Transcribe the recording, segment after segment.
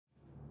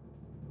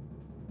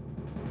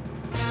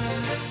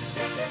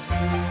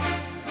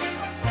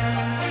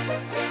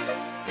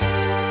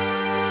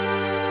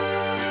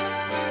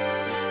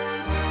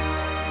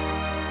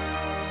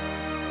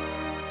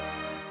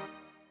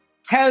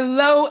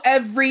Hello,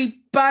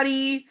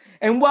 everybody,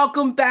 and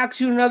welcome back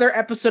to another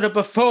episode of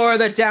Before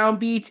the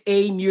Downbeat,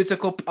 a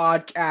musical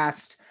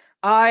podcast.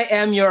 I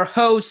am your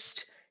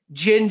host,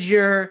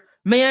 Ginger,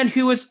 man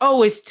who is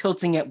always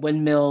tilting at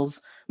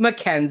windmills,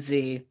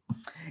 Mackenzie.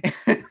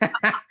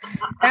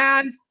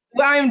 And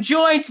I am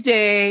joined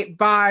today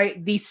by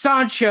the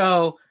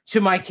Sancho to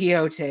my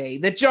Quixote,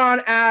 the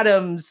John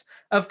Adams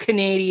of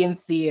Canadian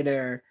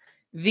theater,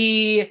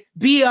 the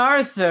B.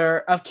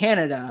 Arthur of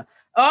Canada,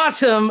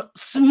 Autumn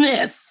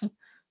Smith.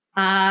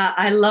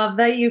 I love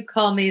that you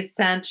call me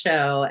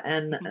Sancho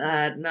and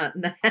not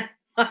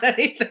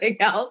anything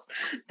else.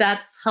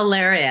 That's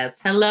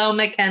hilarious. Hello,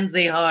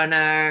 Mackenzie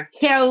Horner.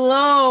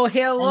 Hello,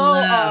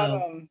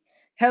 Autumn.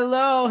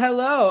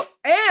 Hello.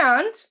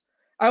 And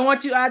I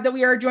want to add that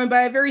we are joined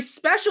by a very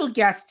special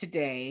guest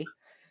today.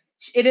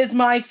 It is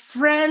my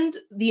friend,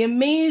 the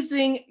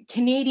amazing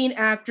Canadian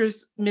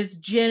actress, Ms.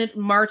 Janet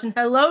Martin.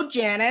 Hello,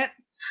 Janet.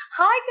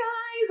 Hi,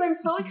 guys. I'm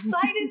so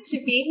excited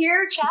to be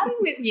here chatting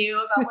with you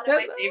about one of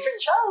my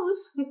favorite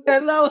shows.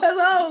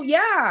 Hello.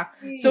 Yeah.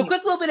 So,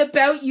 quick little bit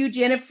about you,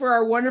 Janet, for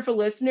our wonderful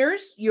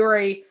listeners. You're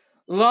a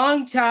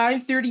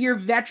long-time 30-year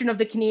veteran of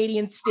the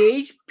Canadian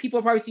stage. People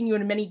have probably seen you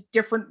in many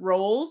different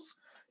roles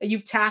that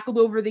you've tackled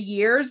over the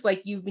years.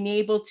 Like, you've been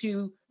able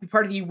to be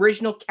part of the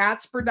original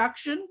Cats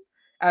production,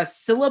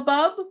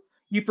 Syllabub.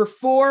 You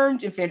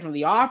performed in Phantom of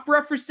the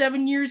Opera for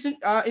 7 years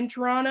in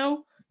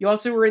Toronto. You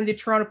also were in the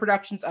Toronto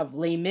productions of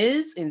Les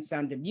Mis in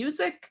Sound of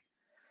Music.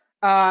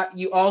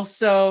 You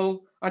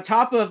also, on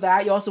top of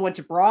that, you also went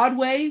to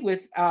Broadway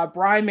with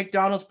Brian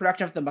McDonald's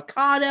production of The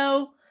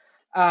Mikado.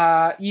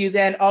 You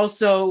then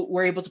also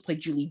were able to play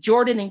Julie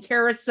Jordan in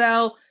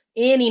Carousel,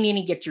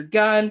 Annie Get Your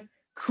Gun,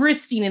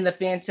 Christine in The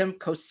Phantom,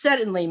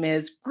 Cosette in Les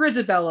Mis,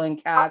 Grisabella in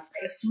Cats,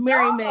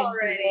 Mary Meg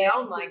already.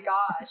 Oh my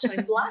gosh,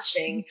 I'm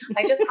blushing.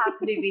 I just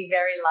happen to be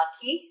very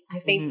lucky. I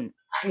think,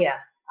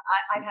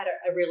 I've had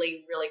a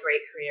really, really great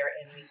career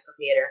in musical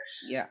theater.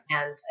 Yeah.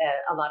 And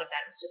a lot of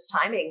that was just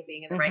timing,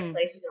 being in the right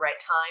place at the right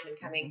time and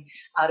coming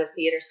out of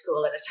theater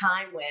school at a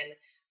time when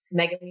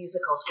mega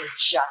musicals were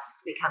just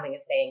becoming a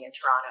thing in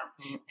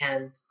Toronto.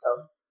 And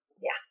so,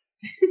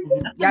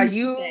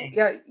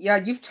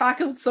 you've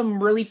tackled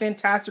some really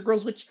fantastic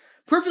roles, which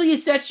perfectly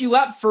sets you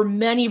up for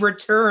many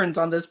returns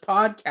on this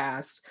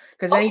podcast.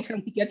 Because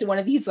anytime you get to one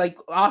of these like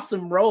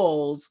awesome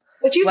roles,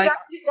 but you've done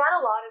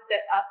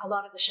a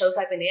lot of the shows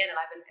I've been in, and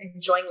I've been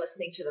enjoying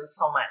listening to them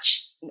so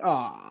much.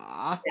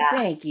 Aw,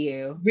 thank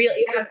you.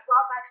 Really,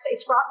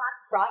 it's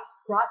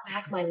brought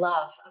back my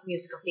love of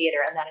musical theater,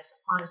 and that is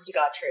honest to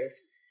God truth.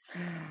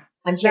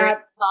 I'm hearing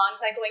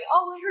songs, I'm going,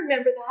 oh, I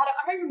remember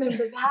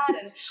that,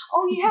 and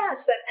oh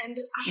yes, and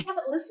I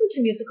haven't listened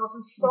to musicals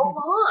in so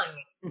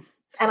long,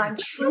 and I'm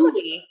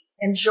truly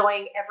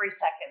enjoying every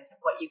second of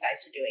what you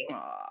guys are doing.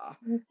 Aww,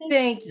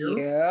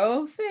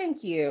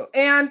 thank you.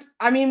 And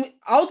I mean,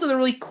 also the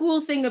really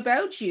cool thing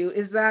about you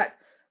is that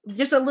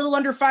just a little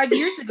under 5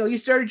 years ago, you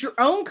started your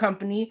own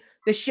company,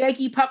 the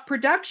Shaggy Pup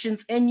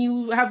Productions, and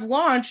you have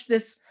launched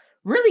this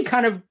really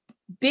kind of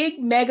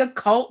big mega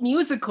cult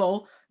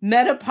musical,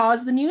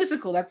 Menopause the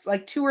Musical, that's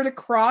like toured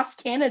across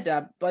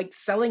Canada, like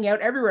selling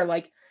out everywhere.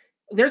 Like,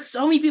 there's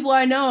so many people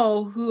I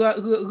know who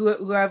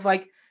have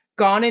like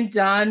gone and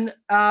done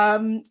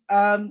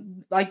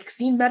like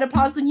seen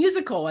Menopause the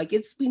Musical. Like,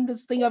 it's been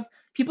this thing of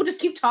people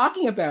just keep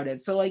talking about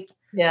it. So like,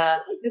 yeah,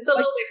 it's a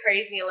little bit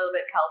crazy, a little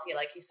bit culty,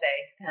 like you say.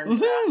 And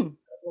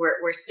we're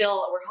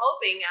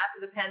hoping after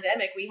the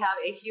pandemic we have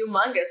a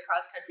humongous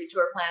cross country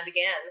tour planned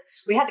again.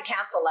 We had to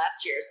cancel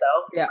last year's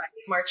though. Yeah,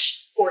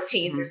 March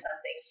 14th or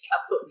something.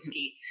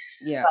 Kaputski.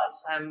 Yeah. But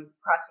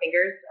cross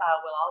fingers,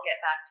 we'll all get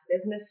back to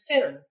business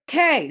soon.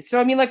 Okay,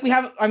 so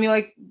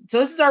so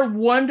this is our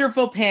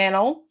wonderful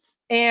panel.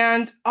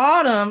 And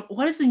Autumn,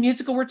 what is the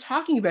musical we're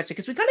talking about today?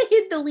 Because we kind of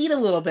hid the lead a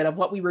little bit of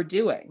what we were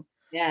doing.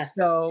 Yes.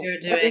 So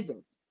what is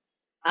it?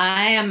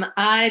 I am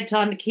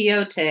Don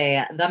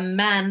Quixote, the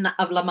man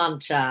of La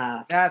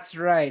Mancha. That's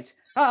right.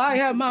 I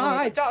am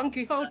Don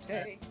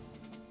Quixote.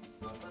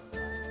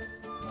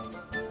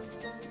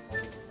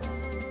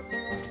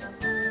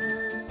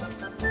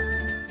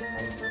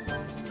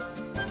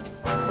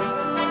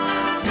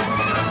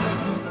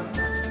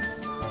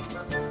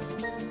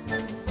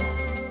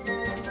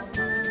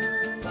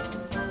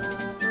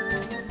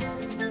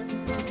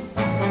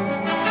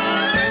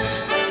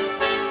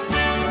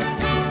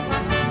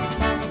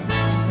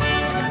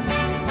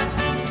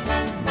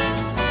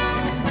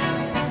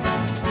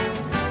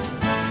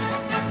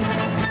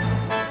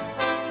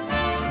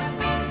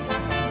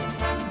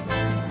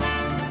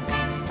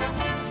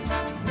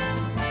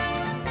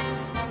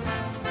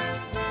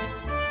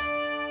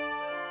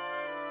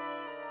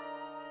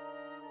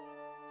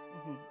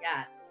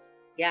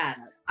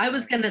 Yes. I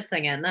was going to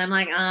sing it, and I'm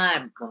like,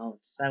 I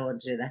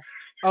won't do that.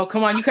 Oh,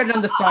 come on. You could have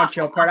done the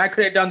Sancho part. I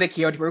could have done the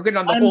Quixote part. We could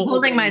have done the whole. I'm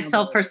holding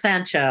myself for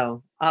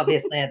Sancho,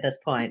 obviously, at this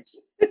point.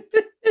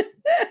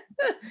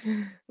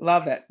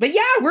 Love it. But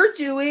yeah, we're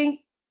doing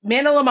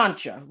Man of La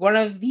Mancha, one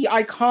of the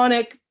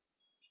iconic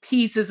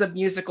pieces of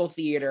musical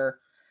theater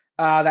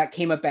that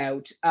came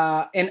about.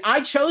 And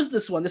I chose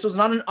this one. This was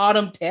not an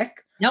Autumn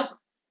pick. Nope.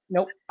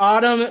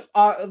 Autumn,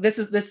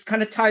 this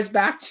kind of ties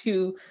back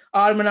to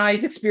Autumn and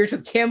I's experience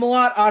with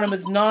Camelot. Autumn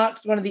is not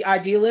one of the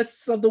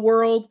idealists of the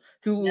world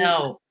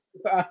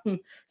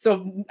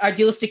so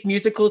idealistic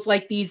musicals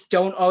like these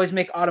don't always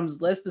make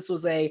Autumn's list. This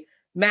was a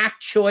Mac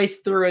choice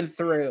through and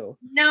through.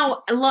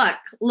 No, look,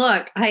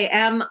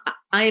 I'm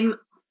an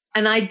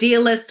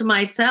idealist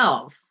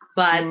myself,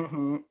 but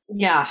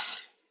yeah.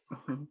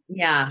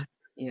 We're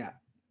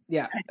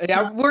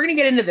gonna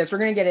get into this.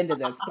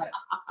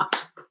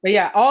 But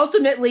yeah,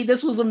 ultimately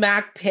this was a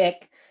Mac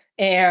pick,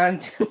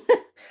 and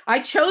I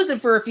chose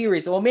it for a few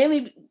reasons. Well,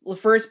 mainly the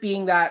first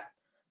being that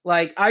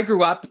like I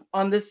grew up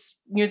on this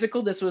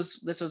musical. This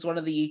was one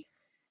of the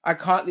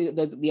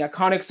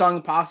iconic song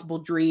Impossible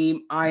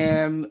Dream.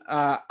 Man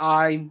of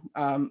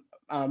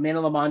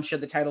La Mancha,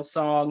 the title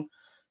song.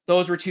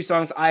 Those were two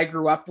songs I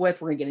grew up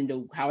with. We're gonna get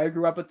into how I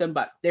grew up with them,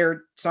 but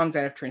they're songs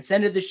that have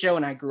transcended the show,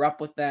 and I grew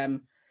up with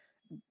them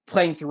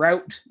playing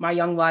throughout my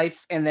young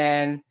life. And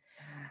then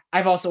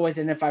I've also always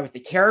identified with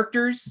the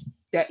characters,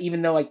 that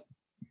even though like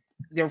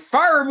they're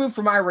far removed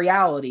from my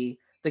reality,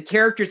 the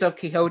characters of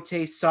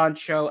Quixote,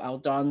 Sancho,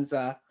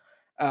 Aldonza,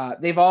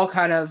 they've all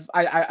kind of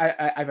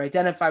I've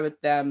identified with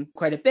them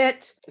quite a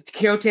bit.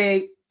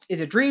 Quixote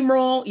is a dream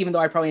role, even though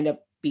I probably end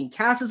up being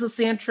cast as a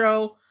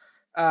Sancho.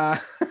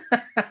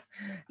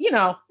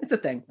 It's a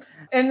thing.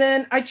 And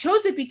then I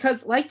chose it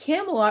because, like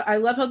Camelot, I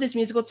love how this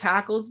musical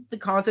tackles the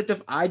concept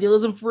of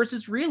idealism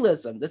versus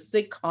realism. This is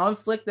a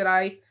conflict that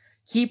I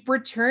keep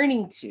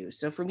returning to.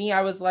 So for me,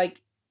 I was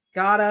like,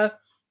 gotta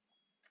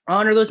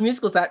honor those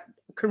musicals that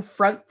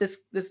confront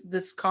this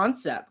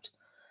concept.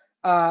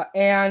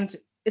 And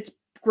it's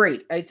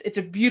great. It's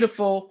a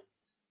beautiful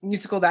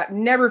musical that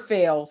never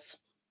fails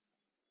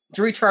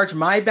to recharge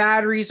my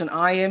batteries when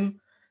I am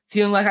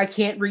feeling like I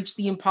can't reach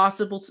the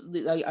impossible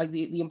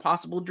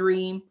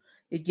dream.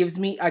 It gives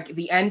me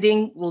the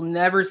ending will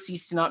never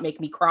cease to not make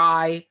me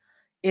cry.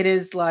 It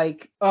is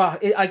like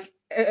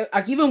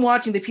even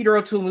watching the Peter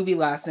O'Toole movie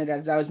last night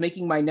as I was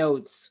making my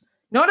notes.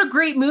 Not a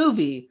great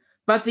movie,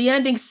 but the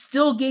ending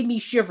still gave me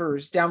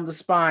shivers down the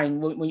spine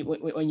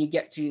when you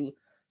get to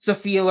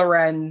Sophia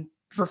Loren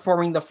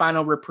performing the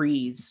final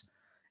reprise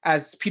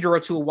as Peter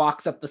O'Toole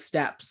walks up the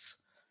steps.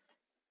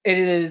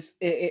 The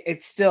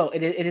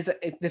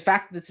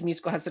fact that this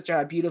musical has such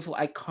a beautiful,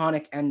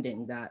 iconic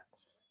ending that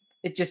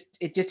it just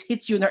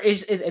hits you in there.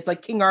 It's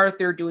like King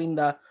Arthur doing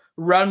the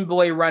run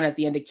boy run at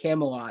the end of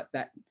Camelot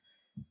that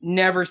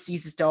never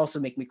ceases to also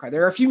make me cry.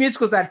 There are a few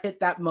musicals that hit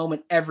that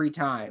moment every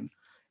time,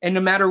 and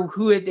no matter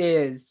who it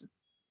is,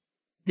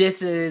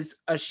 this is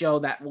a show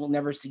that will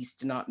never cease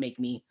to not make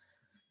me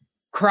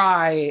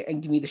cry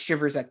and give me the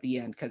shivers at the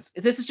end, because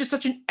this is just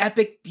such an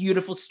epic,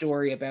 beautiful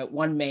story about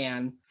one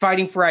man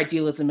fighting for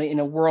idealism in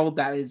a world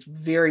that is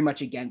very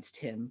much against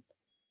him.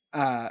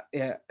 So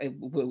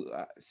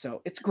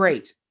it's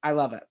great. I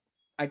love it.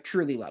 I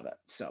truly love it.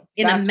 So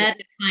in a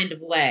meta kind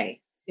of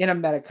way.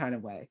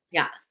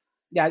 Yeah.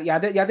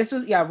 This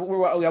was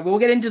we'll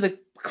get into the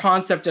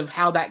concept of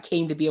how that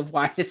came to be, of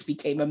why this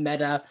became a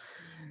meta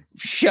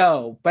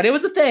show, but it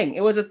was a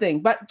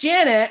thing. But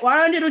Janet,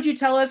 why don't you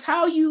tell us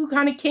how you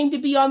kind of came to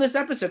be on this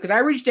episode? Because I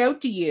reached out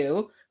to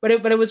you, but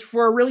it was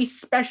for a really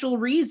special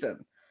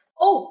reason.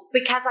 Oh,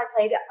 because I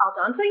played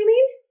Aldonza, you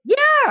mean?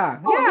 Yeah.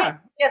 Right.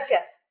 Yes,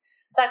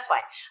 that's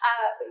why.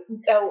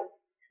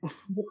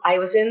 I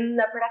was in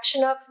the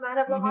production of Man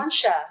of La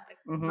Mancha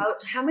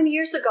about how many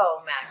years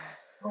ago, Mac?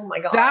 Oh my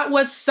God. That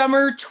was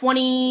summer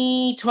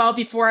 2012,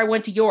 before I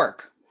went to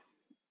York.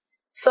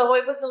 So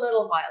it was a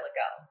little while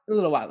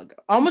ago.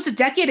 Almost a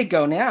decade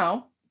ago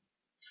now.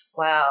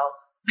 Wow.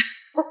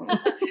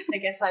 I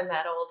guess I'm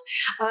that old.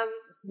 And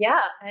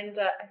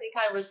I think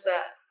I was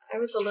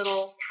a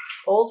little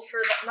old for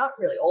that. Not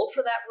really old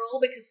for that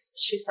role, because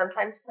she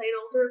sometimes played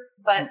older.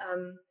 But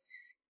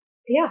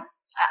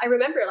I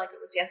remember it like it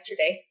was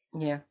yesterday.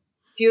 Yeah.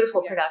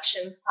 Beautiful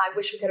production. I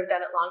wish we could have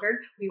done it longer.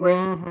 We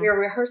were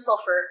rehearsal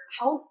for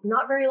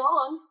not very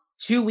long.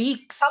 2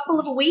 weeks. Couple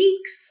of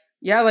weeks.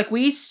 Yeah, like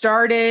we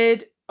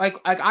started, like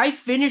I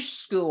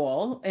finished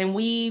school and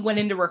we went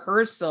into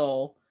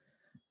rehearsal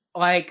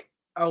like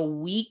a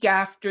week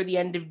after the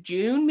end of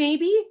June,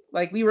 maybe.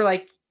 Like we were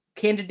like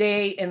Canada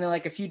Day, and then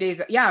like a few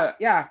days.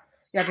 Yeah.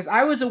 Because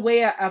I was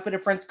away up at a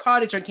friend's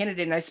cottage on Canada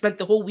Day, and I spent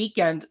the whole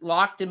weekend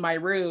locked in my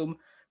room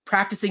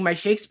practicing my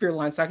Shakespeare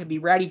lines so I could be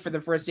ready for the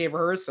first day of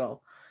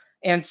rehearsal.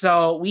 And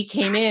so we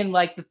came in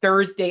like the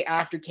Thursday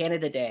after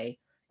Canada Day.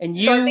 And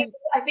so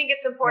I think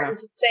it's important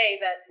to say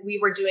that we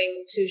were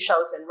doing 2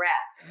 shows in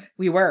rep.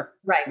 We were.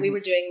 Right. We were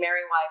doing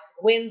Merry Wives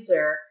of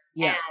Windsor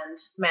and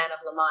Man of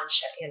La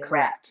Mancha in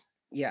rep.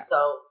 Yeah.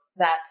 So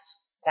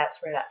that's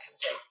where that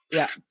comes in.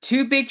 Yeah.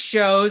 2 big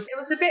shows. It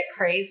was a bit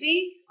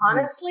crazy,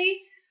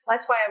 honestly.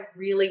 That's why I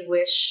really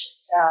wish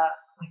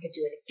I could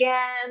do it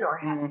again, or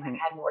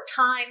had more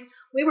time.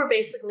 We were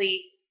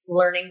basically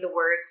learning the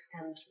words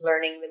and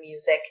learning the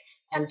music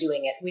and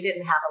doing it. We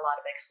didn't have a lot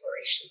of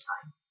exploration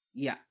time.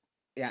 Yeah.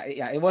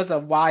 yeah, it was a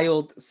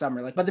wild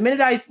summer. Like, but the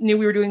minute I knew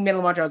we were doing Man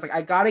of La Mancha, I was like,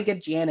 I gotta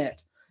get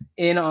Janet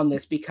in on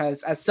this,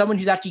 because as someone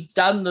who's actually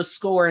done the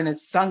score and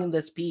has sung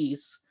this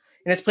piece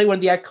and has played one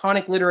of the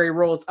iconic literary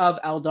roles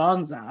of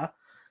Aldonza,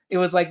 it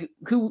was like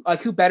who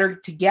better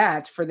to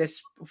get for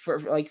this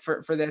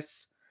for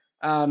this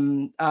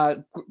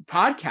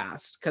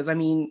podcast? Because I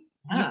mean,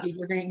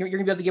 you're gonna be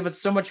able to give us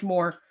so much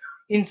more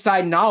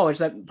inside knowledge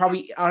that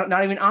probably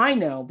not even I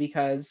know,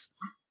 because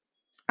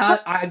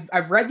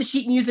I've read the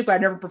sheet music, but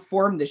I've never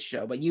performed this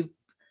show. But you've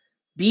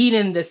been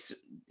in this,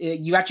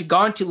 you actually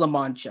gone to La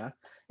Mancha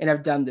and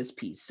have done this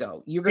piece,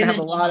 so you're gonna have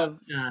a lot of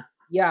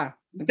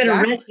You've been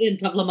a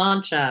resident of La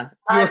Mancha.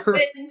 I've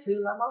been to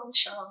La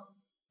Mancha.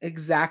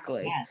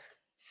 Exactly.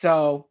 Yes.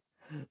 So,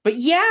 but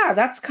yeah,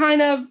 that's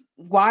kind of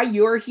why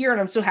you're here,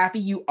 and I'm so happy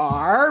you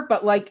are.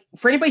 But like,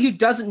 for anybody who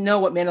doesn't know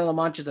what Man of La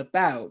Mancha is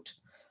about,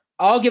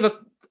 I'll give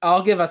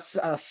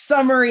a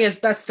summary as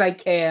best I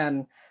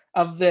can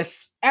of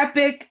this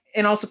epic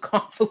and also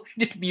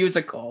convoluted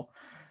musical.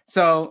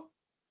 So,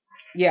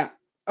 yeah.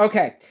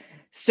 Okay.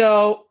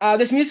 So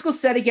this musical is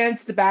set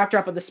against the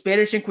backdrop of the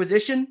Spanish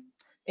Inquisition,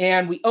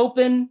 and we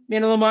open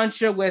Man of La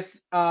Mancha with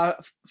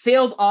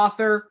failed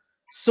author,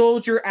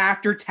 soldier,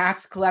 actor,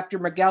 tax collector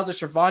Miguel de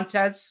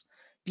Cervantes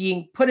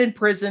being put in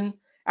prison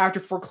after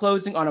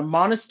foreclosing on a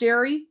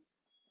monastery.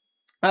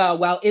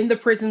 While in the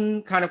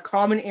prison kind of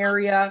common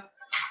area,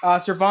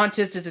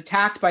 Cervantes is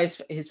attacked by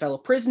his fellow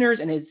prisoners,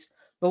 and his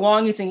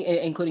belongings,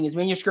 including his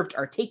manuscript,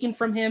 are taken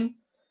from him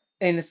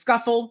in a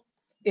scuffle.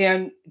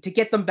 And to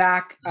get them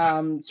back,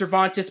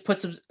 Cervantes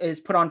is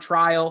put on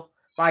trial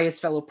by his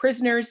fellow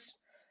prisoners,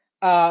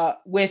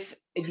 with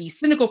the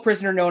cynical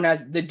prisoner known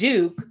as the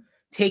Duke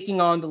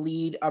taking on the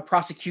lead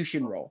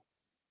prosecution role.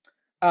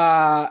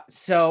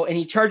 And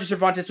he charges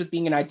Cervantes with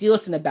being an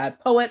idealist and a bad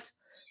poet.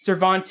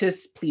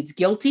 Cervantes pleads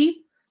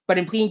guilty, but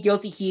in pleading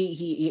guilty,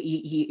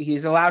 he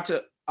is allowed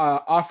to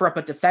offer up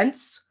a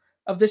defense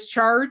of this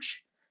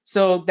charge.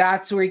 So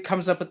that's where he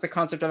comes up with the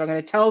concept of, I'm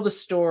going to tell the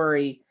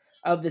story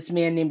of this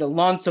man named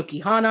Alonso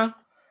Quijana,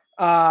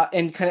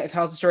 and kind of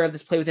tells the story of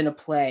this play within a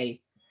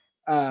play.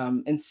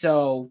 And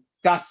so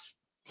thus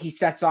he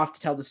sets off to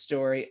tell the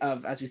story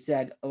of, as we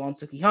said,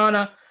 Alonso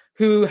Quijana,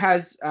 who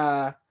has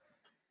kind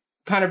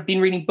of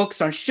been reading books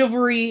on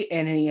chivalry,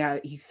 and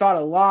he thought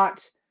a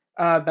lot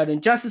about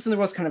injustice in the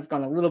world, has kind of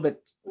gone a little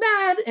bit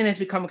mad, and has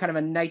become kind of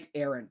a knight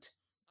errant.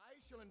 I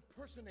shall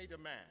impersonate a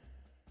man.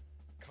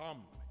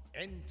 Come,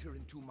 enter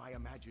into my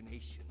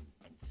imagination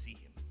and see him.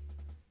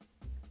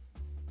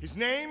 His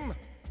name,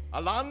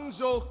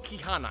 Alonso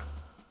Quijana,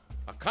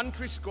 a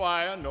country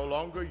squire, no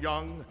longer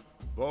young,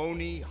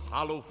 bony,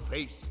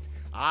 hollow-faced,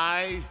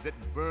 eyes that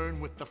burn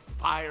with the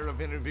fire of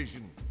inner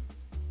vision.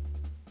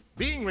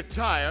 Being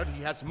retired,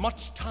 he has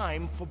much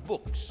time for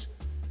books.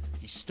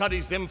 He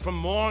studies them from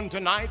morn to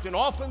night, and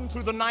often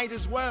through the night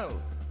as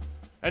well.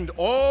 And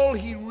all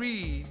he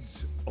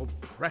reads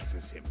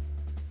oppresses him,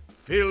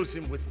 fills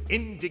him with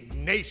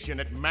indignation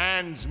at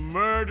man's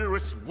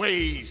murderous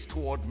ways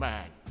toward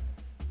man.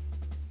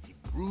 He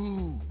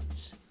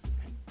broods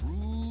and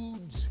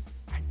broods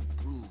and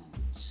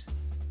broods.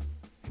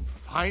 And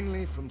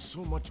finally, from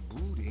so much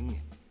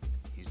brooding,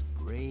 his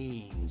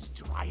brains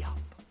dry up.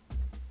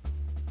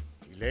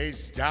 He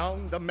lays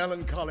down the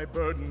melancholy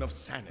burden of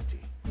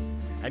sanity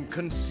and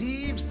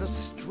conceives the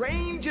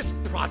strangest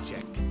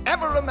project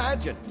ever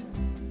imagined: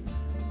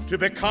 to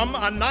become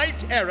a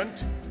knight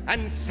errant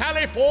and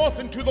sally forth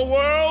into the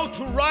world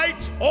to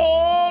right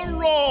all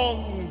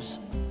wrongs.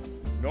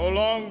 No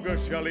longer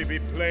shall he be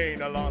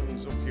plain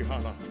Alonso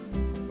Quijana,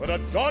 but a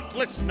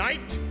dauntless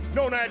knight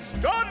known as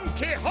Don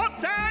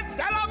Quixote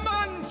de la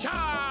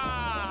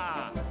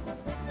Mancha.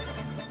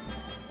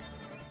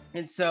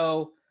 And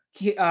so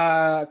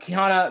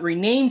Quijana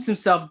renames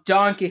himself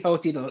Don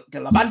Quixote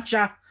de la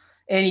Mancha,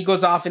 and he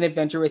goes off an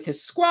adventure with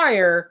his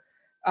squire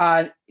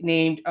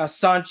named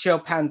Sancho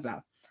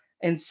Panza.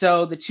 And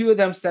so the two of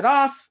them set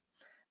off,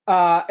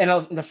 and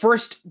in the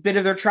first bit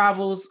of their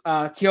travels,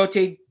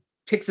 Quixote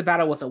picks a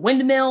battle with a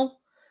windmill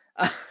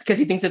because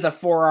he thinks it's a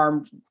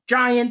four-armed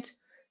giant.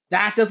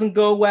 That doesn't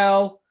go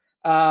well.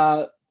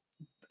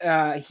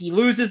 He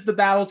loses the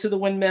battle to the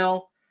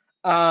windmill,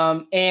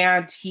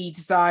 and he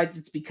decides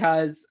it's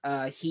because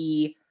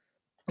he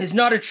is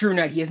not a true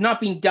knight. He has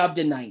not been dubbed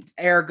a knight.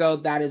 Ergo,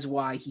 that is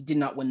why he did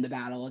not win the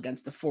battle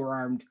against the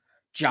four-armed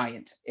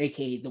giant,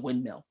 aka the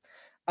windmill.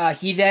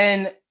 He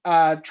then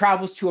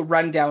travels to a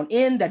rundown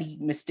inn that he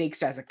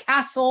mistakes as a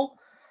castle.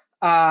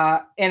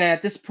 And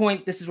at this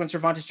point, this is when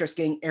Cervantes starts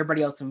getting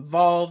everybody else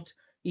involved.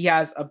 He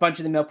has a bunch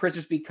of the male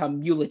prisoners become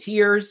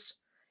muleteers.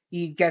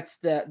 He gets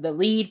the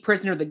lead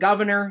prisoner, the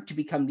governor, to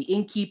become the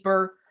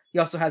innkeeper. He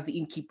also has the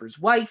innkeeper's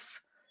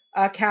wife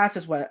cast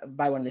as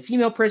by one of the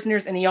female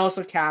prisoners. And he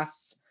also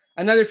casts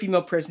another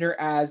female prisoner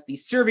as the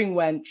serving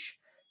wench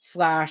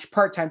 /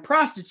 part-time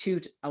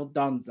prostitute,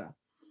 Aldonza.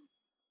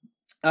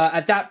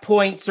 At that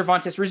point,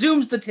 Cervantes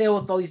resumes the tale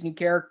with all these new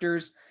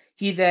characters.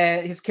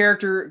 His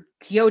character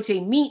Quixote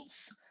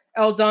meets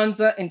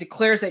Aldonza and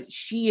declares that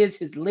she is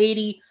his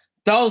lady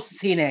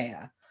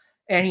Dulcinea.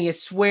 and he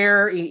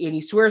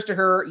swears to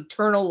her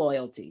eternal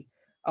loyalty.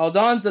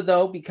 Aldonza,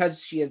 though,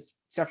 because she has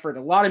suffered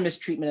a lot of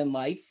mistreatment in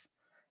life,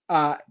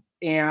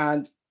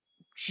 and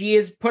she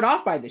is put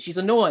off by this. She's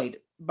annoyed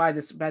by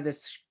this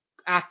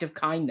act of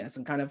kindness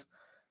and kind of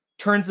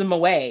turns him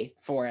away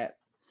for it.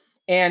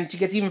 And she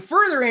gets even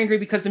further angry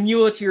because the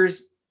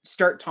muleteers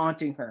start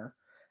taunting her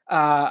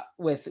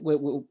with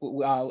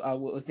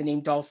the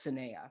name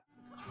Dulcinea.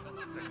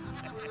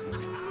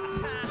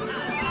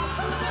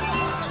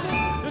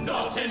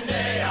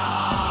 Dulcinea,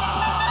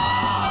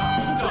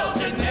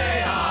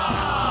 Dulcinea,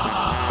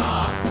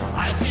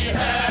 I see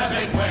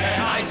heaven where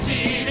I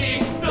see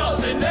thee,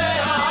 Dulcinea.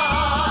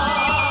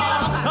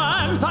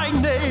 And thy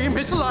name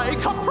is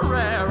like a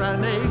prayer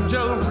an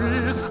angel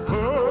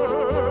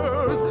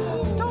whispers,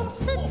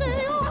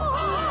 Dulcinea,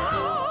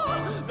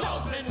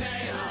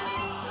 Dulcinea.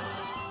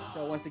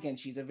 So once again,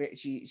 she's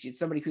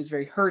somebody who's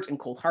very hurt and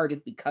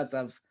cold-hearted because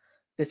of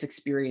this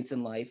experience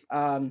in life.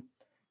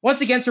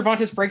 Once again,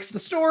 Cervantes breaks the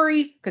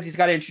story because he's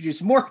got to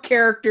introduce more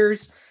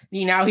characters.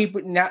 He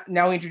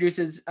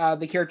introduces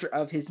the character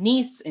of his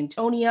niece,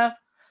 Antonia.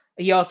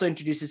 He also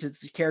introduces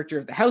his character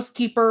of the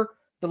housekeeper,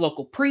 the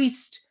local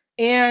priest,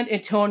 and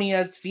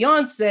Antonia's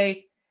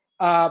fiance,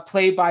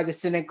 played by the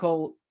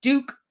cynical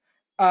Duke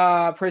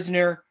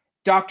prisoner,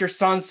 Dr.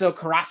 Sanso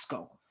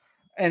Carrasco.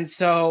 And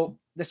so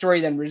the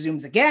story then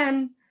resumes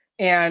again,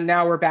 and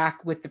now we're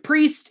back with the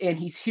priest, and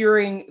he's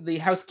hearing the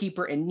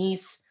housekeeper and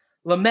niece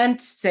lament,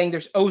 saying they're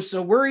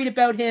so worried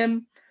about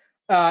him,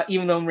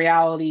 even though in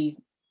reality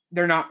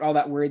they're not all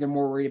that worried. They're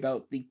more worried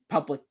about the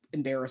public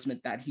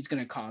embarrassment that he's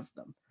going to cause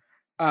them.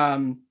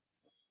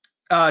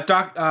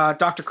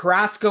 Dr.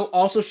 Carrasco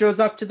also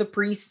shows up to the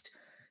priest,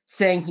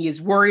 saying he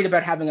is worried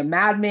about having a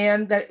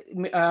madman that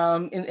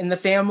in the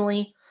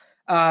family.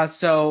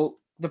 So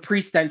the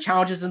priest then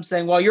challenges him,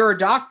 saying, well, you're a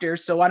doctor,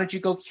 so why don't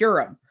you go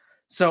cure him?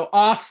 So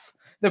off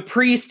the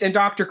priest and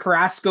Dr.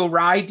 Carrasco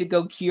ride to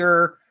go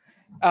cure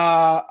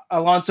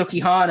Alonso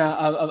Quijana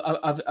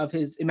of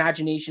his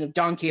imagination of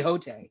Don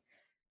Quixote.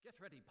 Get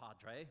ready,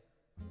 Padre.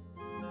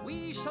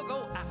 We shall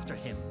go after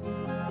him.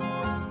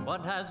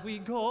 But as we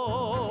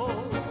go,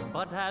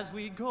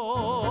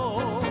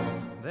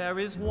 there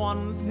is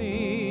one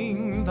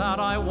thing that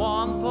I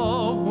want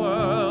the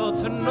world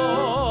to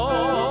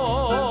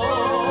know.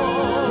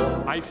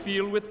 I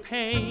feel with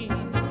pain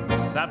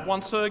that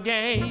once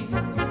again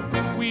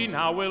we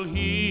now will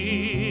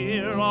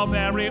hear a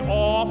very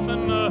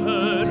often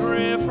heard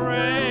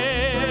refrain.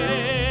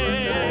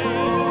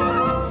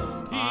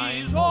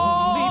 He's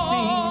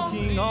only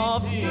thinking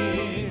of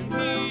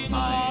him.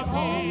 I'm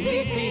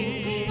only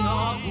thinking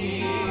of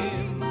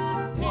him.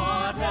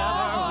 Whatever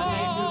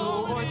I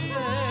do or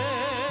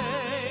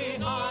say,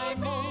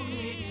 I'm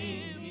only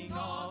thinking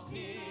of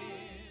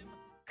him.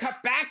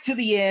 Cut back to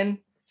the inn.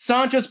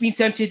 Sancho's been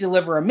sent to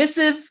deliver a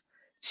missive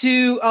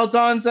to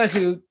Aldonza,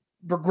 who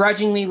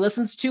begrudgingly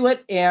listens to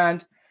it,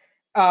 and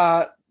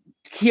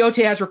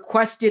Quixote has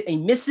requested a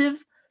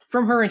missive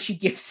from her, and she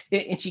gives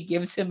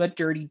him a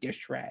dirty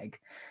dish rag,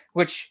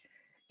 which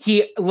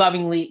he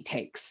lovingly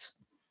takes,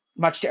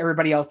 much to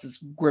everybody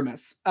else's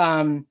grimace.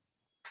 At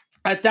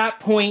that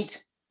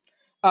point,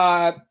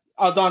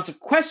 Aldonza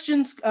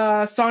questions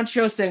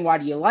Sancho, saying, why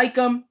do you like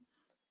him?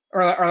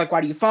 Or like,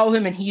 why do you follow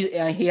him? And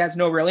he has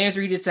no real answer.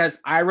 He just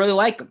says, I really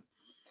like him.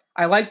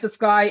 I like this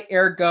guy,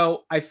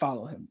 ergo, I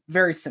follow him.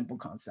 Very simple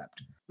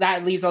concept.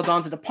 That leaves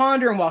Aldonza to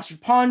ponder, and while she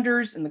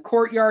ponders in the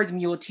courtyard, the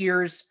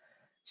muleteers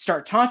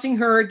start taunting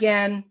her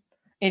again,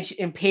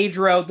 and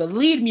Pedro, the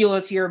lead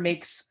muleteer,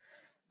 makes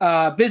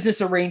business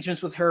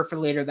arrangements with her for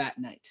later that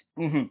night.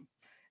 Mm-hmm.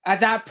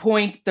 At that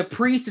point, the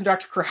priest and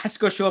Dr.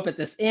 Carrasco show up at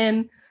this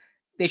inn.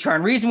 They try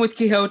and reason with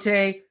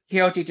Quixote.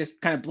 Quixote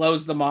just kind of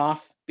blows them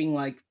off, being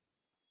like,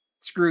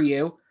 screw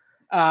you.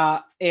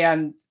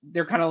 And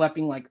they're kind of left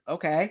being like,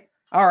 okay,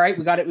 all right,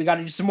 we got to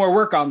do some more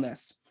work on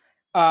this.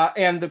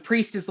 And the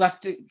priest is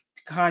left to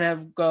kind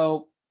of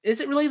go,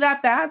 is it really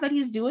that bad that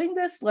he's doing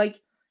this? Like,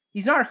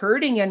 he's not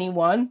hurting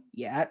anyone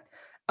yet.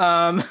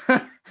 Interesting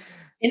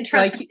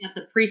that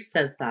the priest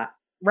says that.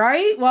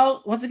 Right?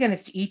 Well, once again,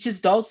 it's to each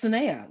his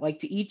Dulcinea, like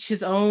to each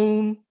his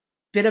own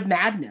bit of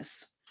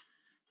madness,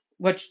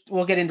 which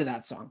we'll get into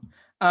that song.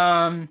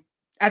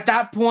 At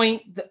that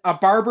point, a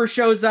barber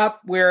shows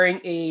up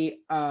wearing a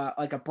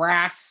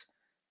brass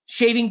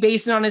shaving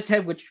basin on his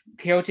head, which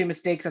Quixote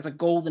mistakes as a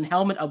golden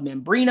helmet of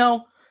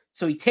Mambrino.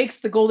 So he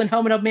takes the golden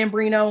helmet of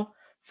Mambrino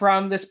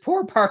from this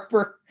poor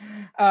barber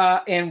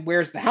and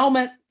wears the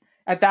helmet.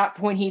 At that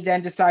point, he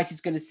then decides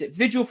he's going to sit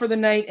vigil for the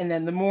night, and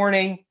then in the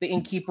morning, the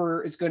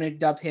innkeeper is going to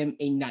dub him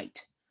a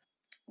knight.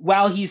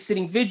 While he's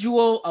sitting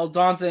vigil,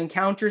 Aldonza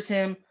encounters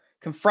him,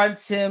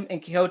 confronts him,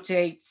 and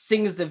Quixote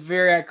sings the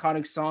very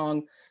iconic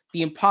song,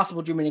 The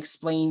Impossible Dream, and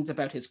explains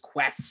about his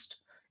quest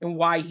and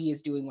why he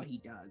is doing what he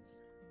does.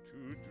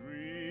 To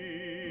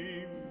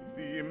dream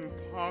the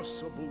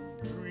impossible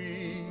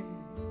dream,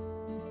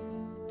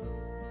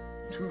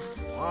 to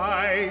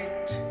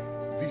fight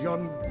the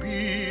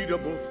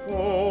unbeatable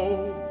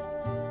foe,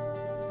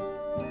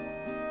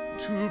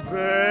 to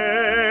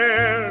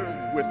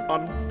bear with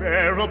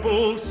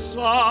unbearable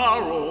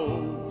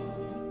sorrow,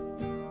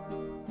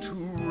 to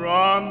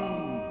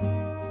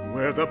run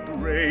where the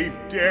brave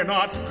dare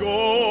not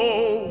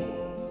go,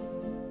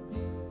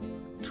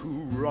 to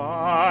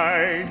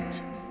right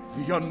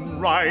the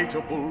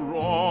unrightable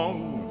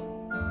wrong,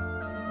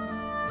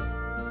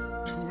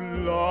 to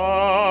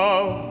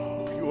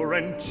love pure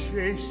and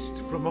chaste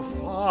from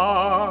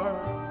afar,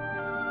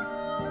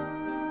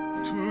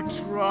 to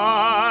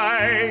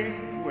try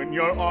when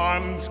your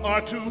arms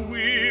are too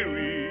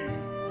weary,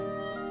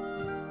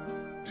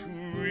 to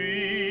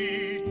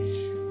reach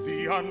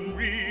the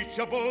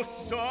unreachable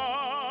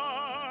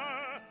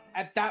star.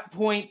 At that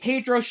point,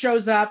 Pedro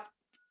shows up,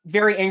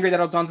 very angry that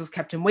Aldonza's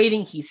kept him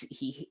waiting.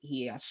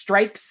 He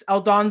strikes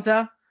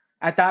Aldonza.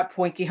 At that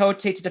point,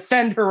 Quixote, to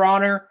defend her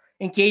honor,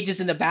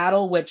 engages in a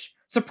battle, which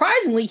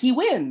surprisingly he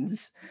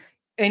wins,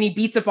 and he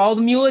beats up all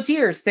the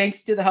muleteers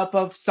thanks to the help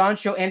of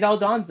Sancho and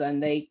Aldonza,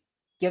 and they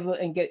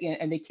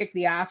kick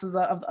the asses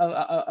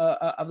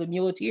of the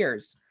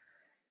muleteers.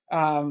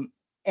 And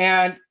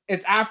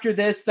it's after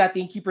this that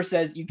the innkeeper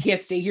says, "You can't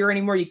stay here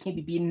anymore. You can't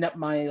be beating up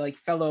my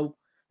fellow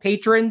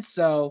patrons."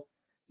 So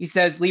he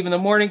says, "Leave in the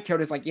morning."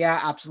 Quixote's like, "Yeah,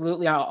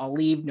 absolutely. I'll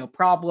leave. No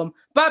problem.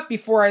 But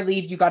before I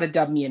leave, you got to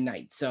dub me a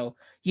knight." So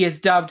he is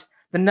dubbed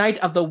the Knight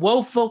of the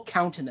Woeful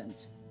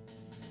Countenance.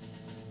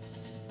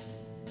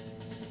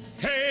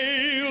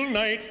 Hail,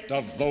 Knight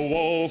of the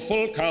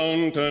Woeful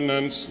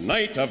Countenance,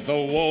 Knight of the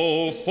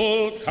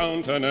Woeful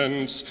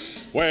Countenance.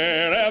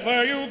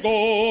 Wherever you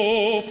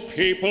go,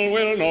 people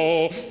will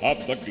know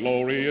of the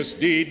glorious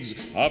deeds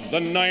of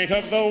the Knight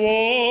of the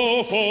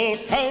Woeful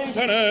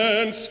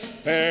Countenance.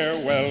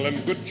 Farewell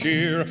and good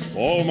cheer,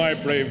 oh my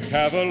brave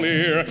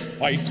cavalier,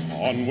 fight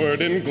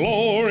onward in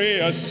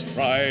glorious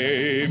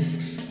strife.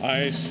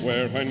 I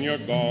swear when you're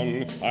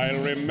gone,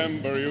 I'll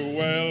remember you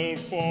well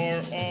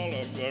for all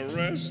of the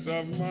rest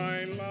of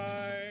my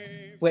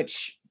life.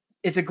 Which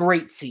is a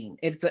great scene.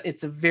 It's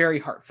a very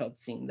heartfelt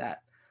scene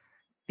that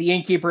the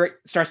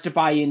innkeeper starts to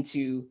buy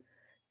into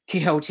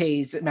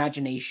Quixote's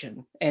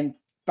imagination and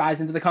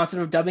buys into the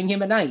concept of dubbing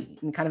him a knight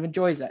and kind of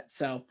enjoys it.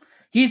 So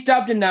he's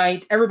dubbed a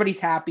knight. Everybody's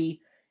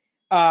happy.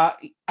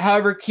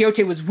 However,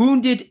 Quixote was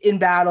wounded in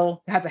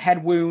battle, has a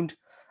head wound.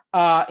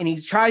 And he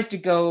tries to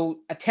go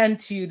attend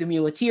to the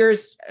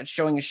muleteers,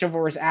 showing a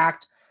chivalrous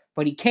act,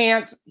 but he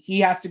can't. He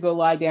has to go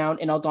lie down,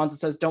 and Aldonza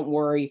says, "Don't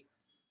worry,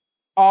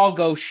 I'll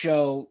go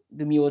show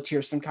the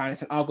muleteers some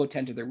kindness, and I'll go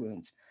tend to their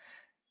wounds."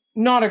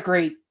 Not a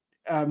great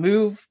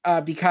move,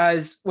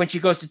 because when she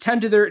goes to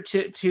tend to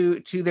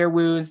their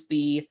wounds,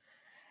 the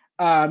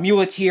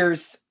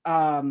muleteers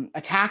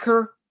attack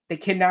her, they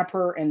kidnap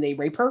her, and they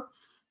rape her.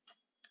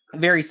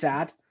 Very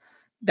sad,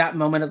 that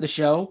moment of the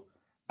show.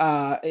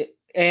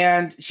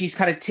 And she's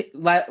kind of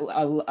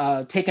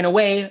taken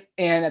away.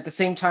 And at the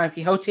same time,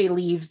 Quixote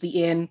leaves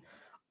the inn.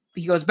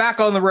 He goes back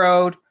on the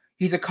road.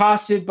 He's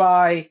accosted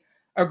by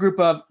a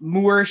group of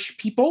Moorish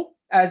people,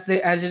 as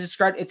they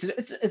described.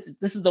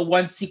 This is the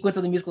one sequence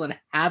of the musical that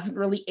hasn't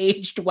really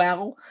aged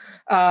well.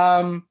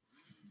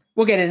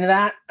 We'll get into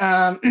that.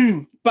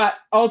 But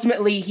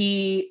ultimately,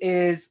 he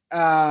has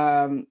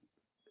all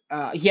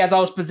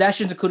his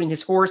possessions, including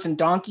his horse and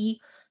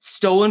donkey,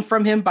 stolen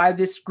from him by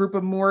this group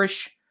of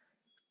Moorish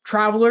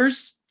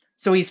travelers.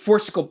 So he's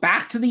forced to go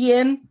back to the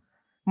inn,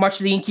 much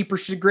to the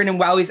innkeeper's chagrin. And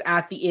while he's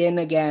at the inn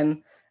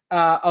again,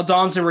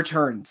 Aldonza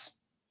returns,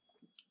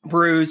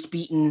 bruised,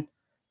 beaten,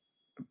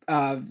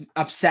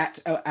 upset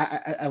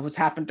at what's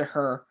happened to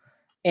her.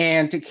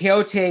 And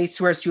Quixote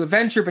swears to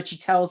avenge her, but she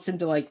tells him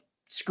to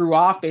screw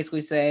off,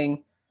 basically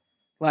saying,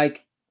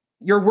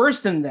 "You're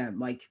worse than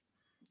them.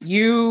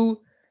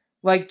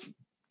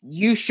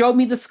 You showed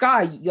me the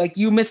sky.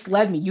 You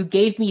misled me. You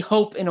gave me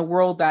hope in a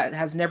world that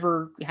has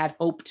never had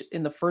hoped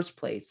in the first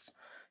place."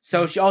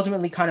 So she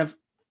ultimately kind of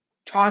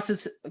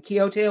tosses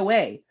Quixote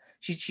away.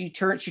 She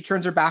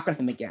turns her back on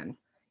him again.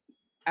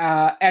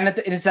 And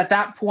it's at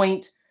that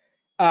point,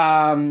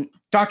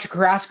 Dr.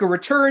 Carrasco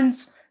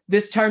returns,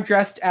 this time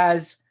dressed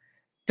as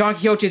Don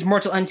Quixote's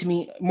mortal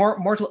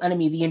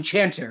enemy, the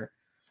Enchanter.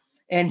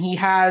 And he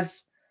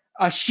has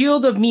a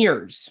shield of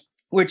mirrors,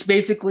 which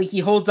basically he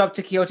holds up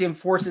to Quixote and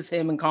forces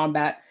him in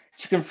combat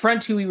to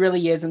confront who he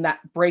really is, and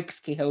that breaks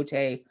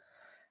Quixote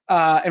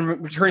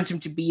and returns him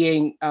to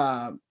being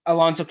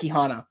Alonso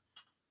Quijana.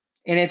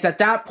 And it's at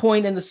that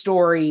point in the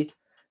story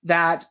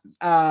that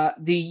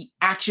the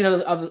action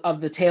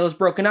of the tale is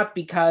broken up,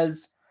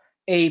 because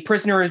a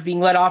prisoner is being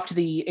led off to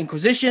the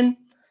Inquisition,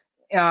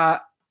 and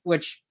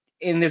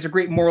there's a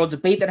great moral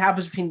debate that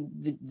happens between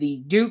the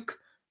Duke,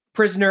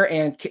 prisoner,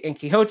 and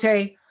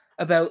Quixote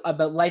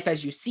about life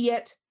as you see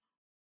it.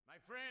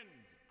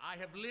 I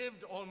have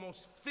lived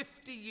almost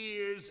 50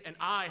 years, and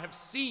I have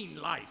seen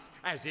life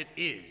as it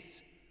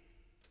is.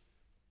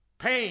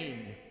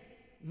 Pain,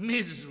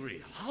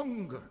 misery,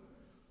 hunger,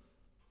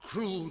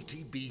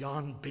 cruelty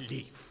beyond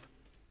belief.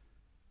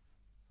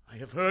 I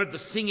have heard the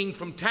singing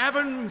from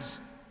taverns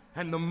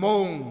and the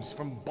moans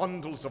from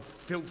bundles of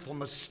filth on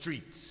the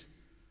streets.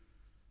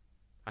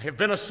 I have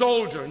been a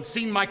soldier and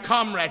seen my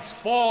comrades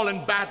fall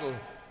in battle,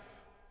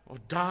 or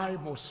die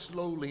more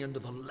slowly under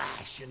the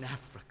lash in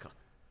Africa.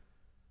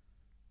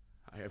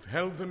 I have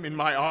held them in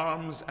my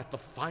arms at the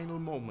final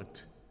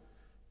moment.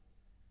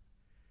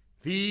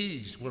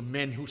 These were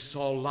men who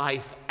saw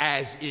life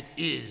as it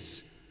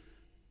is,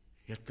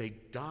 yet they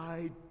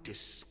died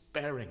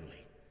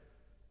despairingly.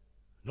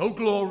 No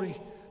glory,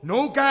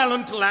 no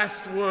gallant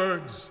last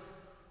words.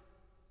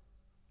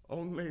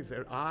 Only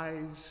their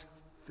eyes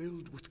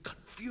filled with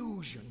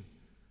confusion,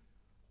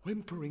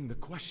 whimpering the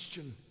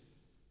question,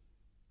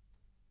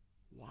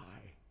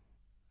 why?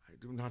 I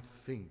do not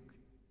think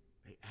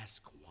they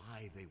ask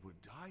why they were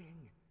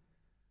dying,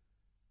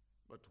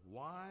 but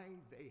why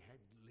they had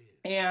lived.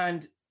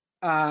 And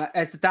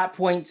it's at that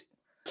point,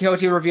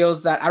 Quixote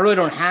reveals that I really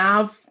don't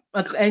have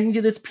an ending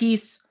to this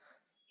piece.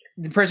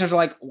 The prisoners are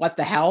like, what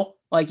the hell?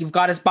 Like, you've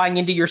got us buying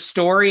into your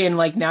story, and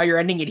like now you're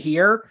ending it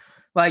here.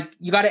 Like,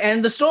 you got to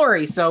end the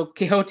story. So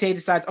Quixote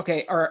decides,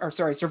 okay,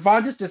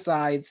 Cervantes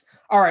decides,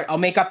 all right, I'll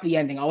make up the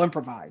ending. I'll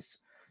improvise.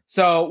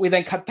 So we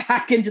then cut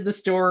back into the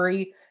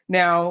story.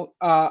 Now,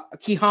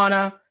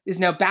 Quijana is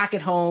now back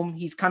at home.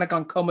 He's kind of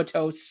gone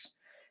comatose.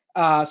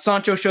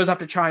 Sancho shows up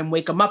to try and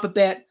wake him up a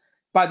bit.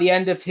 By the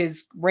end of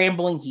his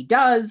rambling, he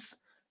does.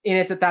 And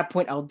it's at that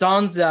point,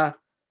 Aldonza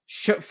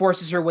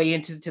forces her way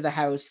into the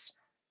house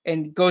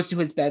and goes to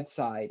his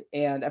bedside.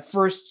 And at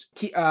first,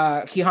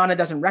 Quijana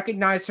doesn't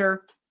recognize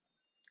her,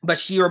 but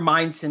she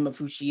reminds him of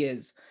who she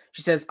is.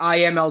 She says, I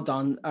am I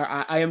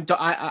am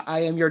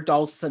your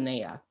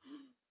Dulcinea.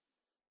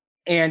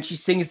 And she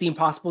sings the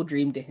impossible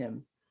dream to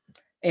him.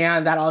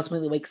 And that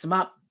ultimately wakes him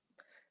up.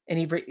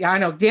 And I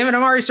know, damn it,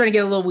 I'm already starting to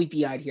get a little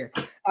weepy-eyed here.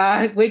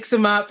 Wakes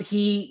him up.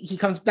 He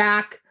comes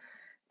back.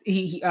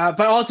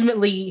 But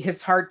ultimately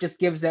his heart just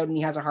gives out and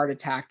he has a heart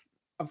attack,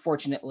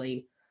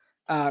 unfortunately.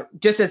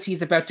 Just as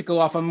he's about to go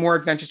off on more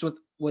adventures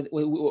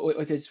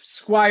with his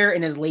squire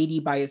and his lady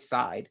by his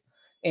side.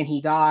 And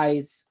he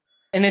dies.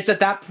 And it's at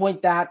that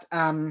point that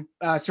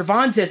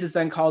Cervantes is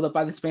then called up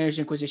by the Spanish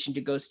Inquisition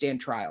to go stand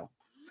trial.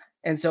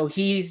 And so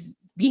he's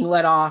being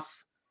led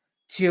off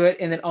to it.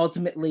 And then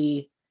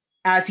ultimately,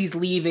 as he's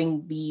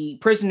leaving, the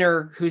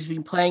prisoner who's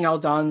been playing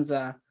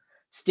Aldonza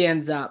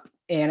stands up.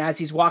 And as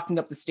he's walking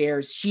up the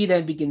stairs, she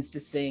then begins to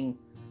sing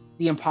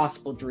The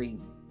Impossible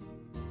Dream.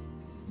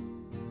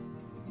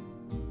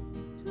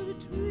 To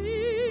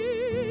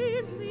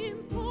dream the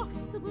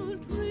impossible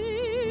dream,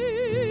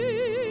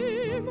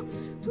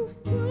 to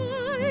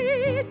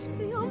fight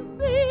the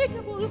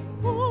unbeatable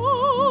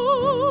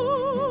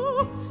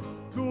foe,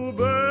 to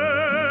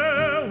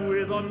bear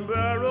with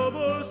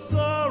unbearable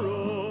sorrow,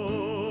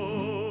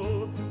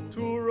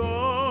 to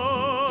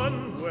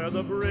run where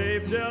the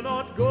brave dare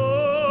not go,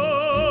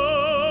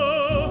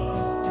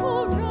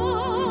 to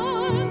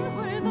run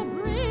where the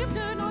brave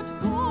dare not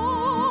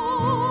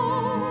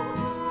go,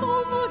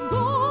 though the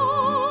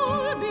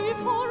goal be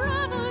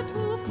forever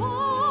too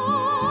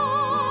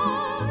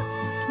far,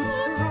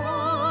 to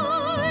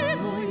try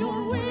though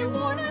you're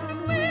wayworn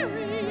and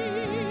weary,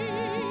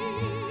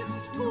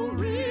 to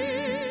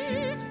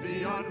reach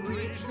the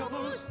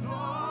unreachable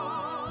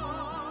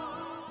star.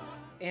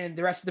 And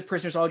the rest of the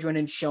prisoners all join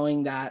in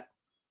showing that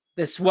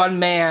this one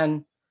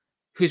man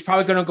who's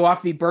probably going to go off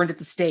to be burned at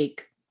the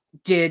stake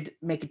did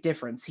make a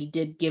difference. He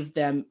did give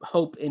them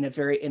hope in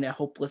a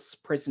hopeless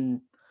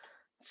prison.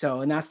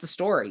 So, and that's the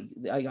story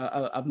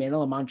of Man of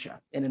La Mancha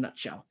in a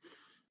nutshell.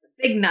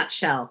 Big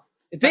nutshell.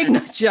 A big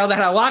nutshell that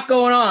had a lot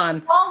going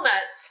on. All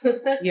nuts.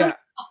 Yeah.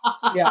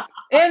 Yeah.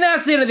 And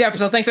that's the end of the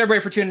episode. Thanks everybody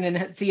for tuning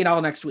in. See you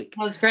all next week.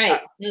 That was great.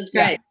 It was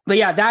great. Yeah. But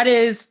yeah, that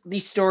is the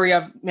story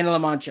of Man of La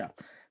Mancha.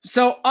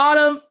 So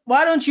Autumn,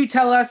 why don't you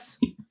tell us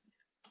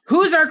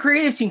who's our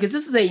creative team? Because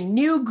this is a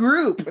new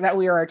group that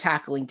we are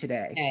tackling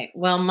today. Okay.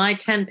 Well, my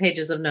 10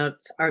 pages of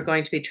notes are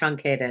going to be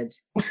truncated.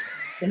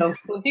 So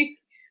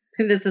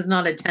this is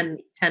not a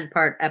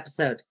 10-part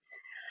episode.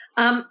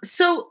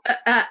 So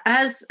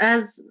as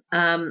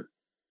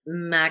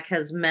Mac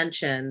has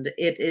mentioned,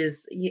 it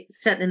is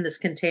set in this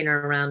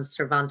container around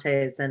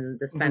Cervantes and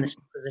the Spanish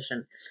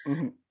Inquisition.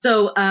 Mm-hmm.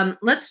 So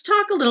let's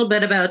talk a little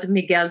bit about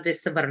Miguel de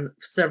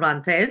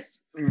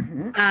Cervantes.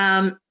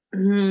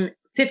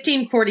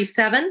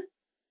 1547,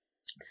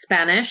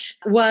 Spanish,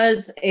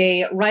 was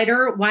a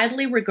writer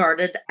widely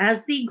regarded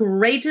as the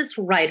greatest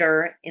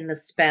writer in the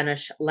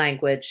Spanish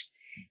language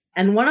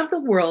and one of the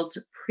world's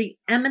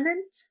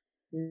preeminent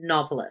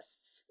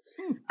novelists.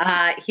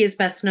 He is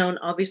best known,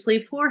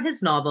 obviously, for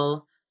his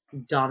novel,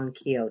 Don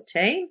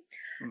Quixote,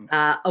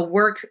 a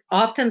work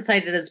often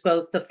cited as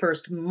both the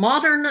first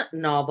modern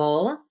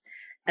novel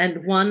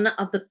and one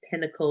of the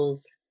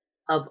pinnacles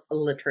of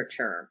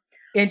literature.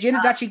 And Jen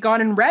has actually gone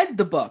and read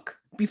the book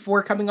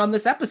before coming on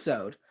this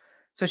episode.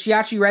 So she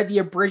actually read the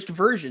abridged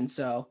version.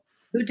 So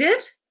who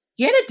did?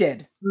 Janet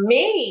did.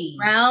 Me.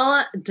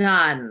 Well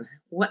done.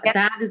 Yep.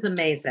 That is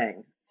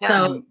amazing.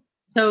 Yeah.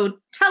 So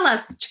tell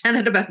us,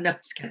 Janet, about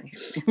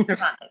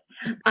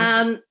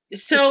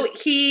so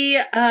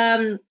he,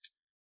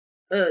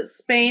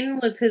 Spain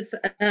was his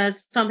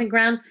stomping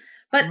ground,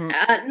 but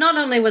not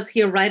only was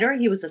he a writer,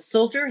 he was a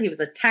soldier, he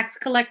was a tax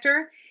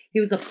collector, He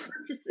was a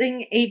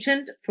purchasing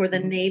agent for the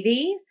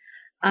Navy.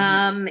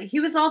 He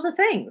was all the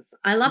things.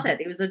 I love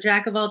it. He was a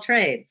jack of all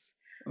trades,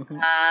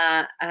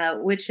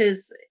 which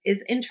is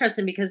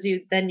interesting because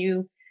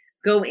you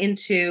go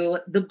into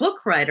the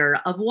book writer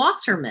of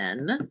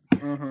Wasserman,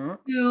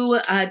 who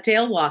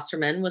Dale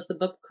Wasserman was the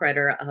book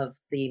writer of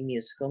the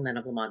musical Men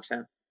of La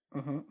Mancha.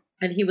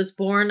 And he was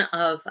born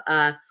of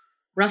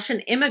Russian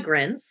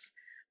immigrants,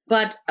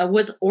 but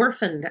was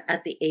orphaned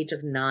at the age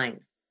of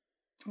 9.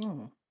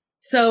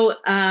 So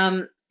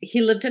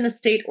he lived in a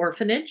state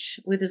orphanage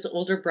with his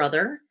older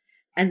brother,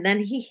 and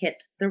then he hit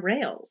the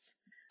rails.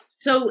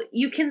 So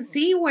you can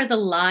see where the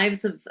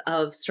lives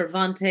of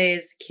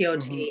Cervantes,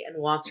 Quixote, and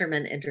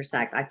Wasserman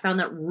intersect. I found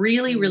that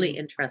really, really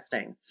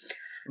interesting.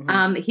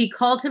 He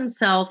called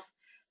himself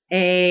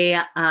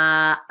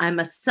I'm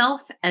a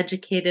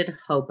self-educated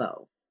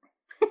hobo.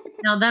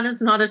 Now, that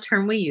is not a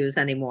term we use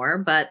anymore,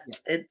 but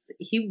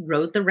he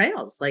rode the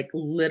rails, like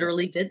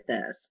literally did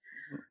this.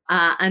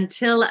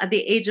 Until at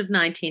the age of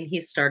 19,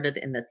 he started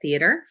in the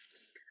theater.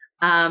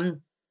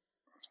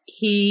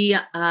 He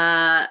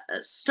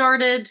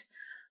started,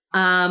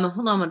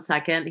 hold on one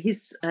second. He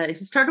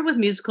started with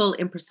musical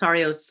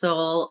impresario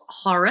Sol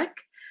Horrick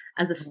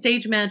as a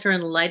stage manager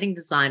and lighting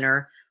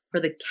designer for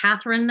the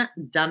Catherine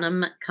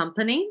Dunham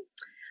Company,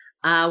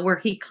 where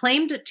he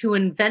claimed to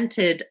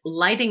invented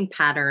lighting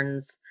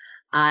patterns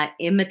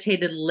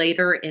imitated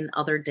later in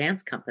other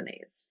dance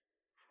companies.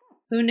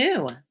 Who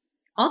knew?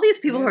 All these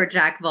people who are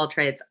jack of all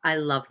trades, I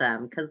love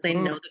them because they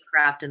know the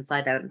craft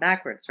inside out and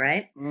backwards,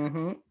 right?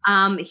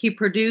 He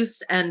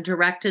produced and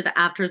directed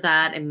after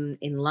that in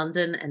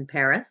London and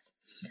Paris.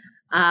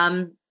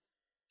 In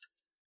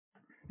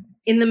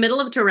the middle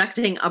of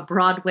directing a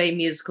Broadway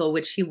musical,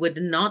 which he would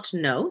not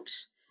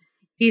note,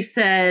 he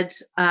said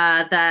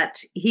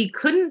that he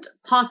couldn't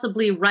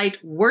possibly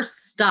write worse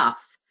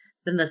stuff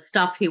than the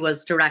stuff he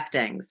was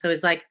directing. So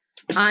he's like,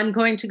 I'm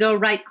going to go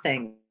write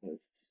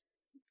things.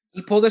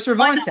 You pulled a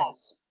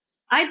Cervantes.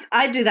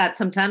 I do that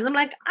sometimes. I'm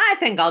like, I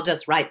think I'll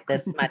just write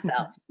this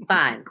myself.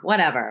 Fine,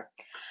 whatever.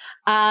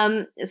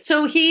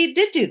 So he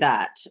did do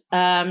that.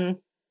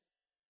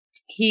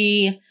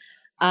 He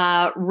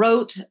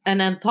wrote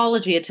an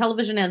anthology, a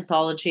television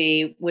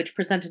anthology, which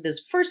presented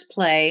his first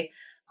play,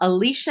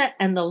 Alicia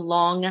and the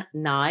Long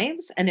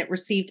Knives, and it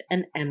received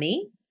an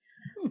Emmy.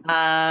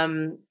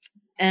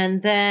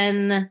 And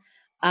then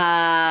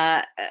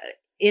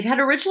it had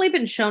originally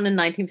been shown in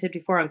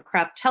 1954 on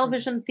Kraft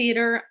Television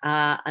Theater,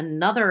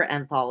 another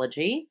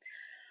anthology.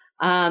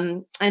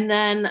 And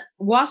then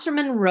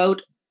Wasserman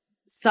wrote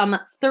some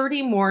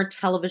 30 more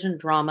television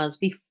dramas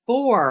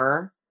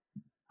before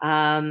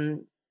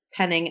penning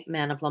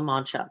Man of La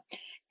Mancha.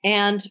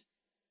 And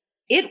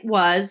it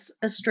was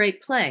a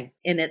straight play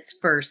in its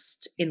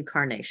first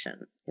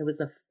incarnation. It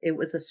was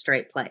a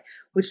straight play,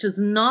 which does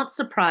not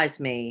surprise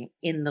me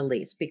in the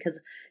least, because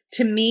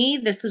to me,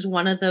 this is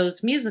one of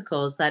those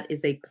musicals that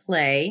is a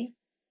play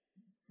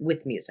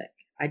with music.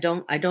 I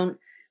don't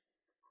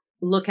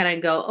look at it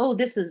and go, oh,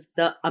 this is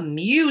a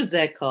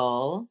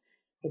musical.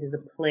 It is a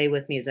play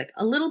with music.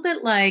 A little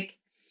bit like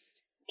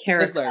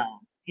Carousel. Fiddler.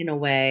 In a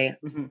way,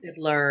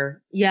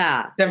 Fiddler,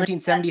 yeah,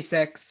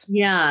 1776.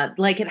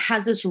 Like it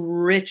has this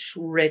rich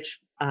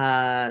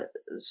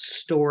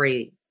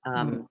story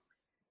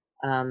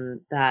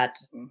that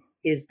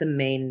is the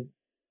main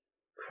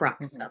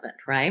crux of it,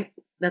 right?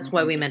 That's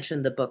why we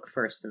mentioned the book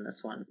first in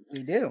this one. We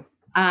do.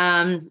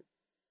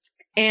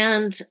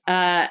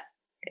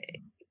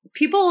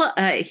 People,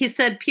 he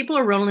said, people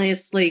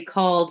erroneously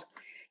called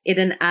it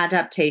an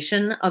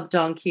adaptation of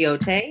Don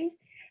Quixote.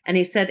 And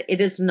he said,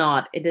 it is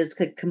not. It is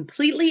a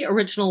completely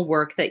original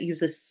work that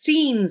uses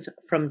scenes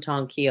from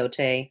Don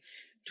Quixote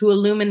to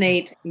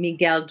illuminate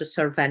Miguel de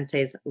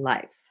Cervantes'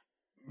 life.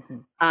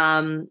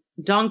 Don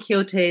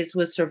Quixote's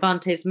was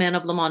Cervantes' Man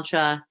of La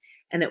Mancha,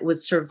 and it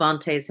was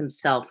Cervantes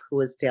himself who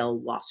was Dale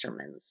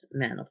Wasserman's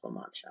Man of La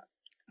Mancha.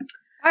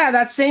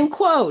 That same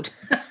quote.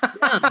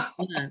 yeah,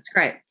 that's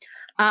great.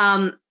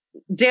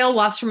 Dale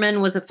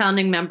Wasserman was a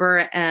founding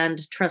member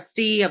and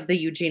trustee of the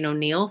Eugene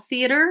O'Neill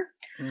Theater.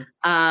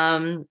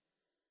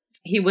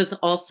 He was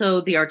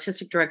also the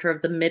artistic director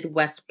of the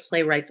Midwest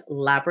Playwrights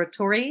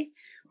Laboratory,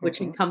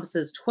 which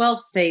encompasses 12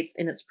 states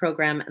in its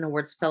program and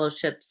awards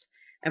fellowships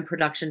and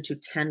production to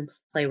 10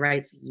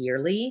 playwrights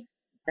yearly.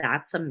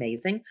 That's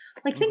amazing.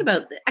 Like, think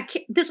about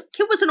this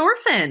kid was an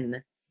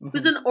orphan. He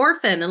was an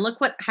orphan, and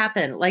look what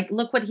happened. Like,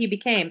 look what he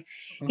became.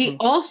 He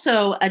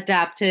also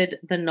adapted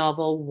the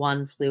novel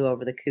One Flew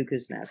Over the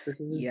Cuckoo's Nest. This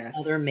is his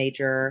other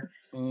major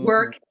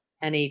work,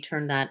 and he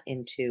turned that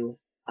into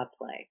a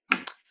play.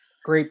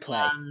 Great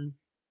play.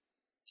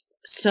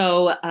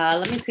 So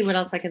let me see what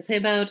else I can say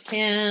about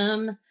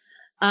him.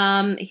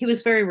 He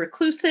was very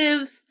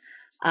reclusive,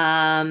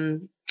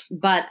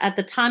 but at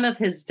the time of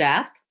his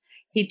death,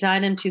 he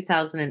died in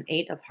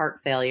 2008 of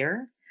heart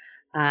failure.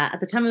 At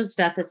the time of his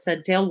death, it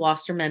said Dale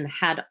Wasserman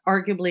had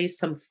arguably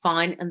some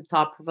fine and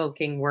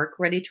thought-provoking work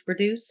ready to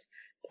produce.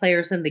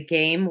 Players in the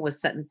Game was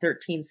set in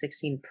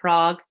 1316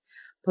 Prague,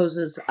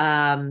 poses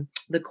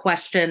the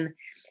question,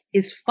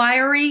 is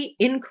fiery,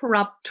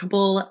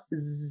 incorruptible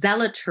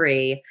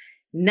zealotry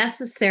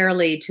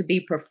necessarily to be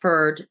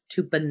preferred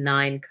to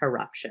benign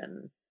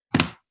corruption?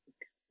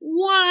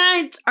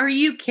 What? Are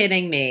you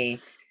kidding me?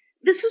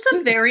 This was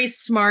a very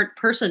smart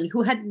person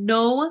who had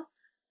no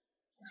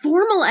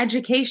formal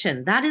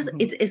education. That is,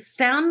 it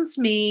astounds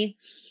me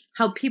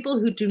how people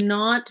who do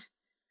not,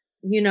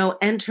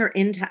 enter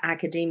into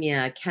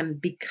academia can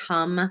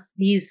become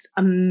these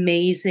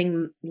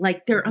amazing,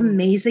 they're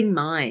amazing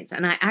minds.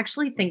 And I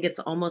actually think it's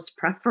almost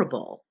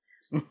preferable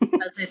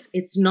because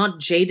it's not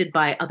jaded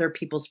by other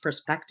people's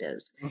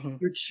perspectives.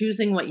 You're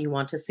choosing what you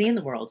want to see in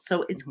the world.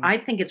 So I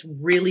think it's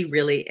really,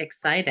 really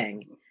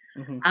exciting.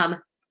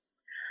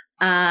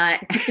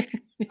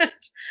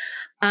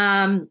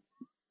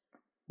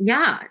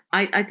 Yeah,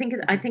 I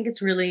think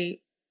it's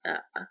really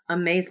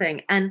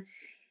amazing. And,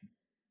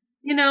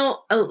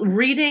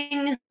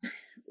 reading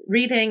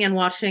and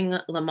watching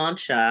La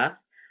Mancha,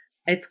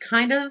 it's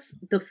kind of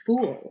the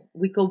fool.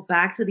 We go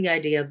back to the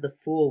idea of the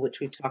fool, which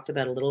we talked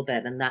about a little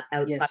bit, and that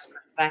outside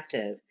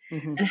perspective,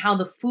 and how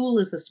the fool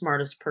is the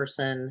smartest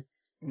person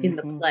in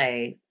the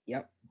play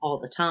all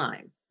the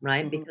time,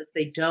 right? Because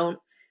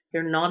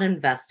they're not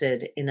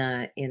invested in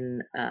a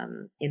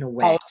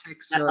way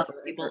Politics that other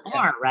people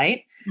are,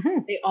 right?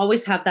 They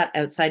always have that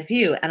outside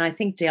view. And I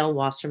think Dale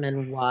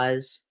Wasserman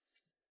was,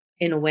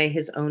 in a way,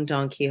 his own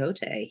Don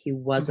Quixote. He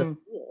was a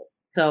fool.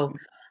 So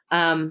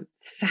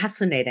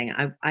fascinating.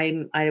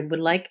 I would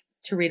like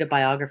to read a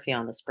biography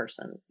on this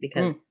person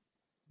because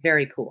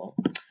very cool.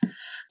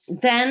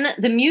 Then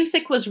the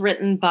music was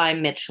written by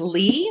Mitch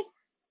Lee.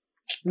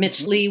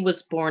 Mitch Lee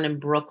was born in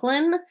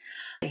Brooklyn.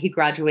 He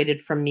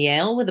graduated from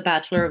Yale with a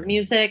Bachelor of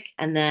Music,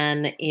 and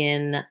then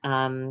in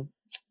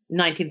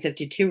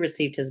 1952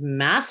 received his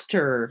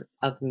Master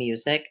of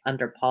Music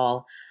under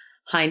Paul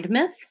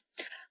Hindemith.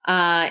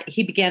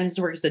 He began his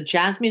work as a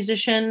jazz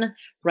musician,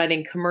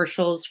 writing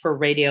commercials for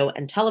radio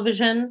and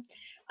television.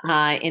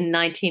 In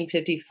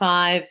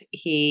 1955,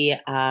 he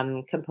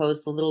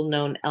composed the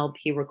little-known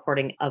LP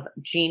recording of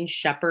Gene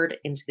Shepard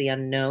Into the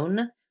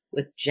Unknown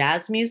with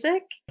jazz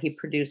music. He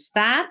produced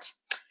that.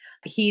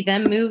 He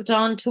then moved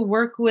on to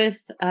work with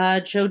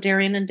Joe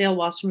Darian and Dale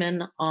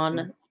Wasserman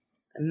on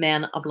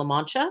Man of La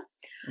Mancha.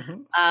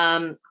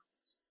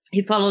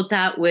 He followed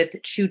that with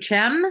Chu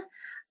Chem,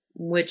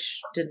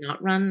 which did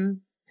not run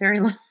very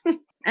long.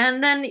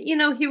 And then,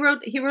 he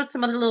wrote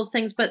some other little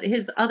things, but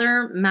his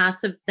other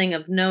massive thing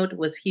of note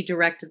was he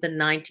directed the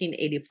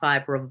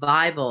 1985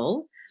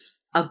 revival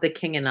of The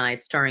King and I,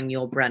 starring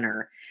Yul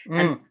Brynner.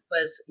 And it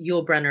was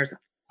Yul Brynner's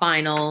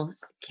final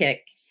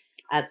kick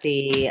at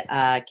the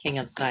King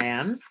of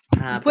Siam.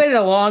 He played it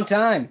a long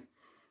time.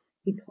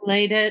 He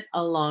played it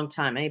a long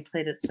time. And he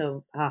played it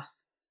so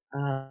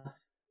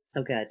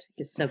good.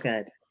 He's so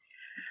good.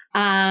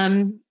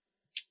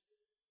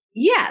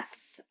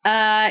 Yes.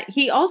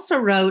 He also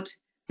wrote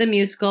the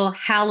musical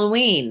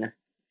Halloween.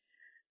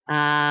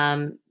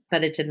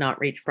 But it did not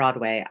reach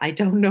Broadway. I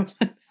don't know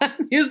what that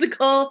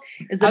musical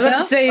is about. I was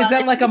about to say, is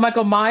that like a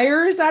Michael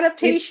Myers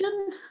adaptation?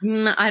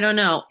 I don't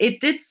know. It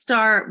did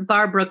star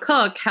Barbara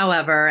Cook,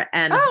 however,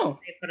 and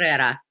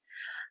Ferreira,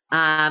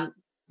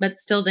 but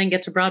still didn't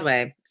get to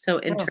Broadway.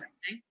 So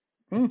interesting.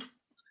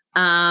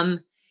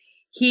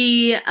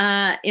 He, in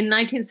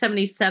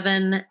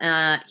 1977,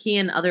 he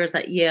and others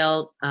at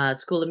Yale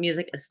School of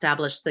Music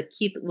established the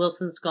Keith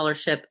Wilson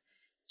Scholarship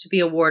to be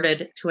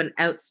awarded to an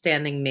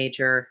outstanding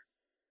major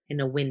in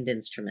a wind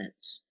instrument.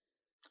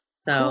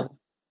 So,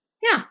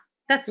 yeah,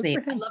 that's neat.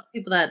 I love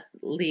people that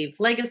leave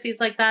legacies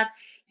like that.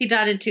 He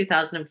died in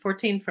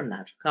 2014 from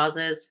natural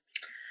causes.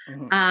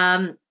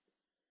 The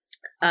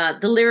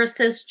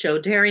lyricist, Joe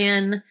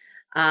Darian,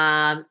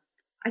 I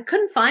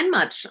couldn't find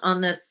much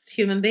on this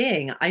human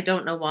being. I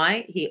don't know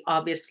why. He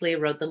obviously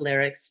wrote the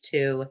lyrics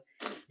to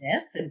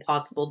this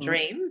Impossible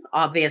Dream,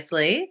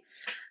 obviously,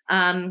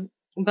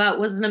 but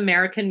was an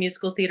American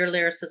musical theater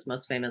lyricist,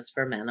 most famous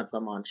for Man of La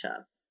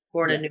Mancha.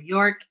 Born in New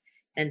York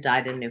and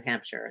died in New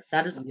Hampshire.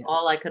 That is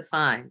all I could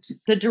find.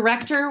 The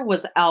director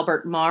was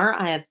Albert Marr.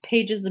 I have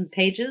pages and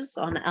pages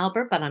on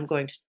Albert, but I'm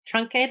going to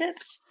truncate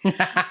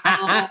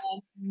it.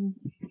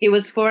 He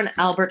was born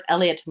Albert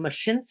Elliot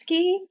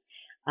Mushinsky,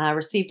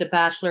 received a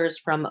bachelor's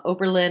from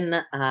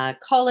Oberlin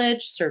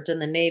College, served in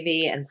the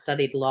Navy, and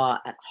studied law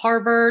at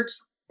Harvard.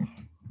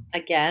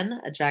 Again,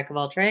 a jack of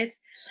all trades.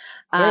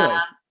 Really?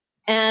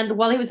 And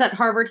while he was at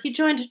Harvard, he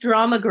joined a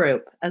drama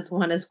group, as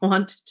one is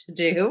wont to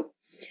do.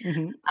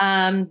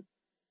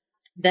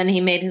 Then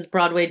he made his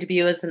Broadway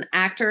debut as an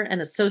actor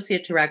and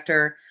associate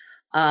director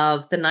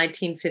of the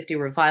 1950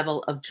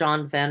 revival of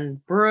John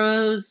Van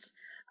Burroughs'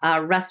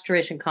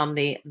 restoration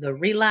comedy, The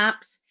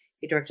Relapse.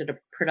 He directed a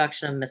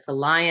production of Miss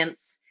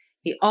Alliance.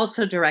 He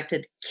also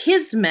directed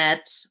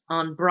Kismet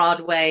on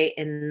Broadway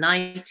in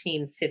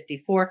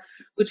 1954,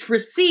 which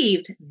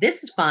received,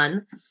 this is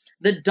fun,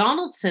 the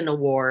Donaldson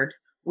Award,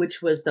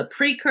 which was the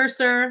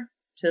precursor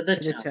to the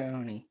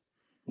Tony.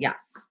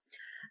 Yes.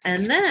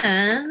 And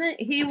then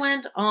he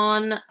went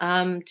on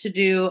to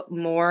do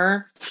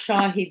more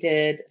Shaw. He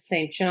did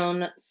St.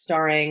 Joan,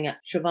 starring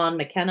Siobhan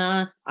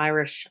McKenna,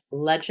 Irish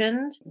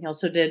legend. He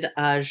also did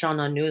Jean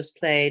Anou's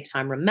play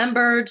Time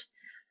Remembered,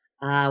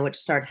 which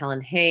starred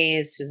Helen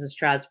Hayes, Susan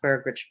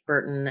Strasberg, Richard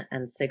Burton,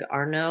 and Sig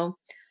Arno.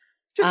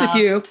 Just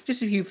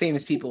a few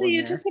famous people in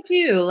there. Just a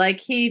few. Like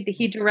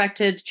he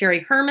directed Jerry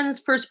Herman's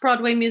first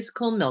Broadway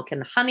musical, Milk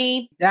and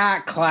Honey.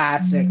 That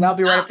classic. That'll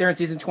be right up there in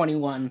season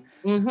 21.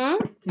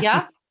 Mm-hmm.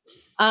 Yeah.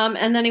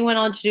 And then he went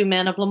on to do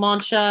Man of La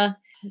Mancha.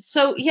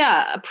 So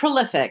yeah,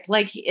 prolific.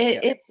 Like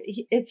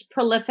it's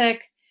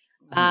prolific.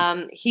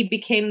 He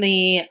became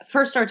the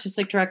first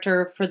artistic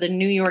director for the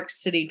New York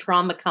City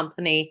Drama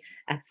Company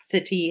at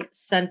City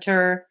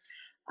Center,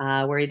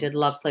 where he did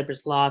Love,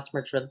 Labor's Lost,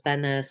 Merchant of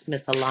Venice,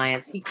 Miss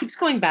Alliance. He keeps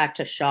going back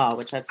to Shaw,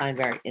 which I find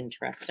very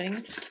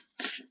interesting.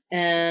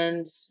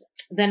 And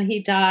then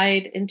he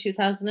died in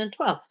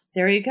 2012.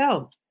 There you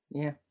go.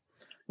 Yeah.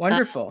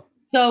 Wonderful.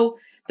 So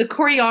the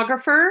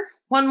choreographer,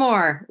 one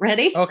more.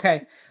 Ready?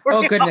 Okay.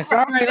 Oh, goodness.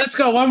 All right, let's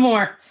go. One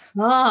more.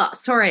 Oh,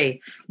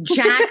 sorry.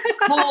 Jack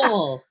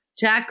Cole.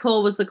 Jack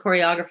Cole was the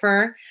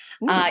choreographer.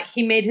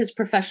 He made his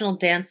professional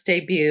dance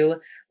debut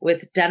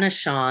with Dennis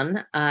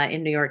Shawn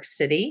in New York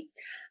City.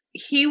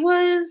 He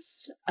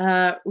was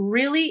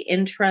really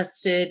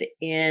interested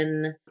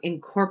in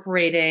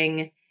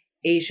incorporating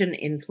Asian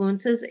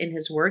influences in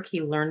his work.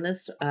 He learned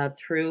this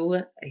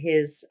through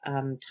his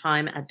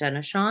time at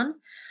Dennis Shawn.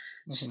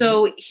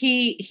 So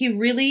he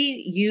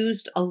really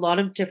used a lot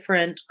of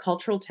different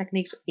cultural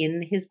techniques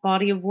in his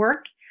body of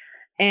work.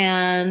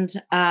 And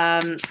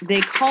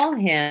they call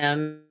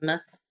him,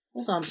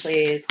 hold on,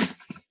 please.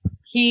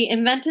 He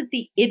invented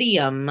the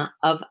idiom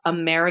of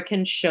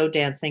American show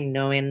dancing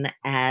known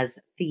as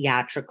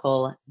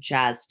theatrical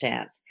jazz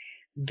dance.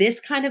 This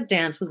kind of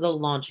dance was the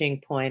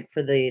launching point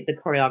for the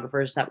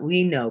choreographers that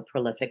we know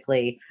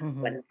prolifically.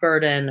 Gwen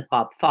Verdon,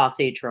 Bob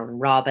Fosse, Jerome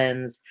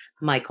Robbins,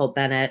 Michael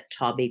Bennett,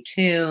 Toby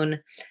Toon,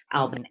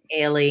 Alvin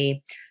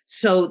Ailey.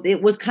 So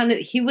it was kind of,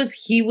 he was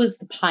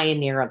the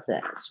pioneer of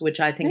this, which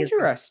I think is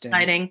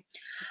exciting.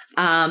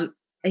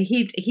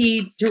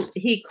 He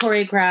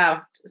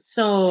choreographed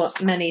so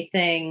many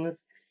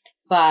things,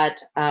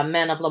 but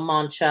Man of La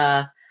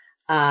Mancha,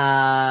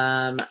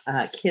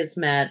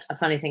 Kismet, A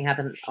Funny Thing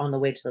Happened on the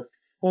Way to the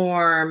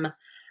Forum.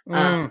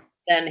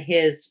 Then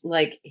his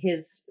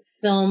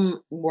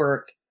film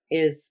work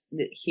is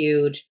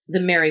huge. The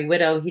Merry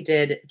Widow, he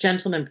did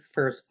Gentleman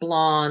Prefers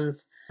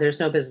Blondes, There's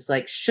No Business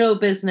Like Show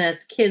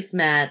Business,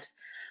 Kismet,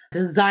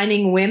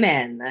 Designing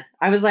Women.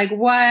 I was like,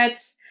 what?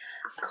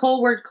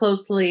 Cole worked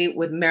closely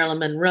with Marilyn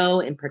Monroe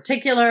in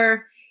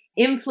particular,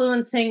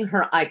 influencing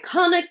her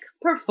iconic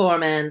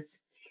performance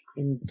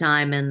in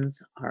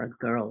Diamonds Are a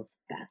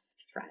Girl's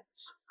Best Friend.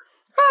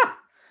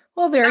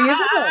 Well, there you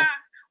go.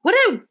 What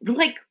a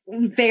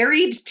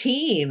varied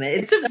team.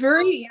 It's a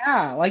very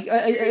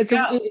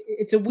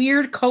it's a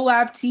weird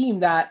collab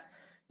team that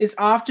is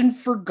often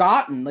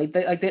forgotten. Like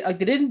they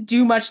didn't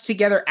do much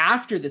together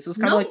after this. It was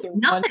kind of like the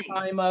one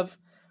time of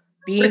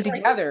being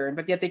together,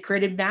 but yet they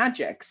created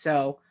magic.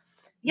 So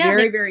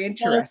very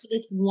interesting.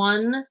 This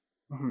one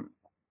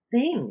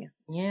thing.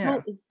 Yeah,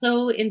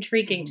 so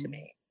intriguing to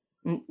me.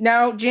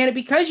 Now, Janet,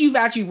 because you've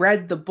actually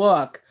read the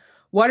book,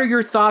 what are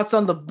your thoughts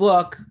on the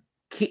book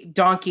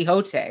Don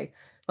Quixote?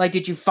 Like,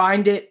 did you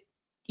find it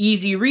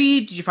easy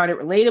read? Did you find it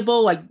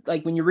relatable?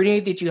 Like when you're reading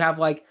it, did you have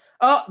like,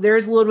 oh,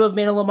 there's a little bit of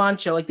Man of La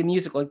Mancha, like the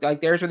musical, like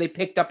there's where they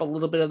picked up a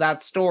little bit of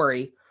that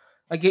story.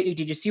 Like, did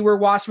you see where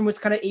Wasserman was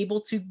kind of able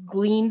to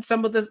glean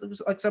some of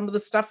the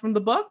stuff from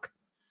the book?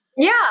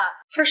 Yeah,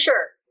 for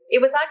sure.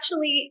 It was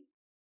actually,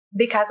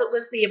 because it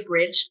was the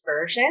abridged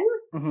version,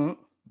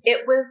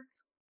 it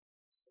was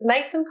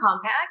nice and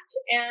compact,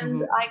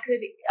 and I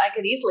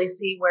could easily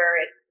see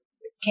where it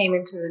came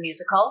into the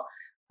musical.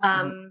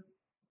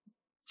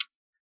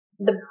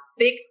 The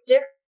big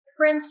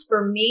difference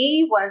for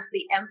me was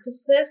the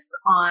emphasis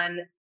on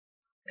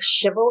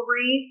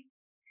chivalry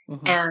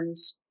and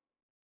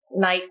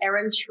knight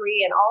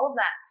errantry and all of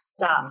that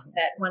stuff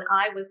that when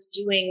I was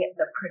doing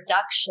the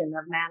production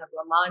of Man of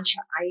La Mancha,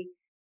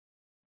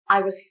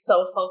 I was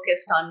so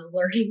focused on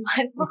learning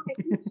my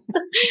lines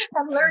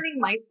and learning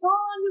my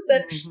songs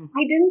that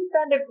I didn't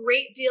spend a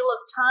great deal of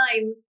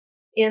time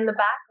in the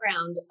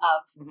background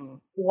of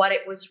what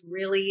it was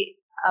really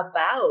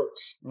about.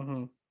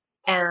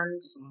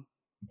 And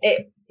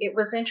it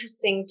was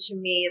interesting to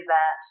me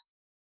that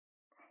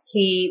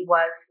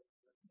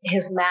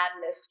his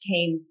madness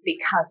came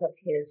because of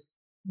his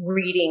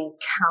reading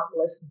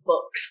countless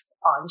books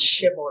on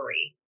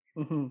chivalry.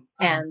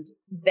 And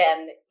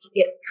then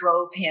it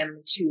drove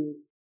him to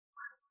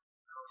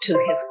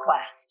his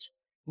quest.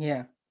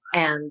 Yeah.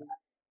 And,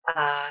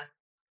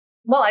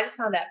 well, I just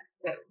found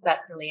that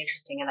really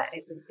interesting, and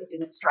it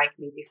didn't strike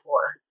me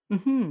before.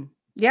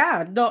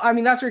 Yeah, no, I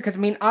mean, that's weird, because I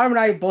mean, Autumn and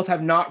I both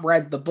have not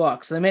read the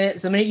book. So the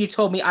minute you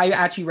told me you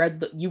actually read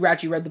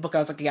the book, I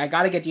was like, okay, I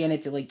got to get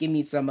Janet to like give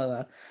me some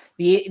of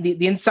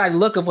the inside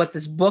look of what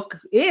this book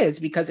is,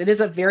 because it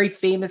is a very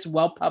famous,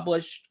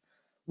 well-published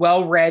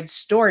well-read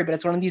story, but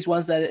it's one of these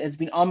ones that has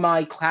been on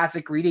my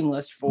classic reading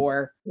list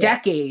for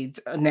decades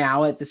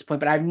now at this point,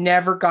 but I've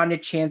never gotten a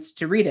chance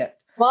to read it.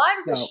 Well, I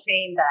was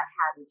ashamed that I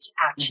hadn't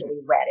actually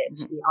read it,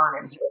 to be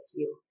honest with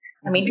you.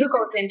 I mean, who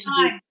goes into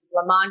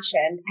La Mancha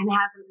and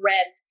hasn't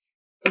read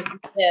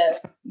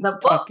the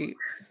book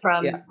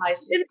from my... You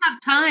didn't have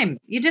time.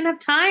 You didn't have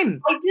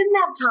time. I didn't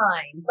have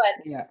time,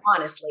 but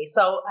honestly,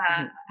 so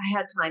I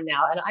had time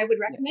now, and I would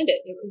recommend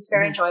it. It was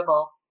very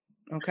enjoyable.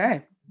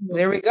 Okay,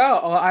 there we go.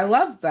 Oh, I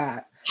love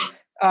that.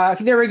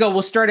 There we go.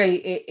 We'll start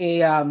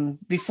a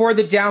Before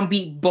the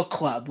Downbeat book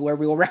club where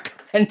we will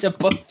recommend a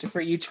book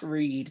for you to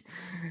read.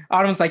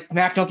 Autumn's like,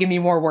 Mac, don't give me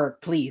more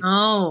work, please.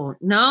 Oh,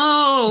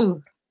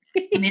 no.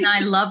 I mean,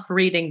 I love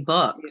reading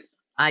books.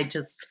 I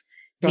just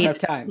don't need have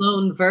time. A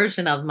clone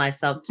version of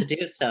myself to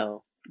do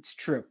so. It's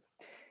true.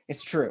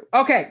 It's true.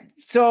 Okay,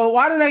 so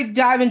why don't I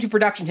dive into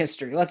production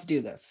history? Let's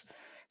do this.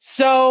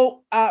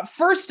 So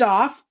first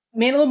off,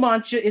 Man of La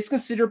Mancha is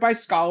considered by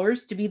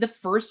scholars to be the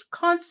first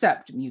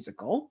concept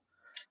musical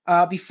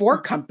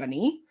before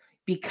Company,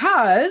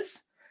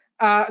 because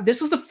this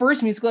was the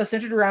first musical that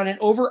centered around an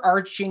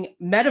overarching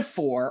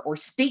metaphor or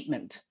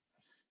statement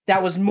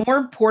that was more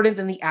important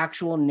than the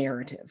actual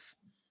narrative.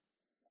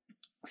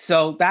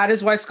 So that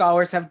is why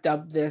scholars have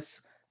dubbed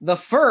this the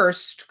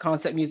first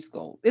concept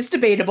musical. It's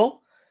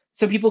debatable.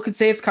 Some people could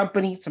say it's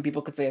Company. Some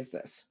people could say it's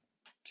this.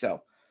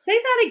 So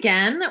say that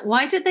again.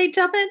 Why did they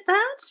dub it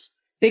that?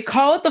 They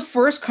call it the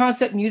first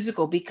concept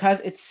musical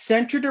because it's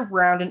centered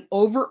around an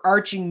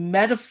overarching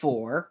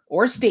metaphor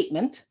or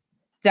statement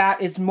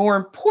that is more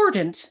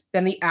important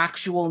than the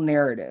actual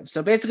narrative.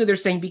 So basically they're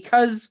saying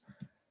because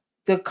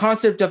the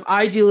concept of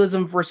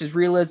idealism versus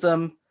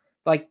realism,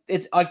 like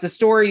it's like the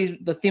story,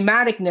 the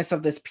thematicness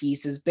of this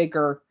piece is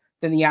bigger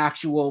than the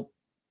actual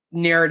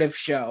narrative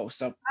show.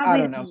 So I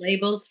don't know.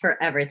 Labels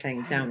for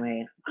everything, don't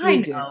we? I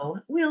know.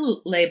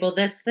 We'll label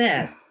this.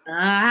 Okay.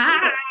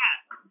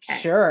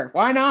 Sure,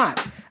 why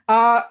not?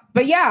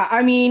 But yeah,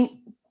 I mean,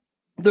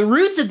 the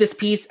roots of this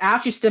piece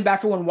actually stem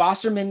back from when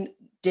Wasserman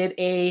did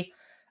a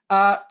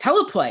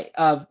teleplay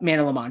of Man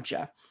of La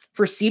Mancha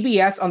for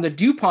CBS on the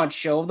DuPont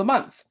Show of the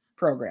Month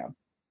program.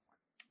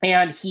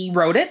 And he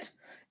wrote it,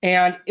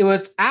 and it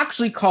was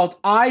actually called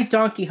I,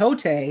 Don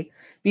Quixote,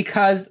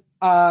 because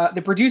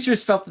the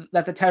producers felt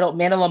that the title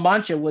Man of La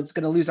Mancha was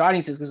going to lose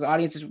audiences because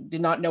audiences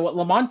did not know what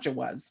La Mancha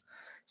was.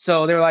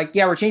 So they're like,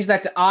 yeah, we're changing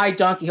that to I,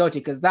 Don Quixote,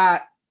 because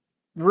that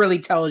really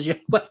tells you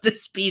what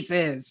this piece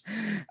is.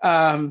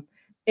 And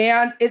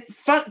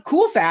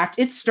cool fact,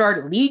 it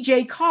starred Lee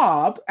J.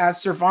 Cobb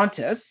as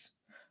Cervantes,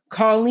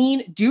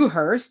 Colleen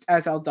Dewhurst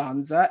as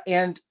Aldonza,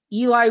 and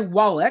Eli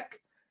Wallach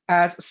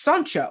as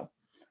Sancho.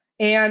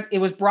 And it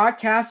was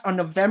broadcast on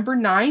November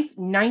 9th,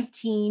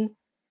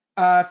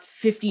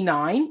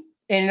 1959,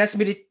 and an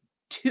estimated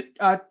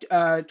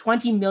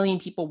 20 million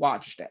people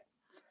watched it.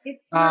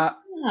 It's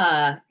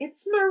Marilla.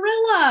 It's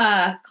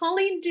Marilla.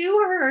 Colleen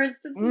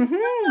Dewhurst. It's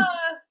Marilla.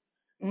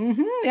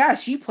 Yeah,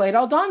 she played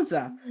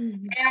Aldonza.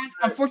 And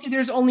unfortunately,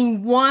 there's only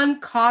one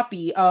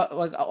copy,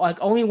 like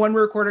only one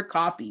recorded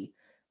copy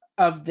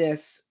of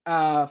this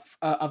teleplay,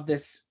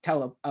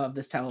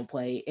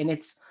 and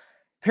it's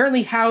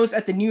apparently housed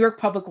at the New York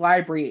Public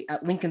Library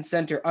at Lincoln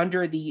Center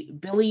under the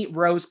Billy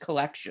Rose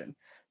Collection.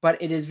 But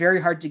it is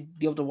very hard to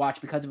be able to watch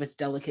because of its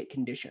delicate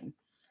condition.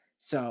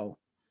 So.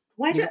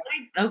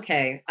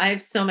 Okay, I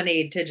have so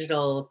many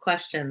digital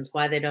questions.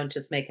 Why they don't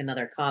just make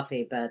another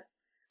copy? But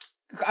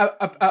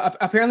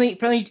apparently,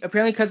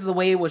 because of the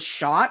way it was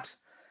shot,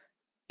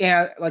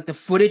 and like the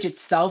footage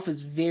itself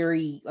is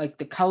very like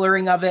the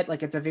coloring of it,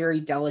 like it's a very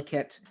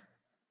delicate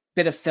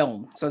bit of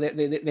film, so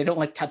they don't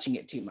like touching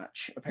it too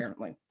much.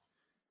 Apparently,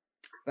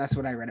 that's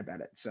what I read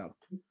about it. So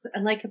it's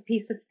like a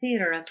piece of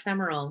theater,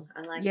 ephemeral.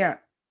 I like. Yeah.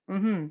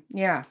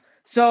 Yeah.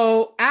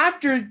 So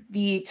after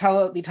the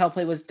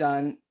teleplay was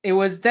done, it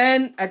was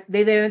then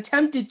they then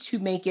attempted to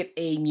make it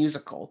a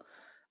musical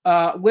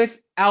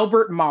with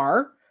Albert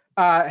Marr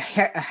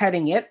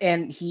heading it,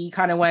 and he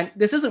kind of went,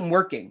 "This isn't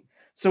working."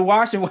 So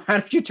Wasserman, why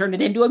don't you turn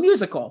it into a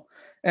musical?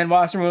 And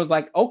Wasserman was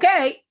like,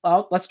 "Okay,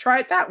 well, let's try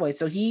it that way."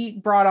 So he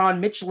brought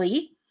on Mitch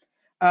Lee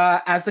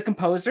as the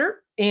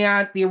composer,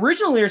 and the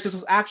original lyricist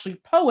was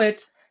actually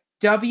poet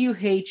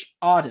W.H.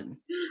 Auden.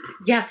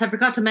 Yes, I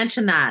forgot to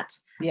mention that.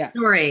 Yeah.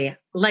 Sorry,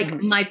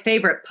 my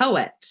favorite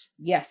poet.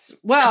 Yes.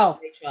 Well,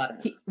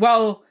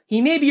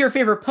 he may be your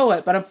favorite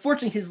poet, but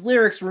unfortunately his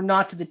lyrics were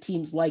not to the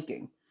team's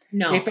liking.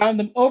 No. They found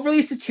them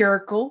overly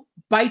satirical,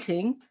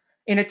 biting,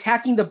 and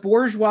attacking the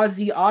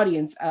bourgeoisie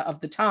audience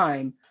of the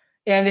time,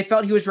 and they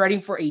felt he was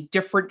writing for a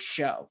different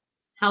show.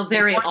 How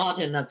very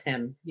Auden of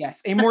him.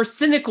 Yes, a more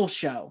cynical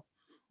show.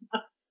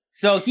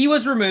 So he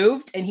was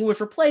removed, and he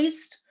was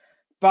replaced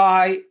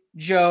by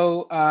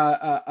Joe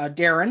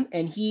Darren,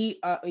 and he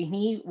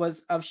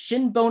was of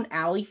Shinbone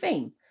Alley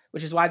fame,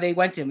 which is why they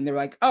went to him and they were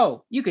like,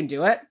 "Oh, you can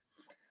do it."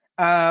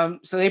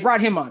 So they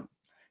brought him on.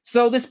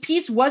 So this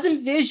piece was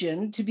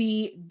envisioned to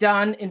be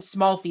done in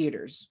small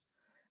theaters.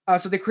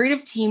 So the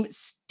creative team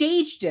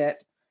staged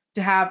it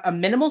to have a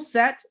minimal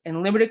set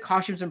and limited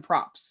costumes and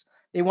props.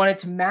 They wanted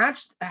to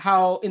match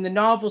how in the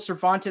novel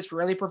Cervantes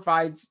rarely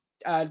provides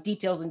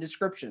details and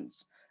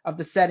descriptions of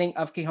the setting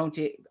of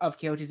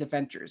Quixote's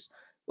adventures.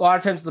 A lot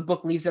of times the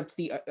book leaves up to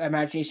the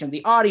imagination of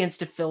the audience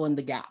to fill in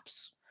the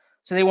gaps.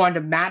 So they wanted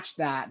to match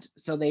that.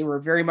 So they were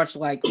very much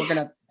like,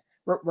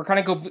 we're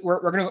gonna go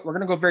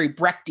very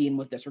Brechtian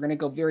with this. We're gonna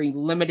go very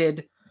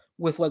limited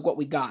with like what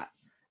we got.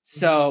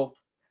 So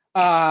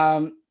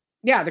the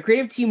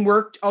creative team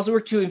also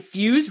worked to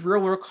infuse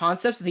real world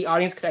concepts that the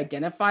audience could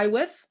identify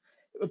with,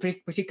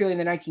 particularly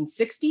in the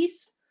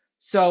 1960s.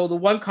 So the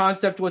one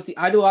concept was the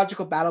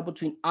ideological battle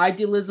between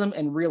idealism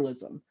and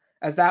realism,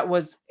 as that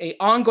was an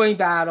ongoing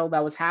battle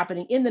that was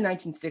happening in the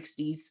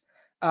 1960s,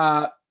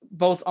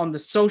 both on the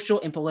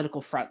social and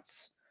political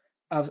fronts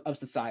of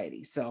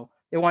society. So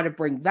they wanted to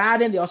bring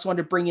that in. They also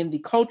wanted to bring in the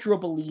cultural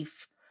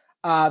belief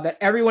that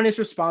everyone is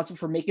responsible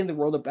for making the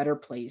world a better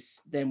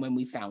place than when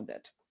we found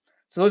it.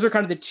 So those are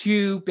kind of the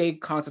two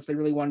big concepts they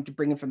really wanted to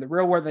bring in from the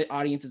real world that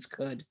audiences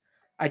could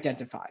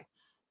identify.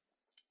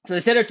 So they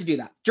set out to do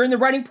that. During the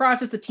writing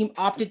process, the team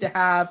opted to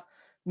have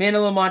Man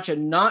of La Mancha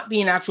not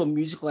be an actual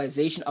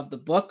musicalization of the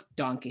book,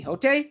 Don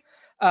Quixote,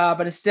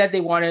 but instead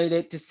they wanted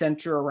it to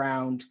center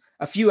around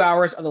a few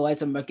hours of the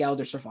lives of Miguel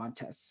de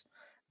Cervantes,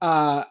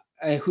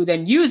 who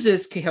then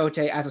uses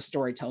Quixote as a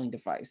storytelling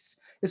device.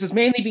 This was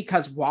mainly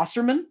because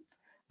Wasserman,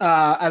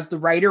 as the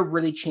writer,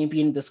 really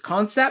championed this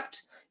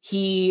concept.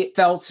 He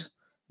felt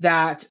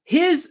that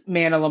his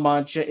Man of La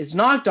Mancha is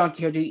not Don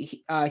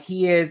Quixote,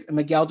 he is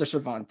Miguel de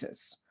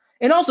Cervantes.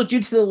 And also due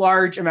to the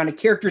large amount of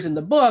characters in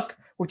the book,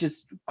 which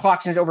is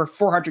clocks in at over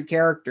 400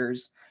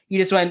 characters, he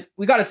just went,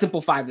 we got to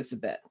simplify this a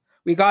bit.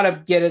 We got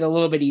to get it a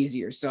little bit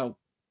easier. So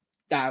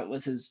that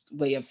was his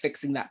way of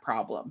fixing that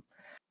problem.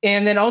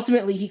 And then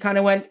ultimately he kind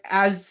of went,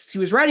 as he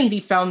was writing,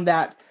 he found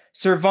that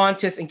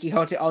Cervantes and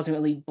Quixote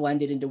ultimately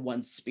blended into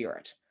one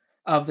spirit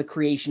of the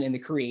creation and the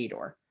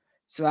creator.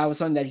 So that was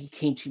something that he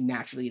came to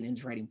naturally in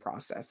his writing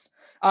process.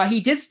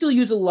 He did still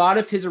use a lot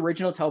of his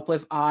original teleplay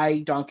of I,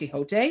 Don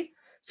Quixote.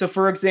 So,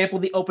 for example,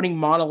 the opening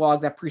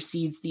monologue that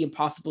precedes the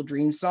Impossible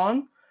Dream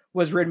song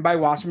was written by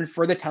Wasserman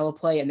for the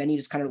teleplay, and then he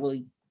just kind of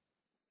really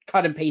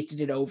cut and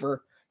pasted it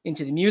over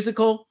into the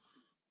musical.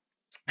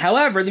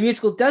 However, the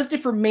musical does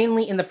differ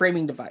mainly in the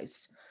framing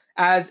device.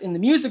 As in the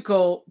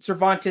musical,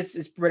 Cervantes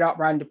is brought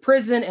into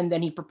prison, and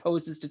then he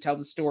proposes to tell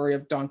the story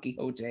of Don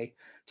Quixote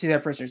to their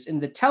prisoners. In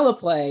the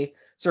teleplay,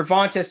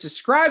 Cervantes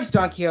describes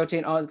Don Quixote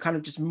and all kind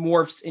of just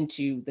morphs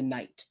into the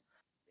knight.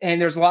 And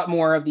there's a lot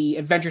more of the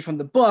adventures from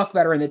the book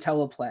that are in the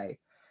teleplay.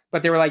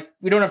 But they were like,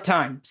 we don't have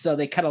time. So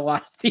they cut a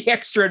lot of the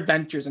extra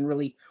adventures and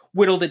really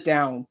whittled it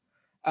down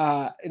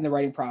in the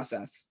writing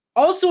process.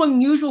 Also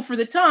unusual for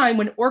the time,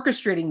 when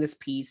orchestrating this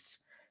piece,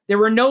 there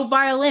were no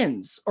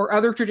violins or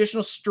other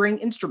traditional string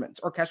instruments,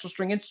 orchestral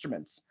string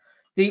instruments.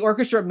 The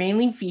orchestra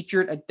mainly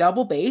featured a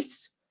double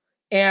bass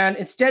and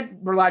instead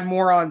relied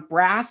more on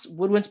brass,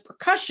 woodwinds,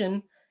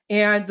 percussion,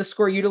 and the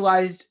score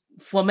utilized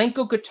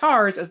flamenco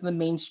guitars as the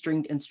main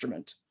stringed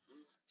instrument.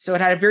 So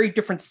it had a very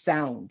different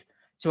sound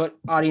to what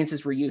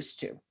audiences were used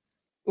to,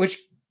 which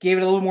gave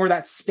it a little more of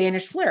that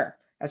Spanish flair,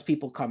 as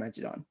people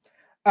commented on.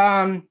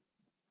 The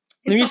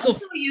musical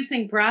also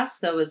using brass,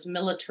 though, is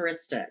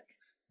militaristic.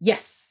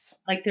 Yes.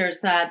 Like there's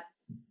that,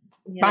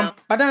 Yeah.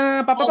 Kind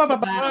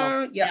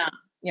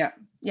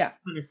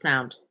of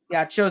sound.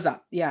 Yeah, it shows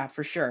up. Yeah,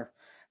 for sure.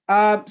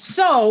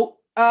 So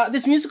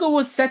this musical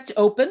was set to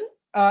open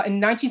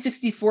in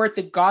 1964 at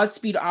the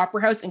Godspeed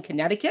Opera House in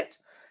Connecticut.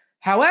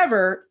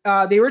 However,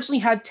 they originally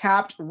had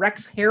tapped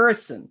Rex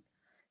Harrison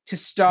to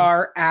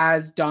star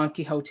as Don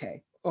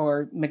Quixote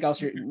or Miguel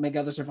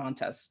de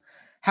Cervantes.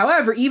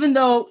 However, even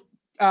though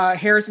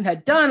Harrison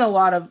had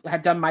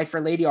done My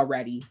Fair Lady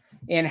already,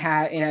 and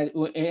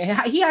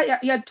he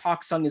had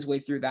talk sung his way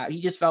through that, he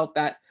just felt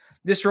that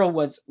this role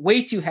was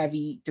way too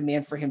heavy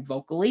demand for him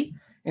vocally,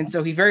 and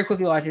so he very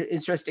quickly lost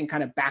interest and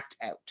kind of backed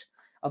out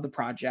of the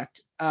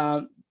project.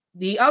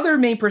 The other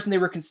main person they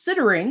were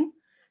considering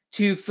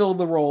to fill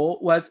the role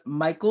was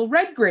Michael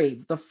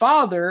Redgrave, the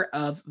father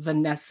of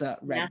Vanessa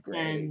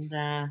Redgrave.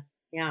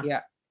 Yes,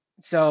 yeah.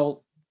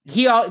 So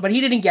but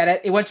he didn't get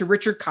it. It went to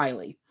Richard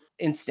Kiley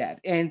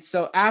instead. And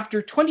so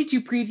after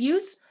 22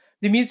 previews,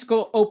 the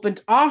musical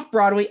opened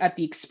off-Broadway at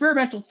the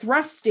Experimental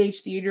Thrust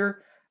Stage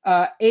Theater,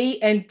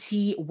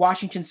 A&T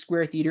Washington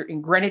Square Theater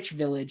in Greenwich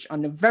Village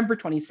on November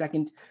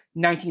 22nd,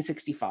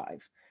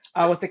 1965.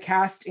 With the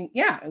cast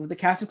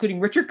including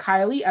Richard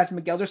Kiley as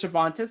Miguel de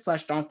Cervantes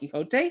 / Don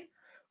Quixote,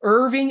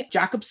 Irving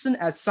Jacobson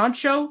as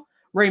Sancho,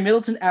 Ray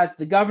Middleton as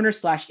the governor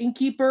 /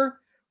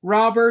 innkeeper,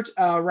 Robert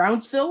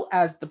Rounsville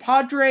as the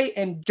padre,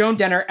 and Joan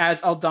Denner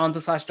as Aldonza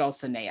 /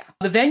 Dulcinea.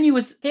 The venue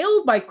was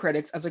hailed by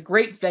critics as a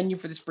great venue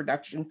for this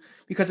production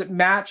because it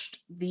matched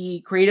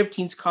the creative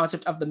team's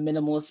concept of the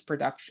minimalist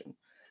production.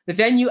 The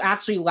venue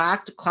actually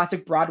lacked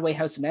classic Broadway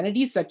house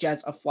amenities such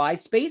as a fly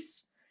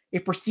space, a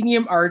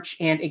proscenium arch,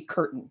 and a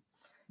curtain.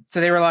 So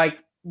they were like,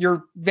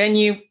 your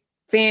venue,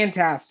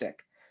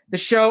 fantastic. The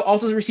show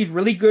also received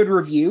really good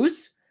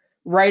reviews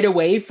right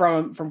away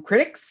from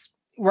critics,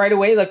 right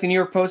away, like the New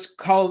York Post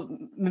called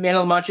Man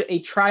of La Mancha a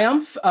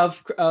triumph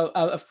of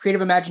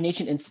creative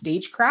imagination and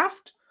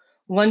stagecraft.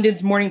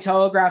 London's Morning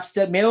Telegraph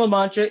said Man of La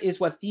Mancha is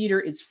what theater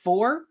is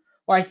for,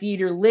 why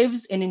theater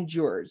lives and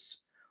endures.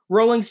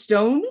 Rolling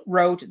Stone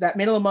wrote that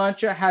Man of La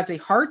Mancha has a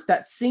heart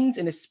that sings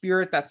and a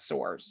spirit that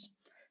soars.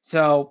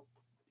 So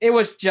it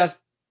was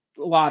just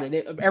lauded.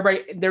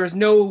 Everybody, there was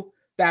no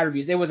bad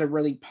reviews. It was a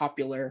really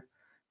popular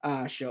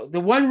show. The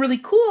one really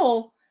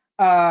cool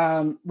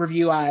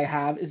review I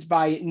have is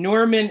by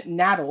Norman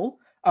Nadel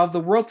of the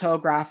World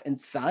Telegraph and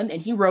Sun,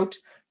 and he wrote,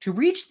 "To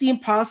reach the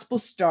impossible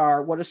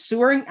star, what a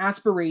soaring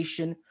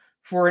aspiration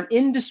for an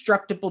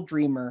indestructible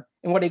dreamer,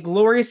 and what a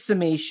glorious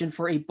summation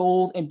for a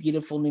bold and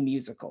beautiful new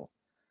musical."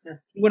 Yeah.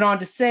 He went on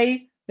to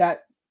say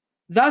that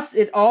thus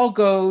it all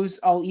goes,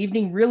 all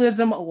evening,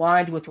 realism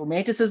aligned with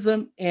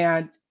romanticism,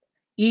 and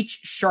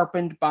each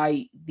sharpened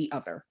by the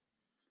other,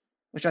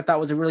 which I thought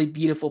was a really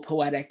beautiful,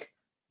 poetic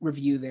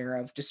review there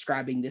of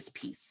describing this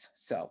piece.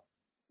 So,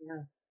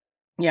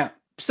 yeah.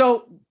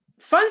 So,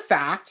 fun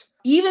fact,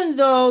 even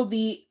though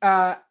the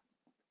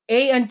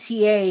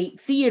ANTA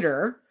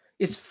Theater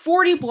is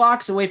 40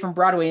 blocks away from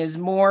Broadway and is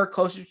more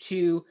closer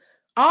to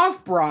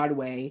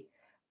off-Broadway,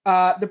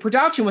 the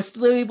production was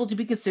still able to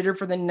be considered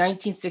for the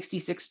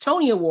 1966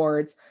 Tony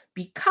Awards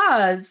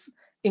because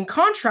in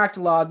contract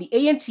law, the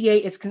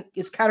ANTA is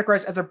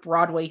categorized as a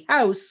Broadway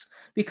house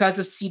because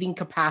of seating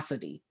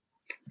capacity.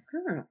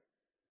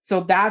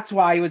 So that's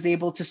why he was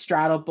able to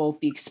straddle both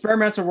the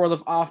experimental world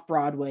of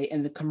off-Broadway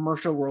and the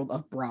commercial world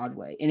of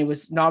Broadway. And it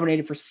was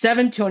nominated for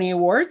 7 Tony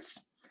Awards,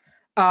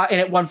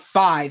 and it won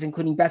 5,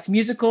 including Best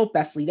Musical,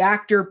 Best Lead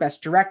Actor,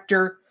 Best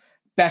Director,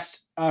 Best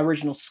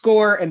Original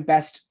Score, and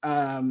Best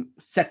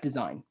Set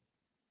Design.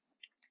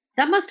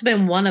 That must have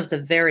been one of the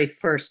very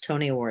first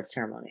Tony Award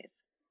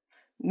ceremonies.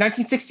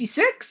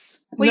 1966?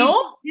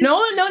 No.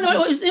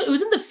 It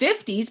was in the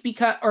 50s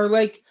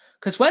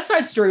because West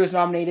Side Story was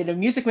nominated and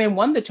Music Man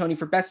won the Tony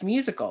for Best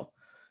Musical,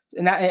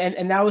 and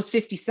that was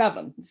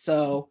 57.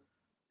 So,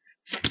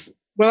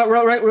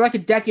 we're like a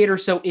decade or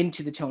so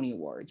into the Tony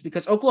Awards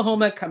because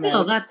Oklahoma come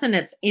out. That's in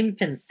its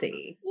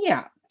infancy.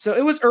 Yeah, so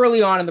it was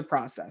early on in the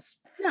process.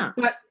 Yeah,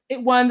 but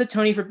it won the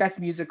Tony for Best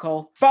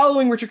Musical.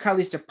 Following Richard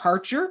Kiley's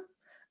departure,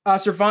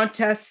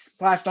 Cervantes /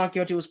 Don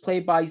Quixote was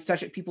played by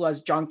such people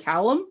as John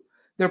Callum,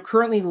 the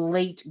currently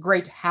late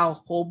great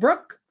Hal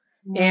Holbrook,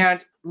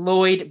 and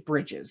Lloyd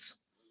Bridges.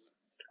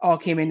 All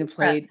came in to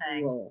play the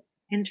role.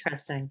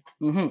 Interesting.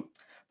 Mm-hmm.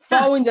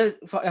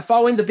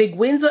 Following the big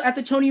wins at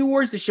the Tony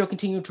Awards, the show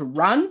continued to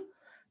run.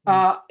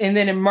 And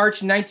then in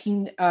March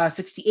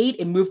 1968,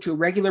 it moved to a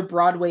regular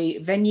Broadway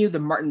venue, the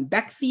Martin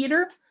Beck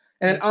Theater.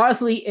 And then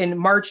oddly, in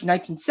March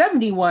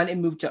 1971, it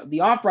moved to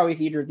the off-Broadway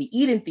theater, the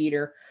Eden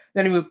Theater.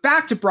 Then it moved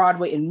back to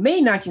Broadway in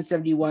May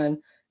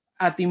 1971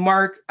 at the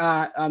Mark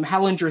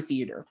Hallinger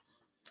Theater.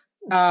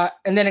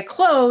 And then it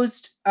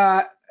closed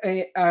at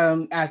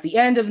the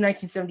end of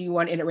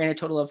 1971, and it ran a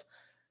total of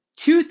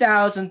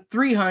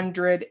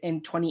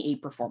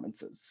 2,328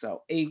 performances.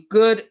 So a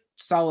good,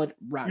 solid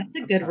run.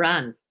 That's a good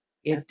run.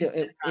 It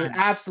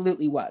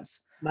absolutely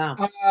was.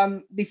 Wow.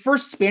 The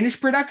first Spanish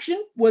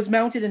production was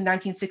mounted in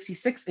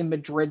 1966 in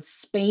Madrid,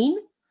 Spain.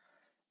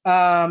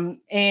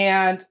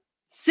 And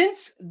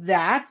since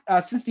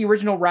the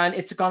original run,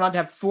 it's gone on to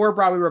have 4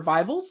 Broadway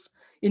revivals.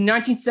 In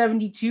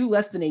 1972,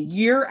 less than a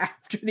year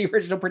after the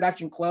original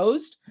production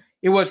closed,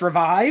 it was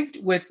revived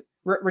with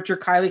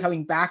Richard Kiley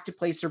coming back to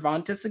play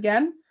Cervantes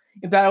again.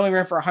 That only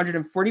ran for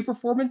 140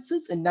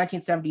 performances. In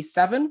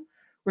 1977,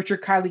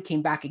 Richard Kiley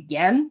came back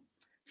again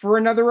for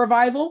another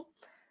revival.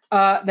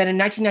 Then in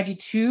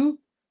 1992,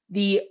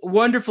 the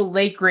wonderful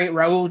late great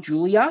Raul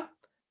Julia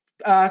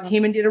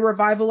came and did a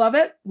revival of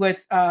it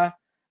with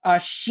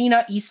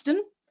Sheena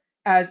Easton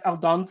as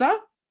Aldonza.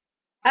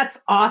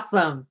 That's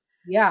awesome.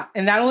 Yeah,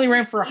 and that only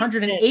ran for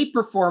 108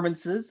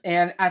 performances.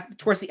 And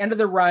towards the end of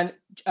the run,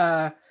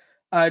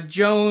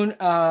 Joan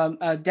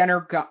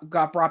Denner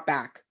got brought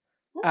back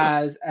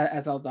as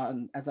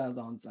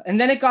Aldonza.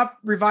 And then it got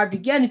revived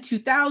again in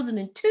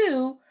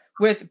 2002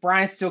 with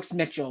Brian Stokes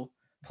Mitchell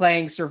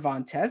playing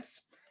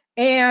Cervantes.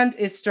 And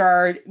it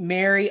starred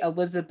Mary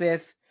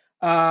Elizabeth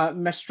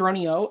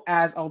Mastronio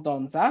as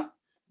Aldonza.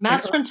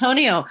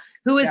 Mastrantonio,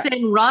 who is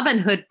in Robin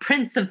Hood,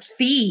 Prince of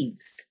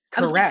Thieves. Correct.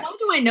 I was like, how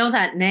do I know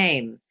that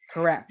name?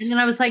 Correct. And then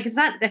I was like,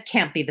 that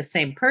can't be the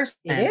same person.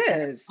 It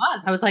is.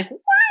 I was like,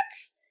 what?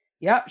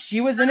 Yep,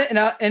 she was in it.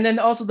 And then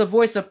also the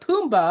voice of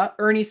Pumbaa,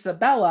 Ernie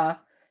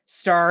Sabella,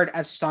 starred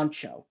as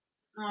Sancho.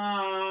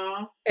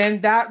 Aww.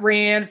 And that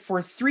ran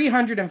for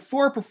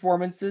 304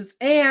 performances.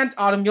 And,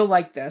 Autumn, you'll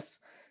like this.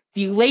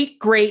 The late,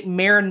 great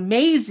Marin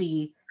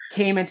Mazzie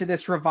came into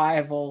this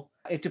revival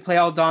to play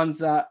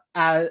Aldonza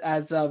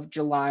as of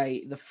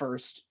July the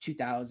 1st,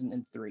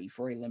 2003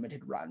 for a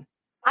limited run.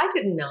 I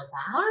didn't know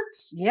that.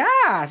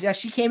 Yeah,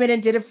 she came in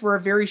and did it for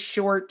a very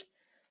short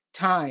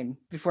time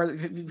before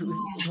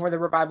the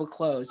revival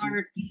closed.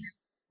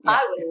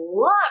 I would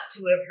love to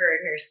have heard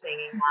her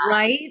singing that.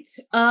 Right?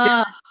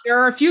 There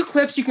are a few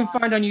clips you can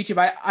find on YouTube.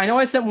 I know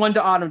I sent one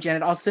to Autumn,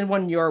 Janet. I'll send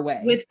one your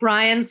way. With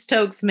Brian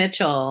Stokes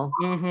Mitchell.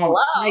 Mhm. Hello.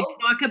 Like,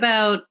 talk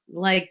about,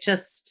 like,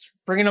 just...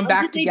 Bringing them When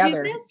back did they do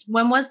together. this?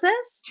 When was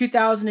this?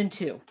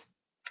 2002.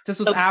 This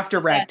was So- after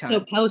Ragtime.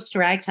 So post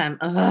Ragtime.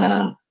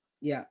 Ugh.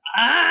 Yeah.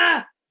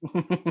 Ah!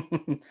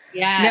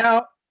 Yes.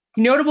 Now,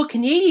 notable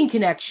Canadian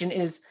connection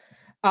is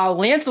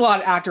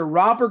Lancelot actor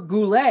Robert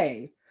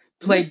Goulet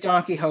played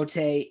Don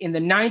Quixote in the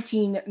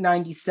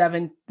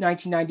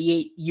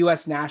 1997-1998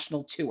 U.S.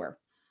 National Tour.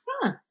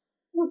 Huh.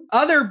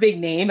 Other big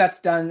name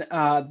that's done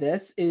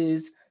this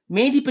is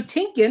Mandy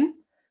Patinkin,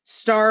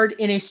 starred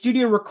in a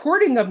studio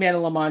recording of Man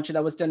of La Mancha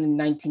that was done in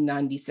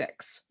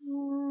 1996.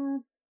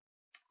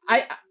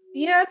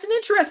 It's an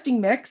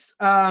interesting mix.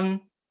 No.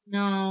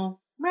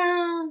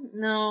 Well,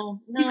 no.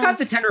 He's got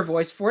the tenor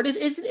voice for it.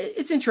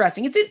 It's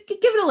interesting. Give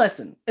it a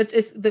listen.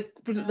 It's the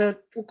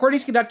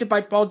recording's conducted by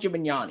Paul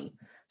Gimignani,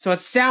 so it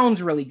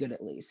sounds really good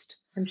at least.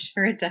 I'm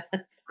sure it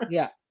does.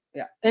 Yeah.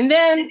 And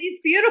then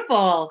It's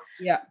beautiful.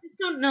 Yeah. I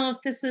don't know if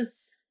this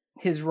is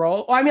his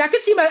role. Well, I mean, I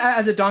could see him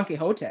as a Don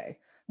Quixote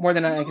more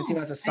than I can see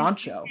him as a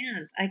Sancho.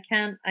 I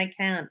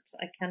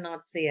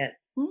cannot see it.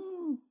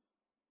 Hmm.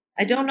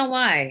 I don't know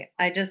why.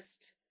 I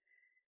just,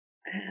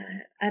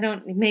 I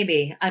don't know.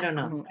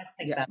 Mhm. I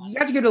think Yeah, that. you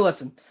have to give it a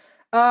listen.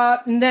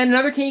 And then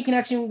another Canadian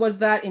connection was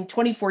that in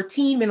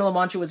 2014, Man of La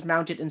Mancha was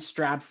mounted in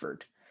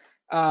Stratford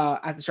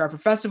at the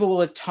Stratford Festival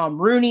with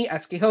Tom Rooney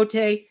as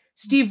Quixote,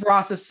 Steve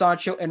Ross as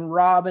Sancho, and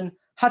Robin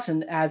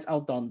Hutton as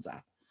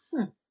Aldonza.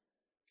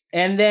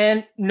 And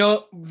then,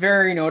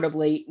 very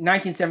notably,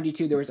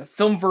 1972, there was a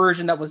film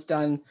version that was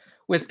done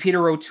with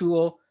Peter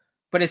O'Toole,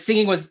 but his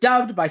singing was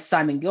dubbed by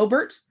Simon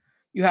Gilbert.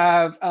 You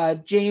have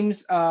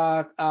James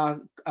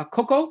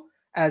Coco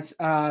as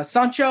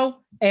Sancho,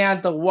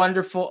 and the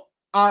wonderful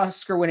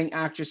Oscar-winning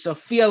actress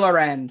Sophia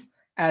Loren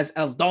as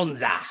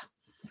Aldonza.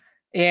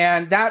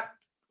 And that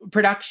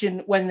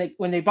production, when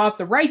they bought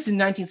the rights in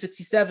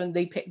 1967,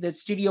 the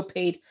studio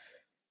paid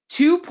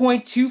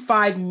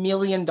 $2.25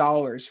 million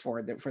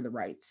for the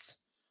rights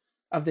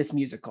of this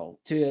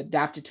musical to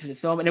adapt it to the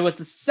film, and it was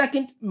the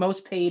second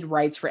most paid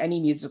rights for any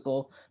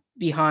musical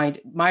behind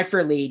My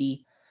Fair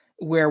Lady,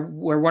 where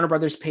Warner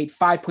Brothers paid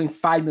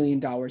 $5.5 million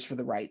for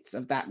the rights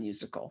of that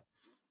musical.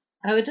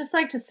 I would just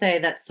like to say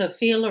that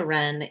Sophia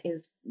Loren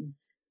is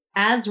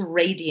as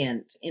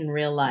radiant in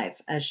real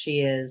life as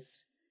she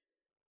is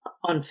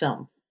on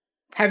film.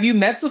 Have you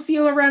met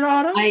Sophia Loren,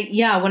 Autumn?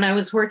 When I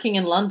was working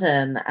in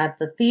London at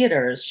the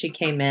theaters, she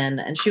came in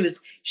and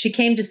she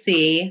came to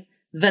see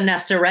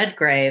Vanessa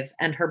Redgrave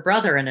and her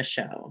brother in a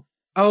show.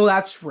 Oh,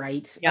 that's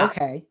right. Yeah.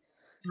 Okay.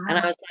 And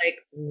I was like,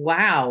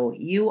 wow,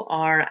 you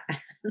are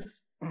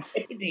as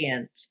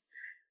radiant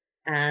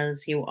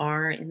as you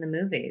are in the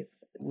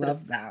movies. It's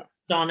Love that.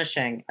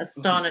 Astonishing.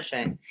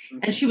 Mm-hmm.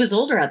 And she was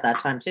older at that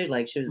time too.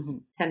 Like she was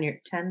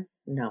 20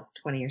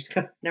 years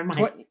ago. Never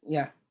mind.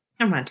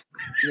 Never mind.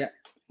 Yeah.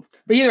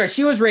 But either way,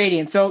 she was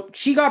radiant. So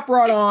she got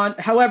brought on.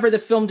 However, the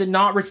film did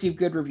not receive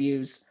good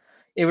reviews.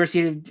 It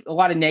received a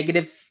lot of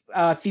negative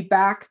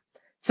feedback.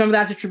 Some of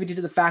that's attributed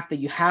to the fact that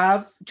you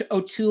have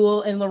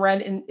O'Toole and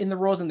Loren in the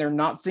roles, and they're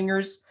not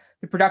singers.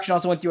 The production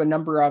also went through a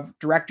number of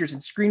directors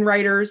and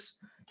screenwriters,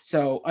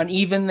 so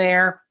uneven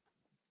there.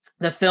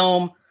 The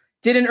film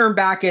didn't earn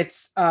back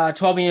its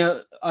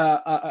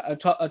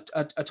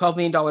 $12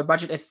 million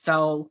budget. It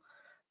fell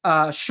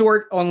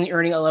short, only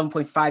earning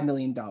 $11.5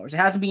 million. It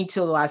hasn't been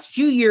until the last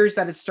few years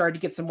that it's started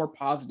to get some more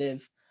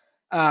positive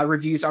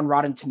reviews on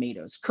Rotten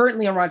Tomatoes.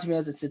 Currently on Rotten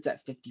Tomatoes, it sits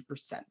at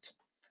 50%.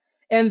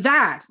 And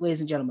that, ladies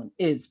and gentlemen,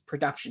 is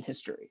production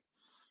history.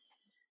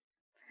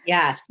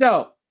 Yes.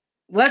 So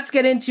let's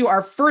get into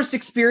our first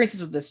experiences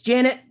with this.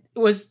 Janet,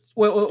 was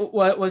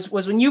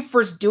when you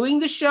first doing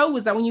the show?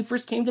 Was that when you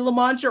first came to La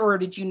Mancha, or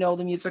did you know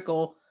the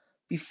musical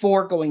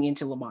before going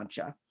into La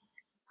Mancha?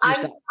 I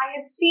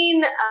had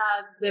seen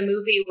the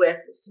movie with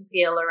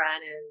Sophia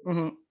Loren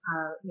and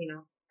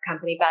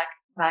company back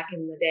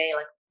in the day,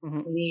 like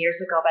many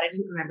years ago, but I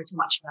didn't remember too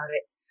much about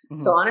it.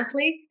 So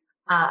honestly,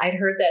 I'd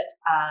heard that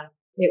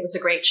it was a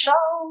great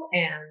show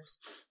and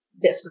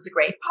this was a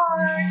great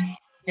part,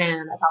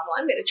 and I thought, well,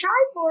 I'm going to try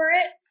for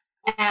it.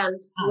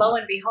 And lo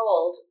and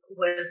behold,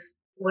 was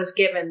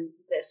given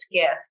this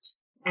gift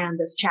and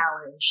this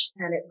challenge,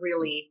 and it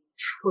really,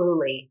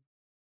 truly,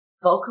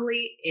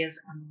 vocally is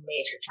a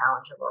major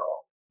challenge of a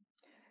role.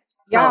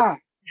 So,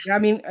 I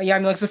mean,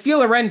 like Sophia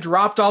Loren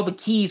dropped all the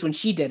keys when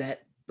she did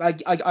it.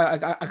 Like I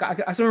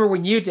remember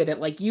when you did it,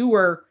 like you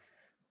were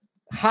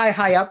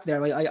high up there.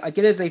 Like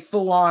it is a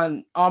full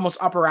on, almost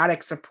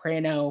operatic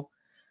soprano.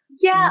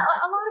 Yeah,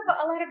 a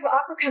lot of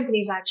opera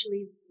companies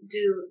actually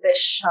do this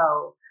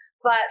show,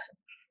 but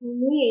for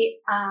me,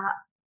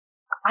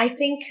 I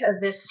think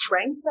the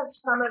strength of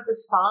some of the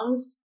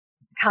songs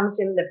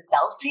comes in the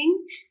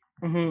belting.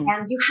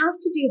 And you have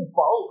to do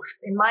both,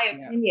 in my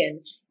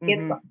opinion.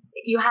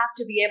 You have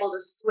to be able to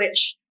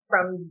switch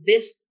from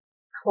this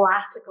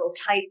classical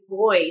type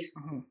voice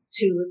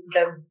to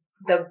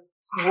the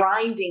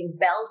grinding,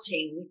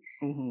 belting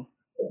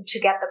to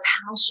get the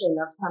passion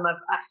of some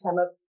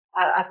of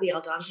the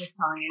Aldonza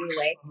song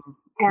anyway.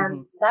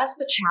 And that's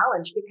the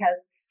challenge,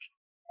 because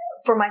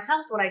for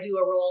myself, when I do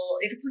a role,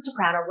 if it's a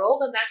soprano role,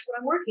 then that's what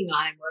I'm working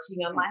on. I'm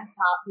working on my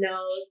top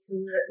notes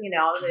and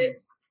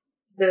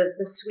the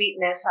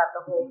sweetness of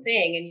the whole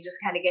thing, and you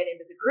just kind of get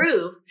into the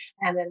groove.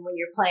 And then when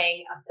you're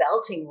playing a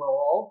belting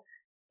role,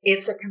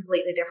 it's a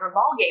completely different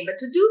ballgame. But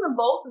to do them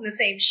both in the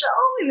same show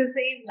in the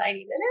same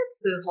 90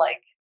 minutes is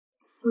like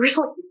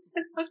really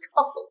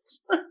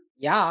difficult.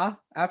 Yeah,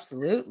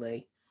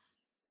 absolutely.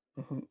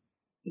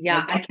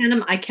 Yeah,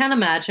 I can't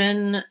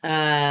imagine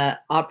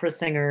opera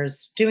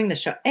singers doing the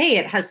show.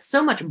 It has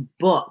so much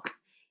book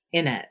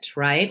in it,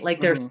 right?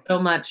 Like there's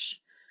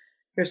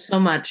so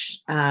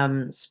much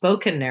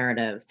spoken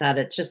narrative that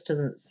it just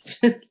doesn't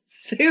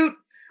suit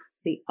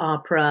the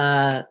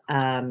opera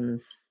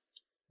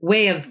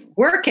way of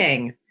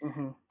working.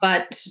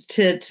 But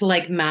to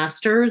like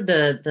master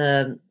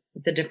the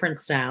different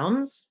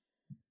sounds.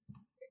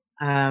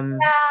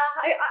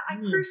 I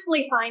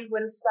personally find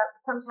when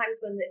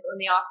sometimes when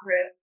the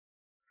opera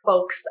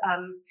folks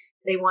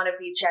they want to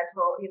be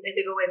gentle,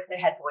 they go into the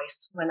head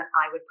voice when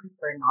I would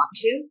prefer not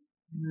to.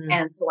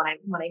 And so when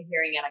I'm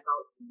hearing it, I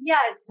go, yeah,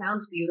 it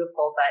sounds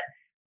beautiful,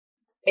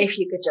 but if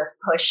you could just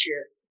push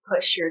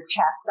your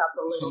chest up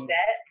a little bit,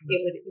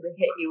 it would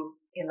hit you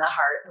in the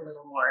heart a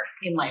little more,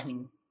 in my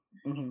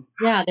opinion.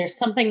 Yeah, there's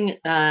something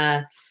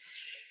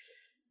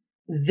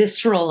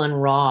visceral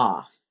and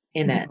raw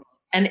in it.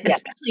 And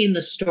especially in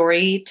the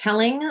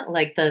storytelling,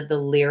 like the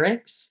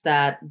lyrics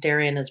that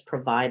Darian has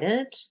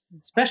provided,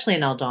 especially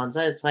in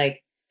Aldonza, it's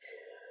like,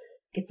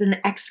 it's an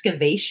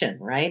excavation,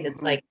 right?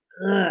 It's like,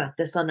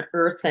 this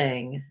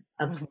unearthing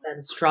of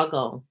and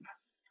struggle.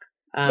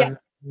 Yeah.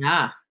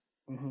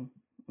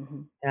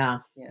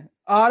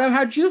 Autumn,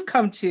 how'd you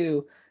come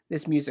to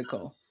this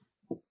musical?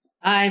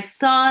 I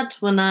saw it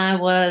when I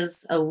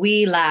was a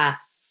wee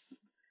lass.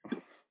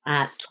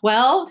 At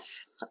 12,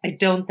 I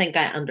don't think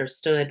I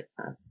understood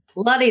a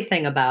bloody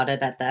thing about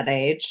it at that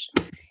age,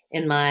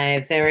 in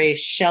my very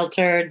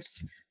sheltered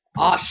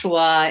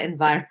Oshawa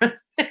environment.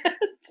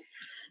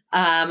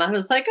 I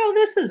was like, oh,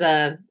 this is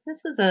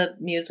a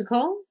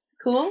musical.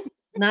 Cool.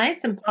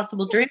 Nice.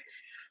 Impossible Dream.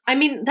 I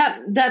mean,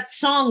 that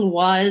song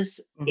was,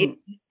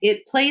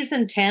 it plays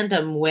in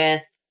tandem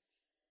with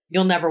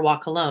You'll Never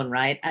Walk Alone,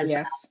 right? As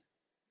that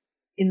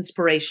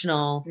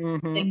inspirational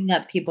thing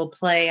that people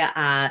play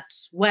at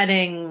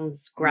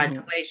weddings,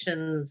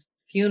 graduations,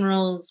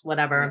 funerals,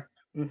 whatever.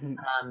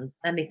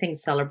 Anything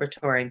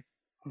celebratory.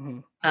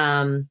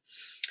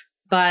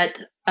 But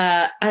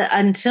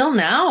until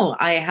now,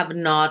 I have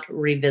not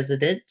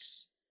revisited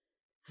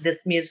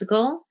this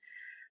musical.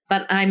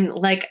 But I'm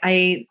like,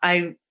 I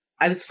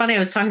was funny. I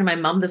was talking to my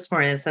mom this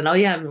morning and said, oh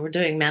yeah, we're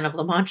doing Man of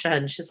La Mancha.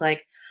 And she's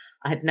like,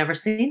 I've never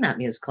seen that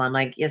musical. I'm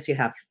like, yes, you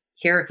have.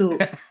 Here, who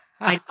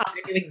I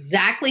knew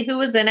exactly who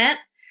was in it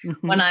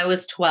when I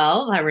was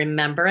 12. I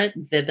remember it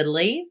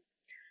vividly.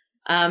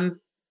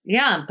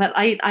 Yeah, but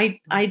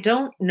I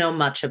don't know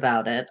much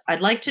about it.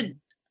 I'd like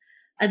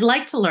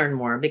to learn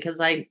more,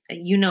 because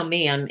you know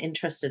me, I'm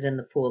interested in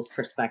the fool's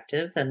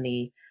perspective and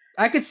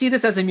I could see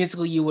this as a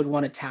musical you would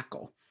want to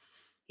tackle.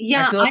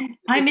 Yeah,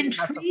 I'm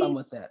intrigued.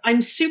 With it.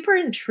 I'm super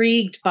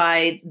intrigued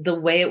by the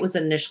way it was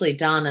initially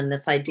done, and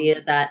this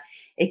idea that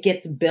it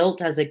gets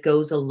built as it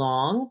goes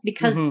along,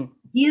 because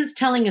he is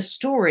telling a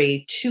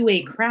story to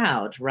a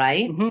crowd,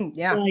 right?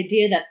 Yeah. The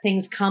idea that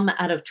things come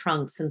out of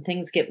trunks and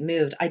things get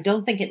moved. I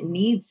don't think it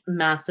needs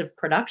massive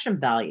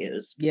production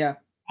values. Yeah.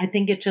 I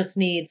think it just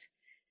needs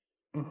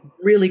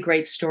really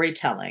great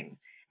storytelling,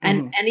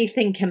 and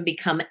anything can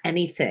become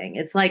anything.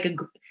 It's like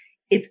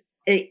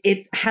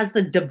it has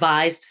the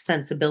devised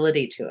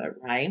sensibility to it,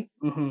 right?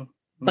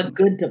 But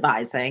good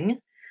devising.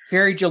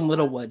 Very Joan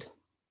Littlewood.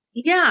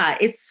 Yeah,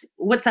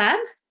 what's that?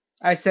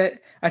 I said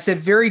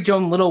very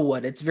Joan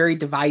Littlewood. It's very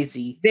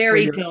devisy.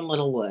 Very Joan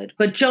Littlewood.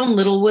 But Joan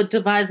Littlewood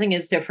devising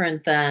is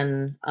different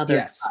than other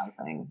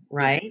devising,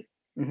 right?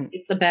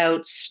 It's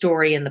about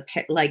story and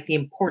the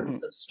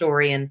importance of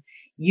story and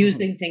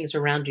using things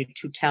around you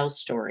to tell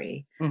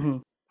story.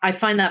 I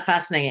find that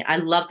fascinating. I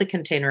love the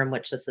container in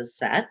which this is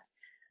set.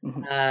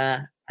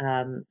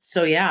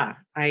 So yeah,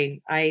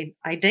 I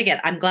dig it.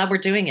 I'm glad we're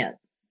doing it.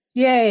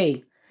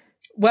 Yay.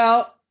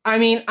 Well, I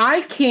mean,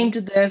 I came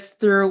to this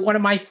through one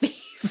of my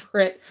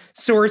favorite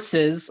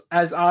sources.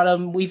 As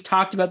Autumn, we've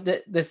talked about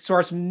this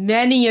source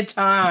many a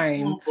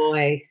time. Oh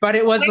boy. But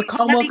it was the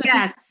Colm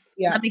Wilkinson.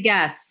 Let me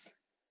guess.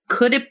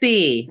 Could it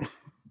be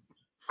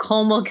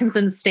Colm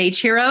Wilkinson Stage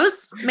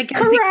Heroes?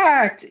 Mackenzie?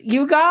 Correct.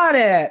 You got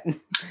it.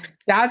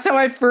 That's how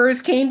I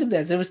first came to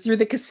this. It was through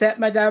the cassette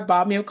my dad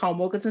bought me of Colm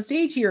Wilkinson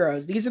Stage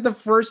Heroes. These are the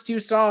first two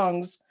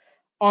songs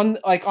on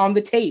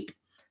the tape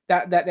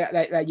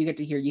that you get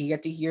to hear. You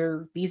get to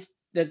hear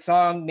the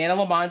song Man of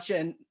La Mancha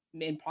and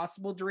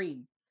Impossible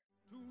Dream.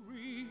 To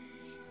reach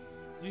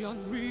the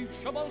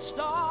unreachable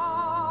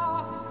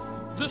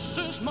star, this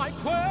is my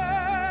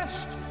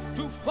quest,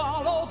 to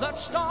follow that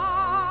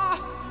star.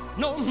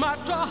 no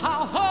matter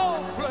how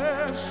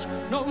hopeless,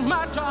 no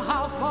matter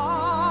how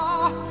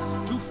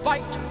far, to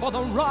fight for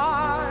the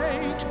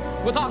right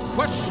without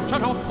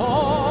question or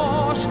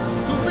pause,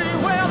 to be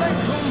willing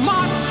to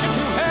march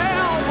into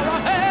hell for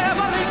a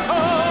heavenly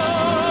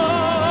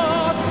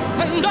cause.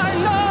 And I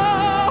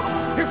know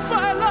if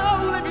I'll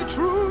only be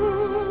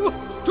true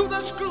to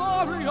this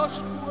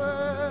glorious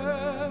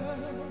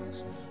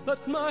quest,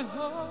 that my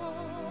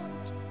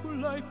heart will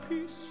lie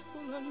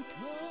peaceful and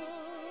calm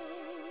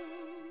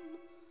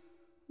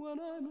when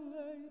I'm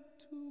laid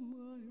to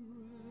my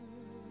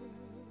rest.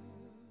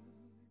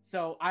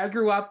 So I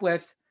grew up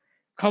with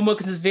Colm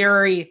Wilkinson's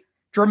very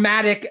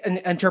dramatic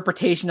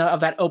interpretation of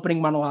that opening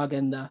monologue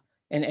and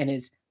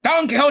his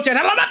Don Quixote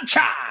de la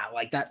Mancha,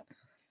 like that.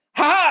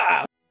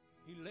 Ha!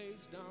 He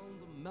lays down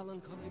the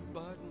melancholy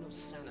burden of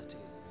sanity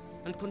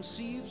and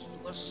conceives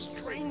the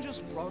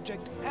strangest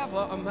project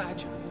ever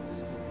imagined: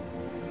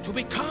 to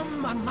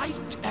become a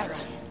knight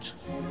errant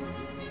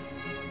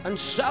and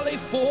sally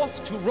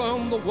forth to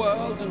roam the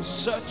world in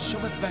search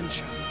of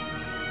adventure,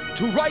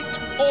 to right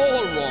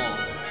all wrong,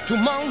 to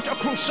mount a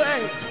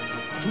crusade,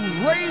 to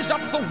raise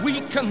up the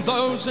weak and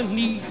those in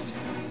need.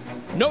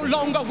 No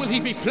longer will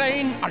he be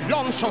plain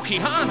Alonso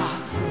Quijana,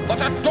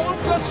 but a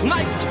dauntless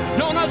knight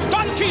known as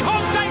Don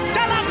Quixote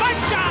de la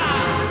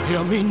Mancha.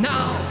 Hear me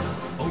now,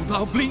 O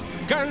thou bleak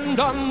and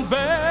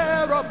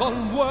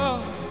unbearable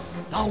world,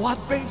 thou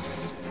art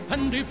base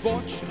and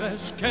debauched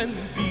as can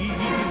be.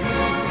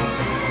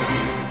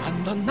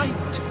 And the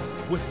knight,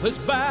 with his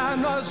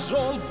banners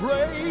all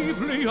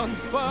bravely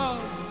unfurled,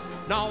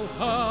 now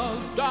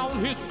hurls down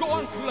his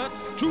gauntlet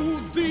to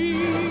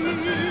thee.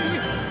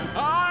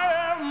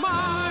 I am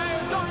my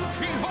Don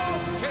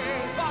Quixote,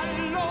 thy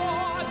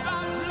lord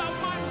of La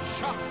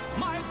Mancha,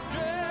 my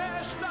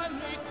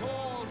destiny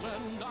calls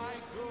and I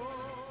go.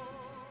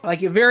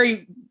 Like I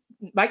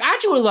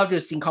actually would love to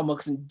have seen Colm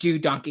Wilkinson do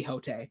Don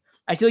Quixote.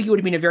 I feel like he would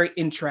have been a very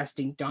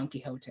interesting Don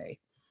Quixote.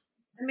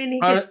 I mean, he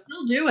could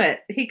still do it.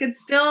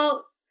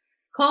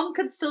 Colm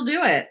could still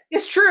do it.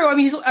 It's true. I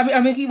mean, he's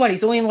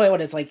only in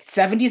his like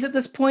 70s at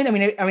this point. I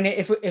mean,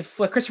 if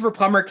Christopher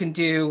Plummer can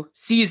do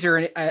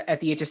Caesar at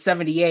the age of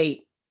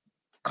 78,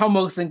 Colm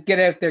Wilkinson, get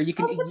out there. You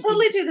can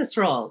totally do this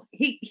role.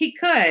 He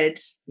could.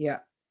 Yeah.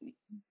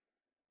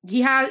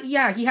 He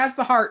has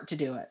the heart to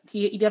do it.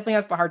 He definitely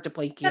has the heart to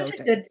play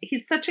Quixote.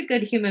 He's such a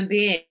good human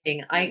being.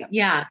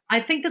 I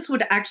think this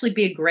would actually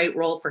be a great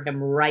role for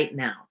him right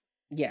now.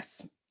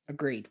 Yes,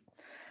 agreed.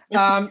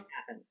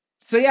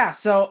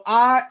 So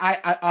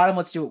Autumn,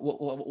 let's do it.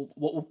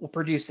 We'll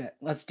produce it.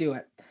 Let's do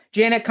it.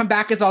 Janet, come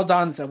back as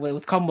Aldonza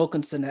with Colm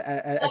Wilkinson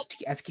as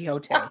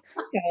Quixote.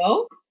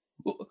 Go.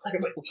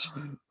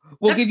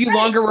 We'll give you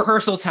longer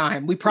rehearsal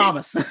time. We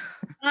promise.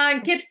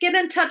 Get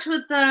in touch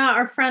with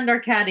our friend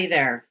Arcady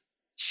there.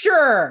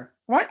 Sure.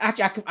 What?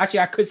 Actually,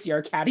 I could see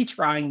Arcady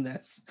trying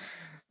this.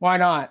 Why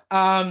not?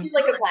 Seems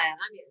like a plan.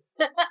 I'm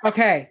here.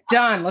 Okay,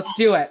 done. Let's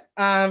do it.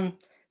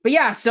 But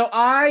yeah, so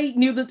I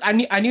knew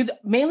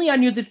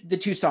the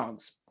two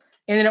songs.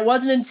 And then it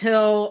wasn't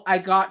until I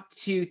got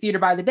to Theater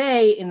by the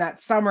Bay in that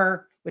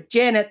summer with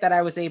Janet that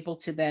I was able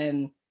to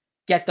then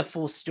get the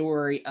full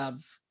story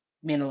of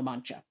Man of La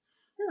Mancha.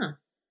 Huh.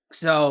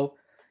 So,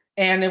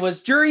 and it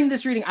was during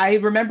this reading, I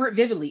remember it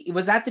vividly. It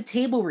was at the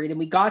table read and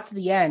we got to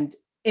the end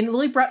and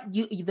Lily brought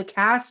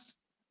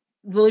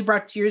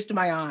tears to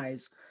my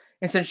eyes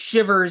and sent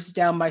shivers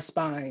down my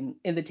spine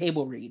in the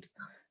table read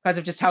because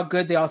of just how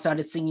good they all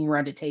sounded singing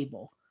around a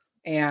table.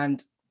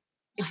 And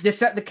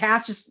this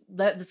cast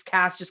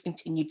just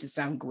continued to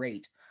sound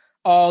great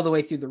all the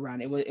way through the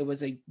run. It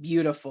was a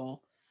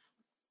beautiful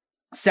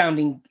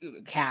sounding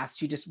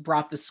cast who just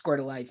brought the score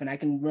to life, and I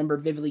can remember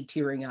vividly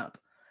tearing up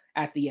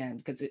at the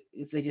end because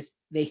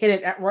they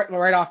hit it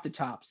right off the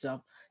top.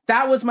 So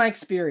that was my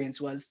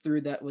experience was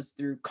through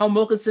Colm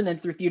Wilkinson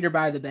and through Theater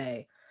by the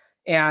Bay,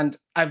 and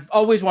I've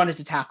always wanted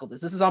to tackle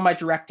this. This is on my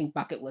directing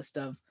bucket list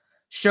of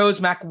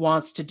shows Mac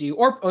wants to do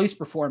or at least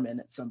perform in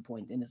at some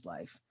point in his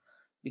life.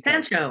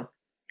 Sancho.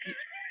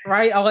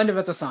 Right, I'll end up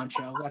as a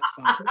Sancho. That's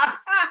fine.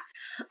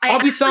 I'll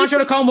be Sancho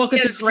to Colm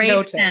Wilkinson's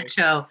Quixote.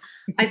 Sancho.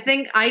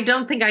 I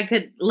don't think I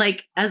could,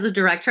 like, as a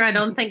director, I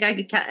don't think I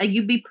could.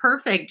 You'd be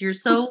perfect. You're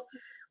so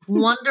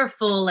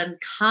wonderful and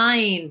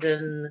kind,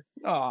 and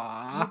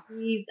Aww.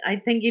 I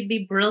think you'd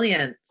be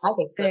brilliant. I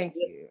think so. Thank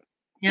you.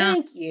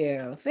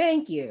 Yeah.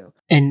 Thank you.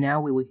 And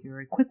now we will hear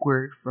a quick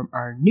word from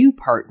our new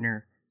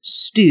partner,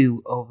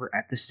 Stu, over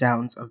at the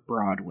Sounds of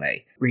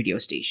Broadway radio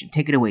station.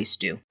 Take it away,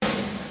 Stu.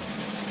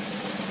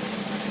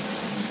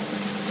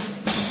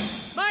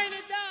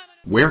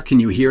 Where can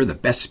you hear the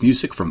best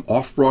music from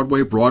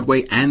Off-Broadway,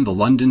 Broadway, and the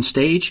London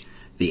stage?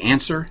 The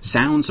answer,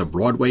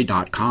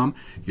 soundsofbroadway.com,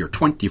 your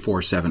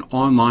 24/7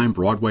 online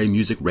Broadway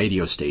music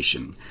radio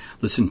station.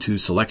 Listen to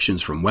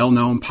selections from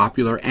well-known,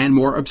 popular, and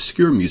more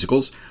obscure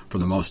musicals for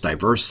the most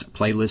diverse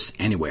playlists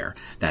anywhere.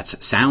 That's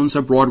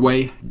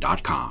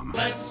soundsofbroadway.com.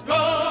 Let's go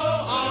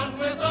on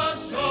with the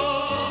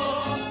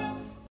show.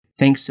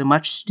 Thanks so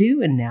much,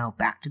 Stu, and now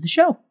back to the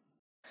show.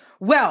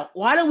 Well,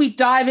 why don't we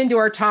dive into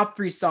our top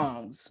 3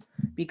 songs?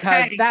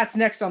 because Okay. that's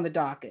next on the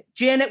docket.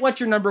 Janet, what's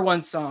your number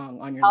one song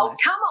on your Oh,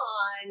 list? come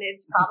on.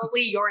 It's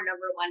probably your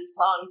number one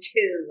song,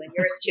 too, and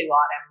yours, too,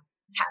 Autumn.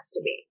 Has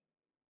to be.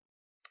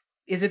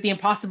 Is it The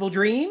Impossible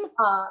Dream?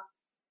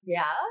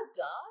 Yeah,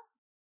 duh.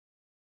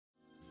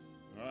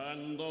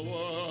 And the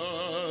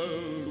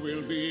world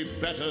will be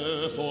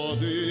better for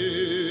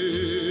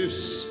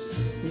this,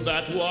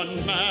 that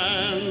one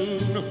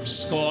man,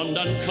 scorned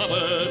and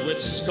covered with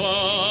scars,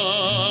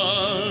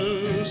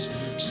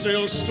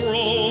 still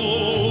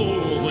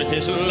strove with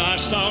his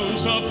last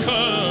ounce of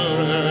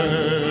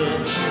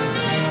courage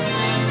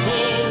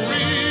to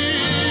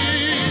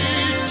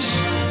reach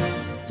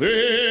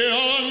the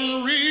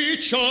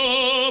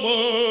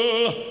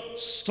unreachable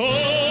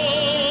star.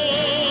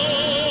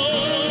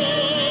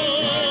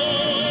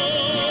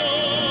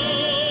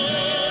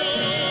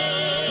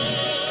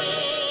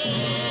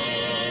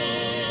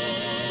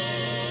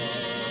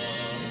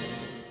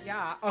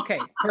 Okay,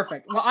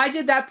 perfect. Well, I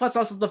did that plus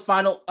also the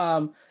final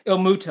Il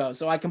Muto,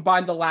 so I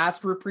combined the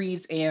last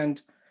reprise and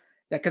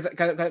that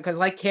because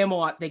like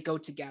Camelot, they go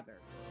together.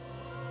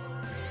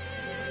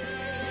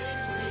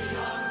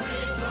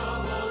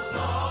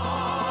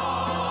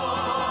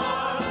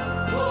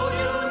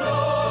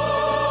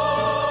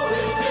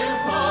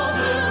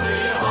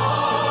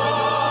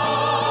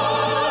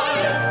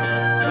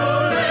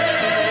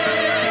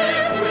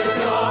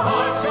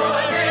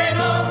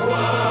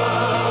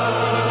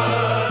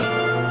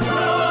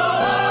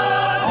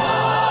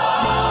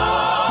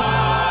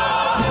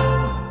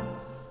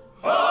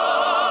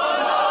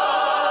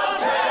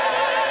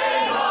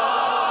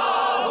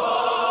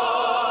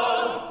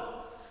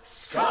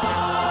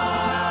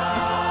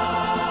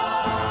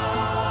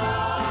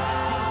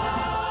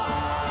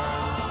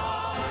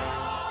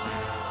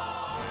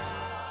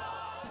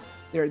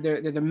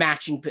 They're the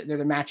matching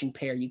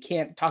pair. You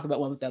can't talk about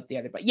one without the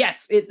other. But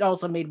yes, it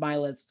also made my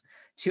list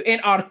too, and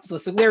Autumn's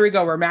list. So there we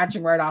go. We're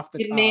matching right off the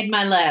top. It made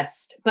my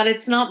list, but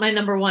it's not my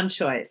number one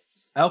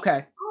choice.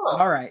 Okay.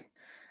 All right.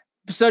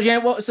 So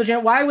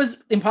Janet, why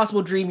was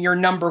Impossible Dream your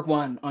number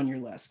one on your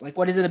list? Like,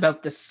 what is it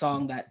about this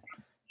song that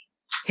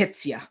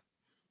hits you?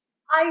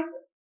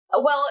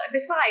 Well,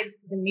 besides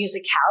the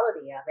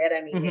musicality of it,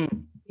 I mean,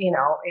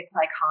 it's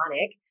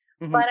iconic.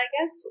 Mm-hmm. But I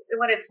guess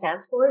what it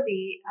stands for,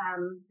 the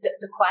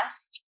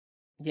quest,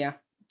 yeah,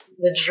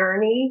 the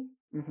journey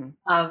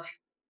of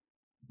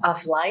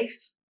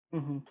life,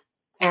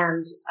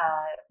 and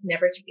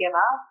never to give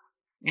up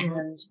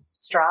and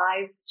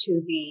strive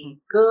to be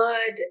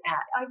good.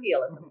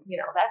 Idealism,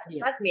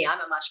 that's me.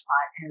 I'm a mush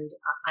pot,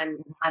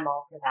 and I'm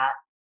all for that.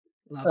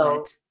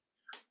 Love it.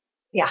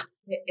 Yeah,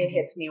 it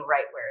hits me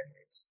right where it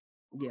hurts.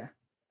 Yeah.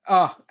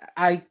 Oh,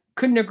 I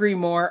couldn't agree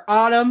more.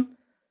 Autumn,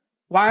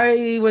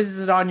 why was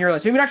it on your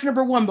list? Maybe not your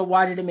number one, but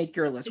why did it make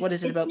your list? What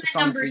is it about the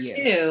song for you?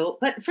 Number two,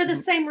 but for the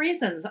same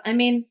reasons. I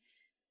mean,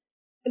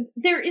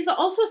 there is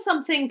also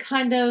something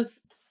kind of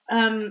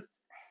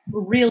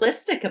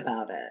realistic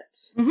about it.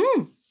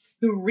 To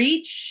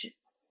reach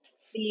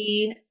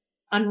the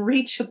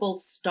unreachable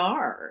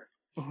star.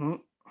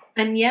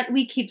 And yet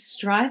we keep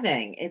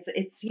striving. It's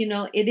it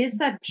is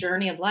that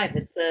journey of life.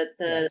 It's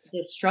the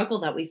struggle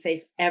that we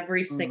face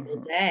every single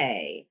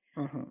day.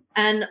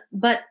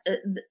 But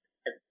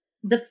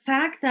the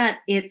fact that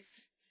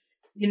it's,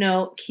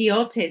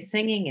 Quixote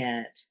singing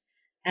it,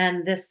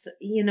 and this,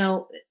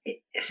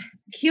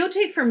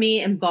 Quixote for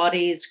me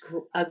embodies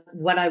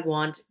what I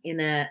want in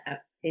a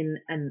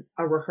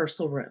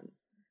rehearsal room.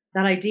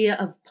 That idea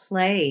of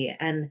play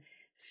and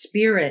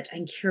spirit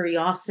and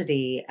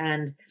curiosity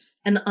and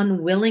an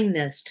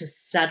unwillingness to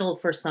settle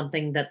for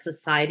something that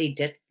society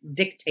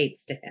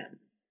dictates to him.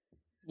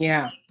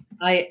 Yeah.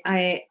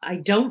 I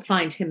don't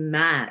find him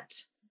mad.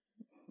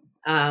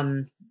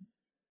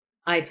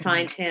 I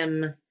find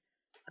him,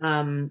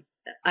 an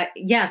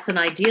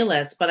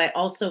idealist, but I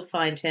also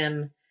find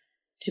him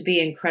to be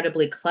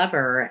incredibly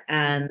clever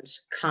and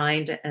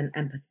kind and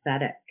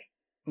empathetic.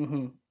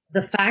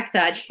 The fact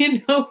that, he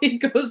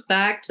goes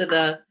back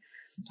to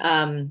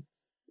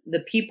the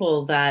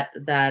people that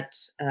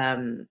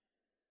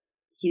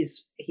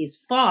he's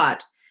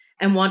fought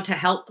and want to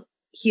help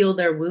heal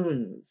their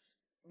wounds.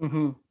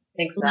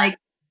 Exactly.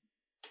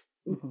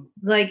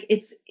 Like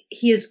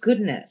he is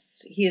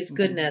goodness. He is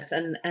goodness.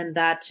 And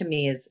that to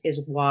me is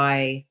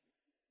why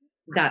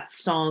that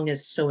song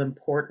is so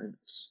important,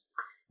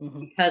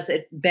 because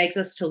it begs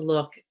us to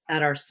look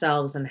at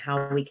ourselves and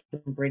how we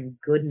can bring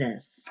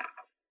goodness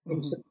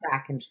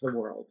back into the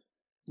world.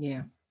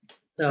 Yeah.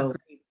 So,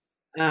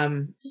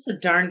 just a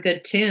darn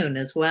good tune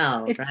as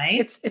well,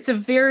 right? It's a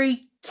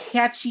very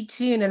catchy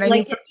tune. And I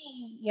mean, for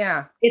me,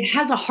 yeah. It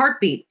has a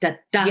heartbeat. Da,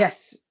 da.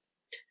 Yes.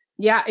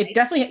 Yeah, it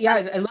definitely,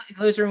 it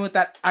goes in with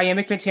that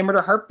iambic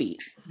pentameter heartbeat.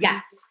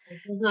 Yes.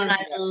 And I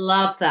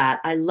love that.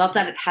 I love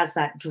that it has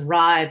that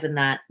drive and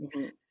that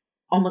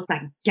almost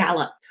that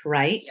gallop,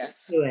 right?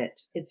 Yes. To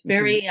it. It's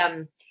very,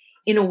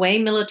 in a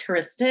way,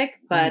 militaristic,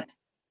 but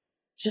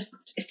just,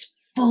 it's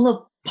full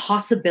of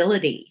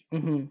possibility,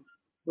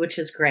 which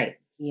is great.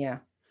 Yeah.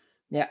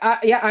 Yeah.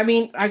 I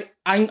mean,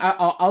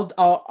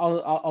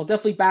 I'll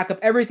definitely back up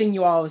everything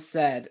you all have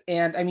said.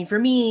 And I mean, for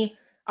me,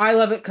 I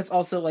love it because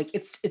also like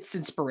it's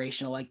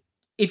inspirational. Like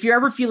if you're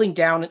ever feeling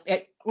down,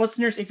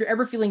 listeners, if you're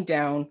ever feeling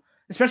down,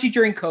 especially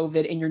during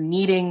COVID, and you're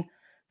needing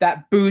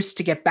that boost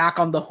to get back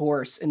on the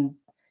horse and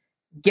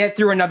get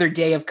through another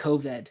day of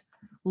COVID,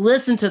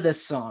 listen to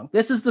this song.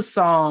 This is the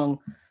song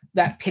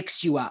that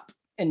picks you up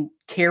and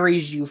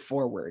carries you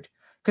forward.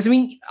 Because I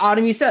mean,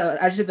 Autumn, you said,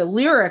 I said the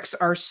lyrics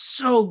are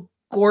so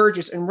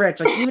gorgeous and rich.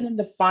 Like even in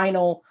the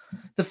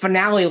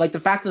finale, like the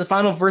fact that the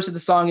final verse of the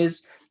song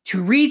is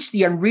to reach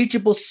the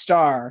unreachable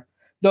star,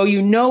 though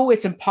you know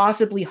it's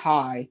impossibly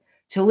high,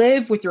 to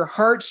live with your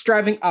heart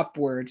striving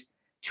upward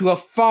to a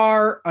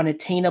far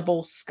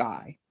unattainable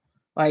sky.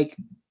 Like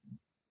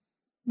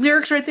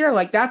lyrics right there,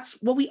 like that's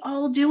what we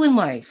all do in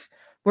life.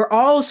 We're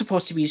all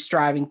supposed to be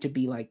striving to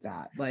be like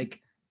that.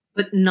 Like,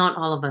 but not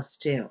all of us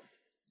do.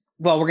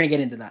 Well, we're gonna get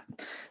into that.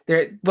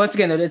 There, once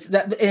again, it's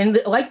that,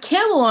 and like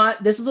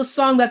Camelot, this is a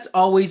song that's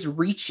always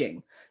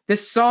reaching.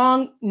 This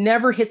song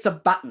never hits a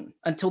button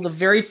until the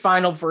very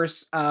final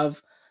verse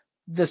of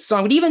the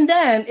song. But even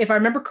then, if I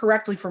remember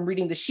correctly from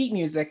reading the sheet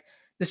music,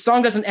 the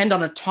song doesn't end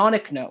on a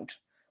tonic note,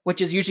 which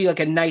is usually like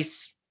a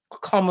nice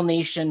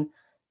culmination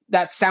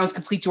that sounds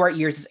complete to our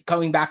ears,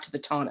 coming back to the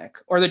tonic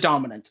or the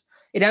dominant.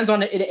 It ends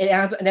on it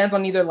ends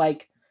on either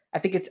like I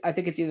think it's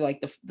either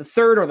like the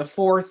third or the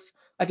fourth.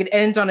 Like it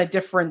ends on a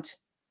different,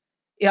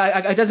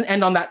 it doesn't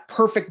end on that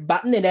perfect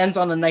button. It ends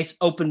on a nice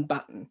open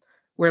button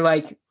where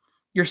like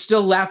you're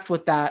still left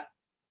with that.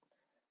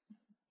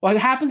 What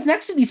happens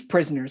next to these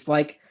prisoners?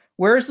 Like,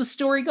 where does the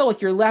story go?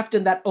 Like you're left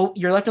on that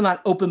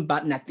open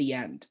button at the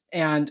end.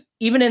 And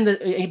even in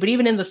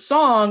the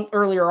song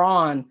earlier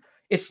on,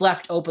 it's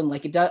left open.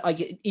 Like it does.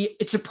 Like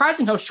it's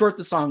surprising how short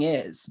the song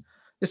is.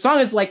 The song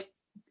is like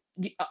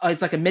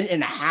it's like a minute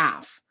and a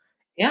half.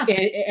 Yeah.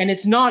 And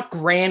it's not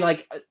grand.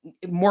 Like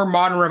more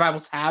modern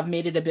revivals have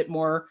made it a bit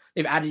more.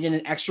 They've added in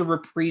an extra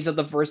reprise of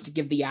the verse to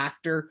give the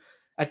actor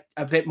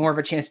a bit more of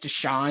a chance to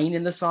shine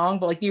in the song.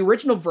 But like the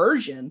original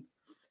version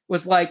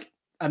was like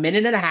a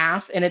minute and a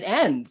half and it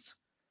ends.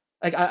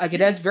 Like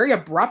it ends very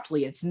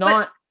abruptly. It's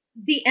not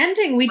but the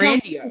ending. We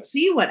grandiose. Don't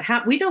see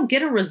we don't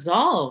get a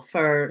resolve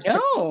for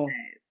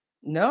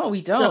No,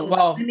 we don't. So,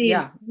 well, I mean,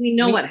 yeah. We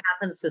know what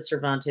happens to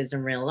Cervantes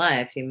in real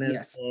life. He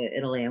moves to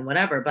Italy and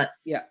whatever, but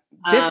yeah,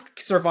 this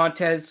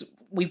Cervantes,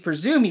 we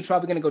presume he's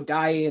probably going to go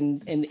die in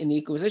the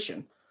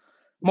Inquisition,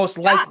 most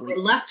likely. We're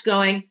left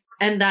going,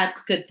 and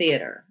that's good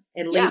theater.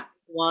 It leaves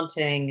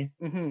wanting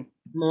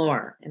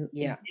more, and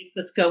it makes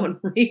us go and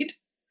read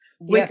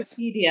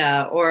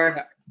Wikipedia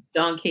or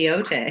Don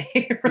Quixote.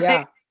 Right?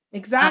 Yeah,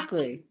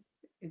 exactly.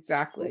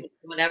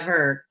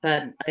 Whatever,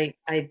 but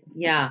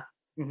yeah.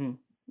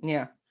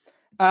 Yeah.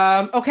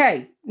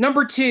 Okay,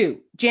 number 2.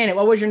 Janet,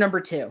 what was your number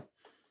 2?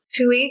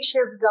 To each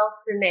his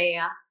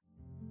Dulcinea.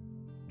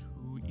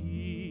 To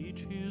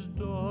each his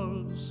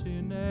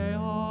Dulcinea,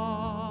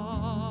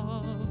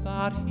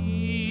 that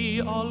he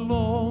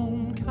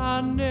alone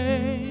can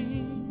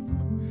name.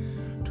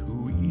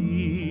 To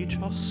each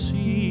a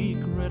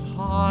secret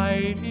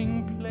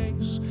hiding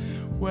place,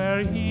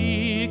 where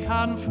he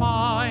can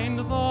find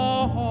the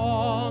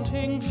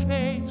haunting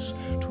face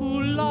to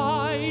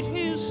light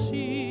his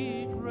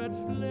secret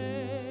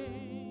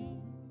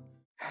flame.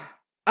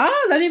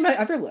 Oh, that ain't my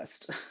other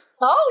list.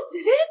 Oh,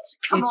 did it?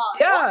 Come on.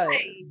 Does.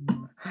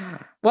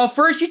 Well,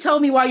 first you tell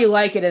me why you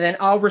like it, and then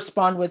I'll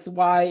respond with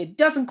why it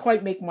doesn't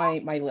quite make my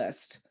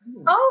list.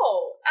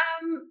 Oh,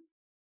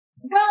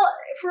 well,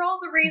 for all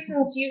the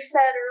reasons you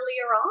said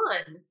earlier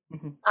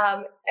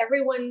on,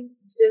 everyone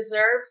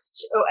deserves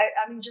to,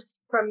 I mean, just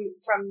from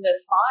the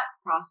thought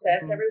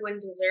process, everyone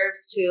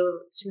deserves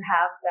to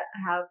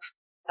have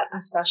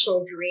a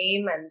special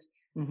dream and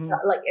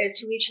like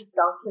to each his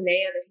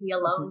Dulcinea that he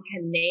alone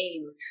can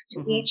name,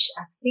 to each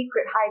a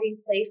secret hiding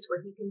place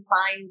where he can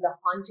find the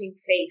haunting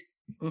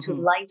face to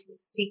light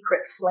his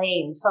secret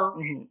flame.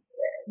 So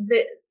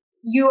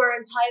you are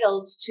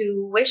entitled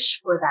to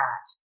wish for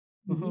that.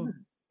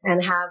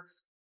 And have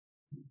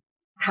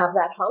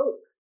that hope.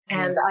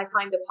 And I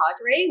find the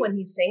Padre, when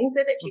he sings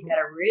it, if you get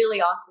a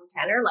really awesome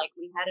tenor like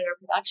we had in our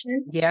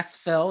production. Yes,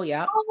 Phil,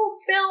 yeah. Oh,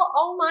 Phil,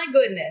 oh my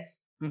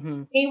goodness.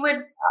 He would,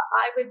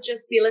 I would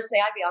just be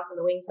listening. I'd be off in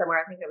the wings somewhere.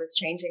 I think I was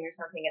changing or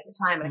something at the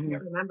time. I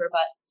can't remember.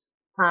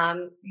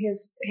 But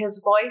his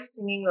voice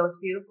singing those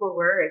beautiful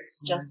words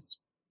just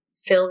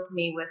filled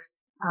me with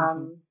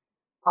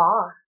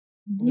awe.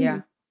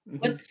 Yeah.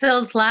 What's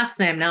Phil's last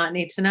name? Now I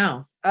need to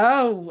know.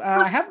 Oh,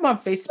 I have him on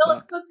Facebook.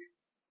 Philip Cook.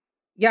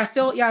 Yeah,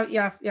 Phil.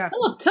 Yeah.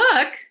 Philip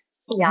Cook.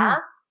 Yeah.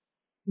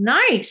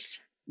 Nice.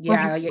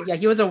 Yeah.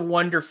 He was a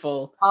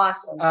wonderful.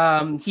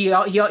 Awesome.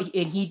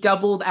 He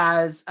doubled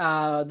as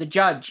the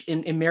judge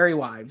in Merry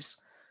Wives,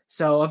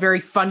 so a very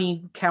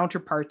funny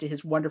counterpart to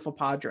his wonderful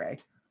Padre.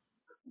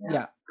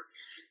 Yeah.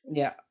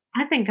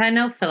 I think I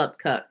know Philip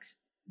Cook.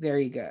 There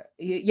you go.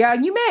 Yeah,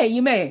 you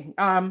may.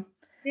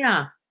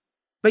 Yeah.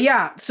 But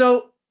yeah,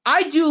 so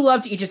I do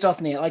love To Each His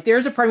Dulcinea. Like,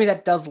 there's a part of me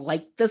that does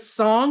like this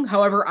song.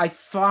 However, I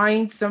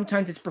find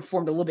sometimes it's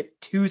performed a little bit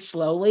too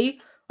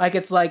slowly. Like,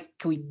 it's like,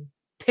 can we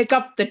pick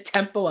up the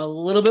tempo a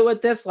little bit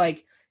with this?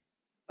 Like,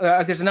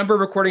 there's a number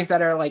of recordings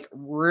that are like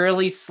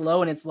really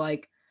slow, and it's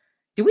like,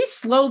 do we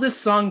slow this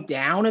song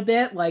down a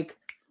bit? Like,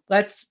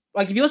 let's,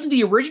 like, if you listen to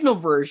the original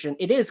version,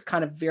 it is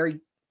kind of very,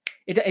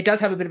 it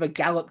does have a bit of a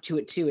gallop to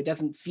it too. It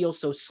doesn't feel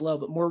so slow,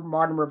 but more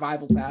modern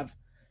revivals have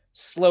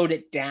slowed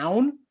it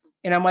down.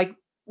 And I'm like,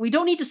 we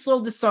don't need to slow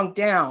this song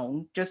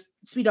down, just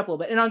speed up a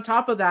little bit. And on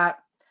top of that,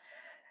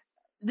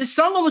 this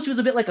song almost feels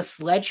a bit like a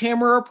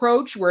Sledgehammer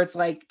approach, where it's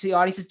like, to the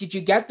audiences, did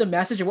you get the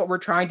message of what we're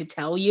trying to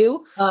tell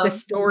you? The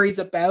story's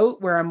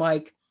about, where I'm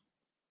like,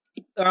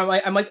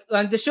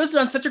 the show's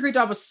done such a great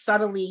job of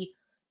subtly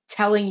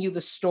telling you the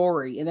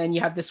story. And then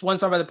you have this one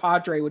song by the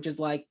Padre, which is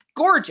like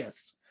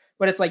gorgeous,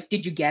 but it's like,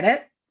 did you get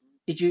it?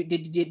 Do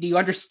you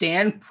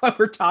understand what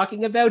we're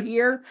talking about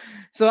here?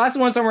 So that's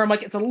the one song where I'm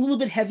like, it's a little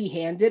bit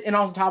heavy-handed. And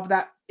on top of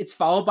that, it's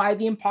followed by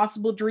The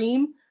Impossible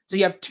Dream. So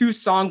you have two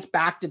songs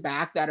back to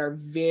back that are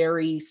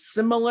very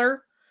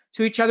similar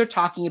to each other,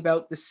 talking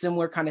about the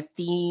similar kind of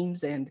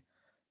themes and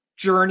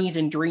journeys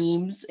and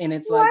dreams. And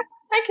it's like,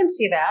 I can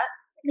see that.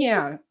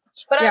 Yeah.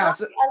 But I love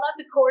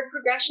the chord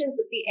progressions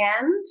at the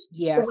end.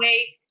 Yes. The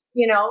way,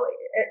 you know,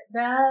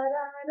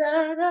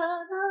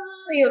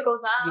 it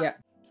goes on. Yeah.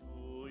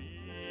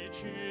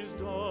 His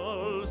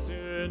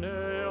Dulcinea,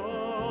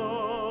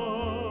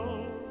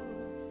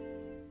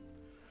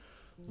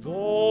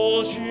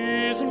 though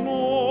she's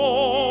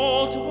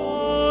not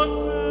but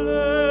flame,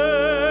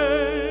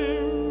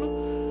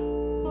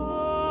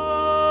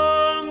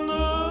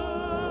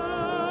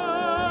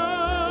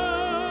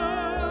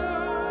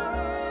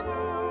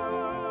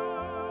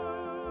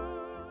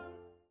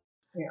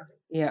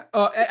 Yeah.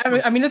 Oh,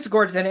 I mean, it's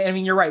gorgeous. And I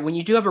mean, you're right. When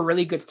you do have a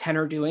really good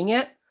tenor doing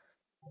it,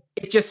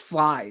 it just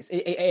flies.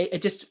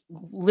 It just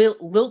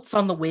lilts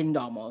on the wind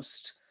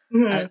almost.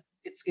 Mm-hmm.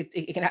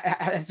 It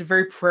has a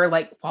very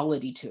prayer-like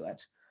quality to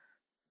it.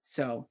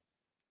 So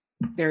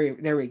there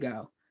we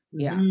go.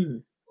 Yeah. Mm-hmm.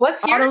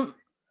 What's your?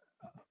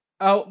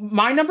 Oh,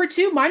 my number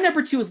two. My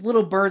number two is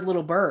Little Bird,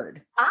 Little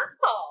Bird.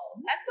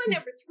 Oh, that's my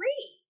number 3.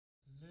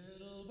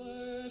 little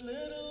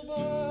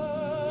bird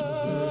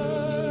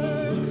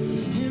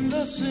in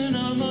the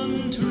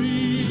cinnamon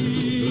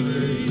tree.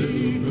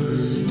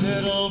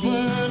 Little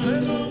bird,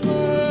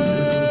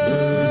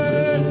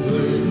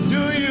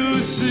 do you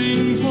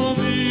sing for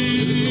me?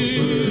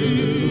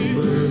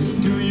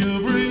 Do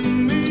you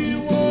bring me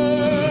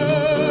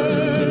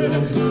word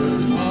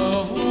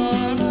of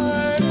what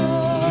I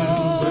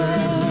know?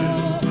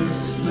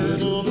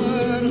 Little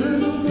bird,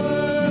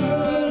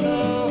 I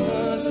love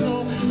her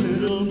so.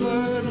 Little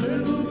bird,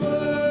 I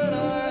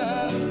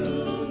have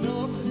to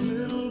know.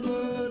 Little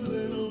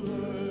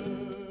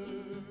bird.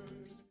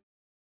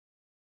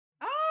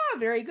 Ah,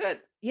 very good.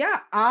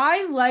 Yeah,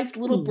 I liked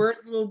Little Bird,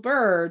 Little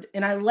Bird,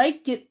 and I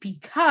like it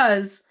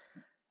because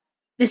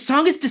this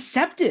song is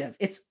deceptive.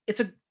 It's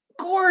a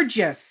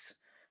gorgeous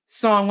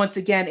song. Once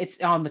again,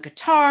 it's on the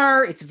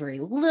guitar. It's very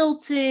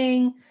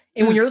lilting,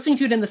 and when you're listening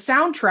to it in the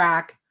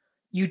soundtrack,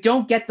 you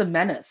don't get the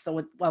menace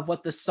of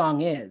what the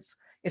song is.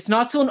 It's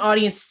not till an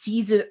audience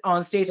sees it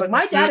on stage. Like,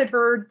 my dad had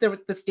heard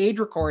the stage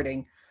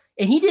recording,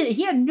 and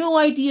he had no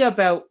idea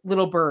about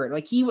Little Bird.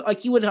 Like he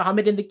would hum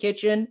it in the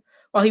kitchen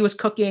while he was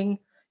cooking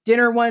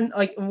dinner one,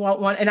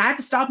 and I had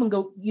to stop and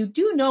go, you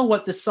do know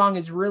what this song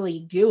is really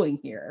doing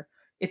here.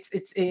 It's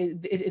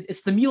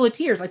the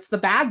muleteers, it's the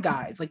bad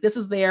guys. Like, this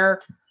is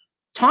their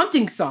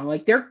taunting song.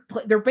 Like, they're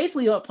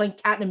basically playing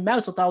cat and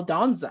mouse with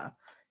Aldonza,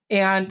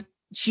 and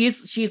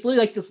she's literally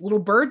like this little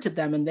bird to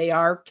them, and they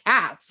are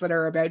cats that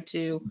are about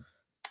to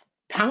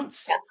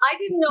pounce. Yeah, I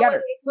didn't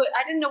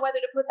know whether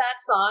to put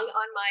that song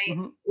on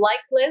my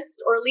like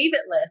list or leave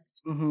it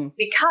list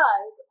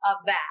because of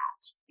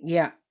that.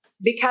 Yeah.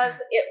 Because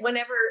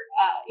whenever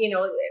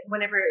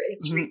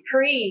it's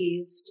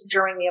reprised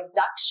during the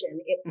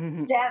abduction, it's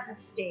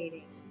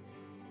devastating.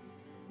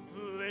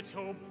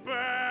 Little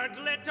bird,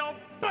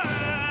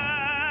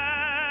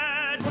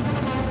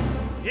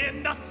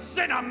 in the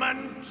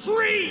cinnamon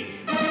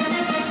tree.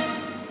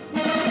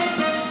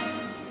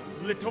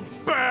 Little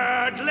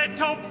bird,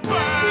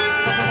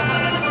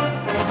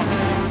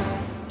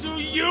 do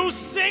you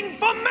sing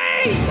for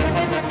me?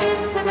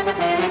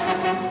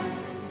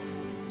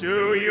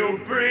 Do you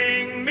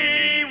bring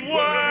me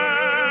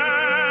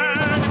word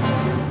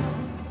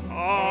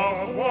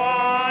of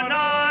what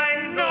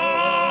I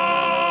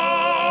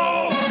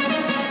know?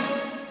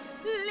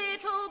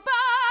 Little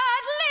bird,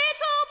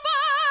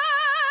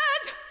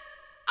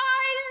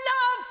 I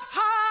love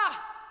her.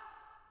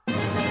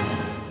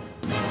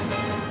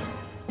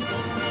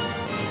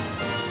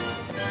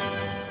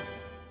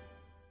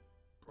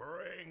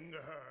 Bring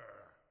her.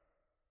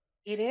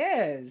 It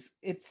is.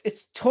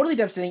 It's totally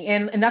devastating,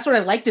 and that's what I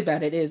liked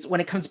about it, is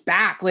when it comes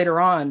back later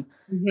on,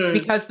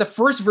 because the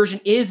first version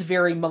is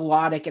very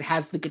melodic. It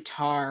has the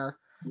guitar,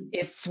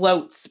 it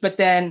floats, but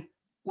then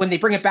when they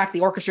bring it back,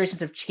 the orchestrations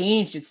have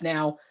changed. It's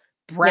now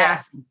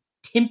brass,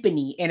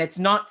 timpani, and it's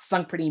not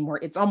sung pretty anymore.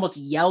 It's almost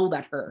yelled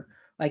at her.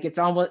 Like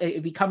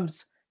it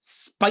becomes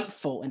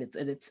spiteful, and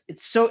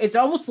it's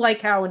almost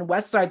like how in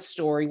West Side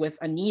Story with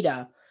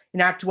Anita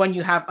in Act 1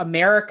 you have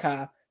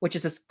America, which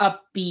is this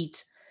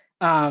upbeat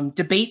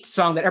debate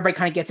song that everybody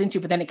kind of gets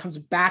into, but then it comes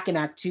back in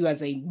Act 2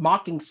 as a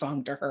mocking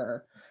song to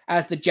her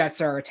as the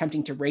Jets are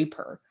attempting to rape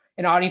her,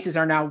 and audiences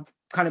are now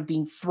kind of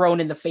being thrown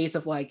in the face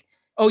of like,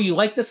 oh, you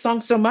like this song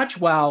so much?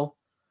 Well,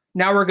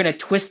 now we're going to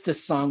twist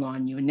this song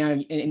on you, and now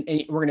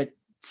and we're going to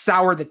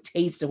sour the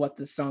taste of what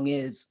this song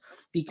is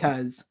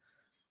because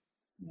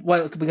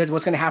what's going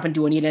to happen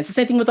to Anita. And it's the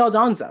same thing with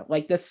Aldonza.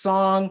 Like this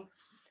song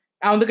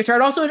on the guitar,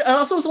 it also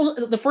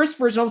the first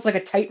version almost like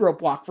a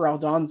tightrope walk for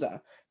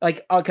Aldonza,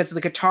 like because the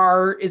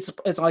guitar is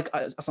like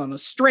it's on a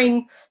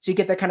string, so you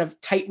get that kind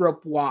of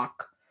tightrope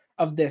walk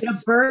of this a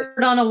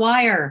bird on a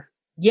wire.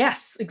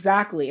 Yes,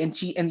 exactly. And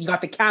you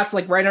got the cats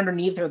like right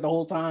underneath her the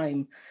whole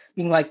time,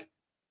 being like,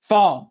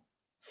 fall,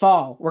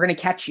 we're gonna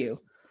catch you.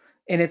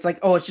 And it's like,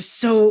 oh, it's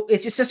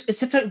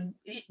such a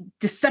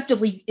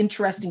deceptively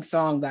interesting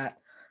song that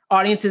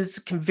audiences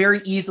can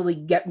very easily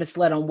get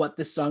misled on what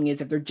this song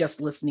is if they're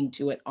just listening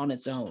to it on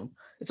its own.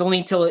 It's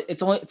only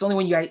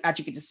when you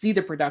actually get to see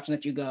the production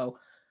that you go,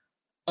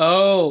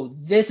 oh,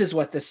 this is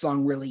what this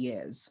song really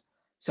is.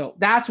 So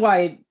that's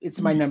why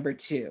it's my number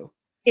 2.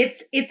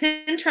 It's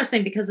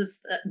interesting because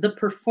it's the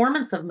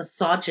performance of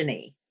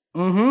misogyny.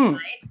 Mm-hmm.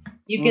 Right?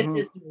 You get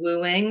this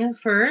wooing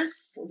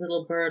first,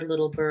 little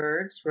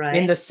bird, right?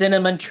 In the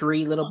cinnamon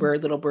tree, little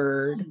bird.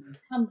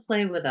 Come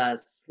play with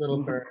us,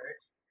 little bird.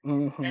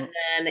 Mm-hmm. And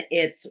then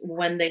it's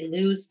when they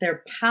lose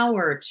their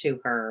power to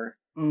her,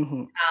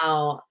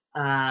 how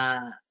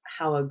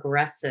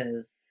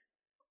aggressive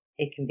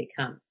it can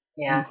become.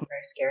 Yeah,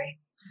 very scary.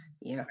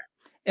 Yeah,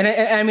 and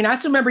I mean, I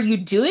still remember you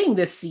doing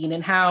this scene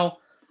and how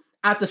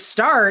at the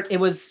start it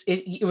was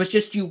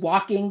just you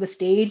walking the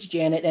stage,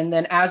 Janet, and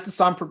then as the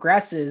song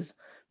progresses,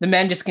 the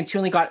men just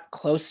continually got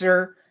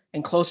closer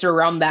and closer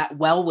around that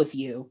well with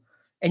you.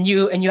 And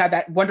you had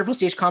that wonderful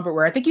stage combat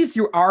where I think you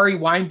threw Ari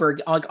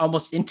Weinberg like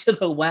almost into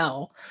the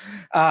well.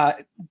 But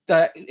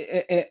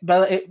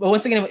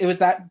once again, it was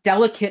that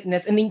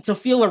delicateness. And then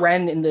Sophia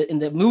Loren in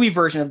the movie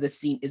version of this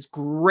scene is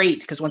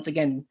great because once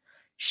again,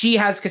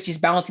 because she's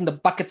balancing the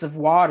buckets of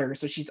water,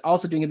 so she's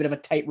also doing a bit of a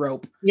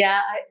tightrope.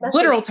 Yeah,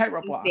 literal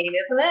tightrope walk. Scene,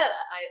 isn't it?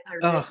 I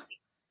really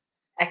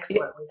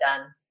excellently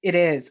done. It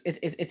is.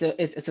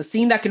 It's a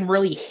scene that can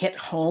really hit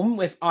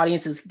home if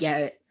audiences get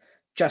it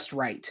just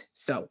right.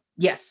 So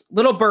yes,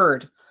 Little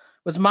Bird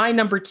was my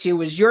number 2.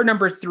 Was your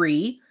number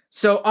 3?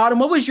 So Autumn,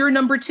 what was your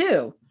number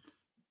 2?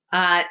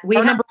 We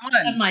have number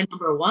 1. My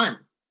number 1,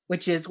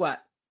 which is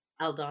what?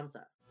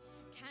 Aldonza.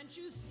 Can't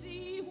you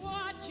see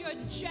what your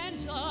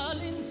gentle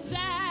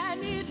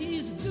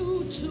insanities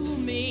do to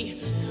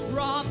me?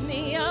 Rob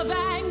me of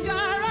anger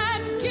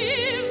and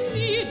give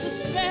me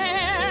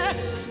despair.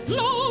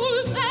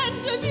 Blows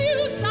and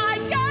abuse I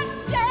can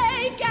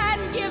take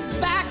and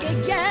give back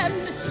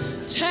again.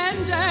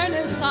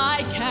 Tenderness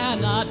I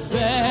cannot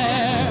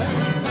bear.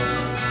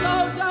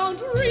 So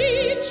don't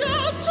reach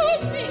out to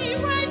me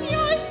when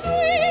you're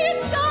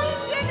sweet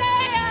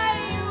Dulcinea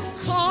you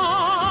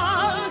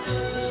call.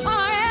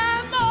 I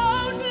am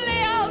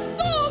only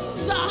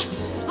Aldonza.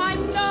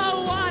 I'm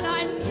no one,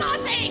 I'm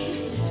nothing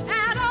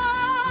at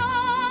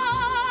all.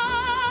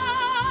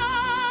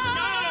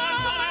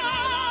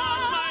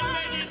 My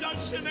lady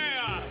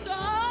Dulcinea.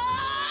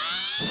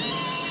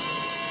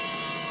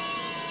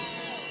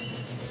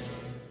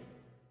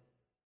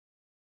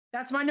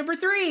 That's my number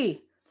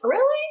 3.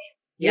 Really?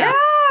 Yeah.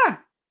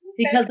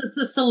 Because it's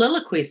a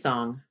soliloquy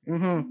song.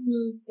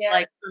 Yes.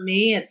 Like for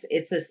me,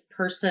 it's this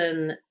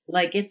person,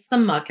 like it's the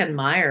muck and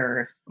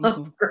mire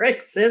of her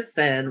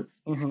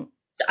existence.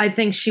 I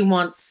think she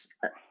wants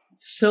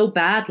so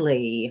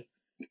badly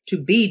to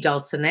be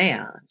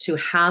Dulcinea, to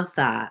have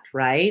that,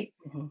 right?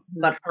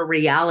 But her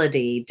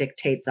reality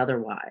dictates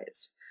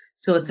otherwise.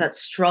 So it's that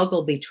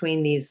struggle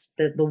between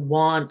the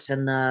want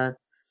and the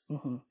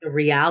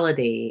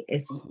reality.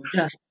 It's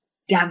just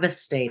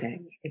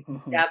devastating. It's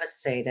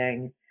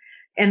devastating.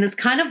 And it's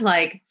kind of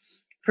like,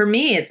 for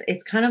me,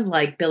 it's kind of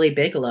like Billy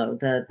Bigelow,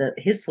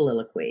 his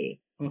soliloquy,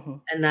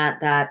 and that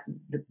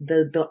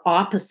the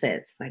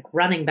opposites, like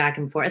running back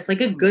and forth. It's like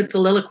a good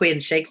soliloquy in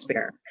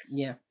Shakespeare.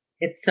 Yeah,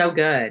 it's so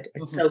good.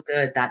 It's so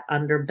good, that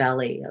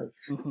underbelly of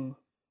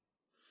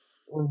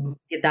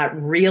that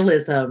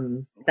realism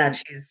that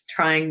she's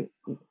trying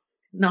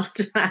not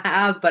to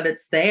have, but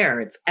it's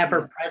there. It's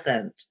ever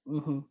present.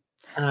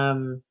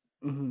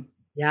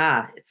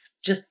 Yeah,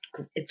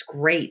 it's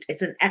great.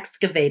 It's an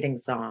excavating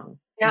song.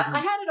 Yeah, I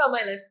had it on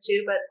my list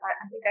too, but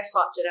I think I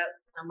swapped it out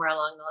somewhere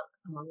along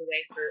the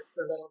way for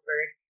Little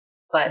Bird.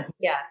 But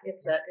yeah,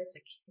 it's a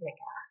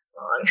kick-ass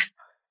song.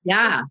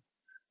 Yeah,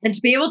 and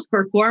to be able to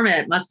perform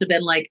it must have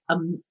been like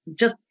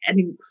just an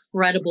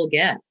incredible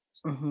gift.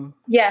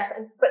 Yes,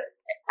 but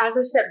as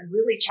I said,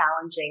 really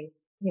challenging.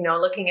 You know,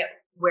 looking at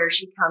where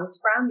she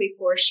comes from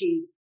before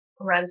she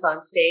runs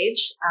on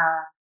stage,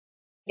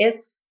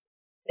 it's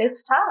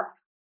tough.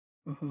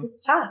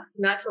 It's tough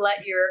not to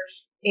let your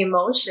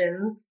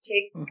emotions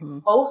take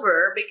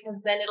over,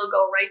 because then it'll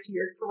go right to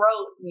your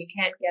throat and you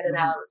can't get it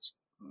out.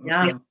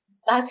 Yeah.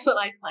 That's what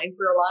I find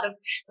for a lot of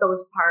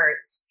those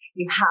parts.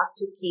 You have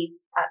to keep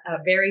a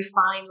very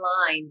fine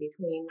line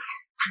between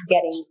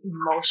getting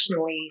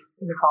emotionally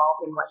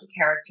involved in what the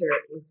character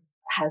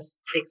has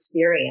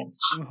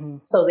experienced,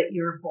 so that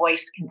your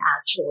voice can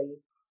actually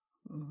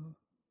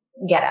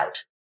get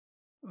out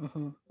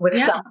with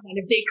some kind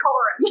of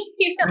decorum.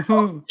 You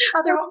know?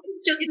 Otherwise,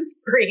 it's just a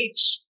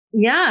screech.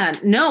 Yeah,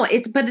 no,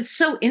 but it's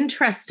so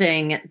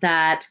interesting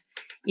that,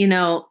 you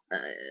know,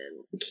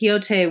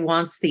 Quixote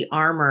wants the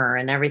armor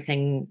and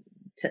everything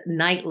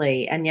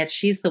nightly, and yet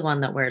she's the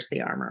one that wears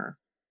the armor.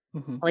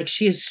 Like,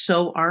 she is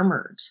so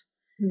armored.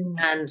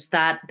 And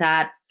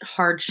that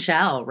hard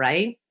shell,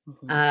 right,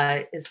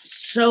 is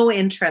so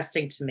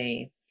interesting to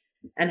me,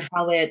 and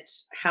how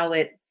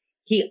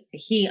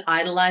he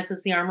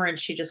idolizes the armor, and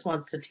she just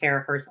wants to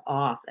tear hers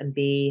off and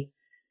be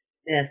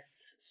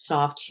this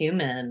soft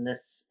human,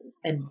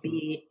 and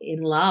be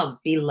in love,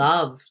 be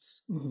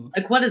loved.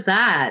 Like, what is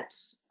that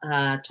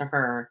to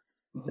her,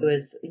 who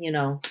is, you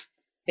know,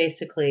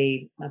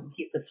 basically a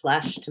piece of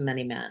flesh to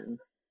many men?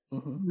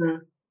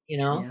 You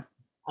know.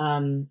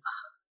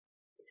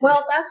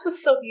 Well, that's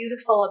what's so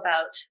beautiful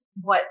about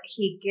what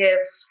he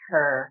gives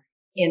her.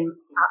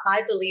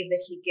 I believe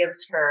that he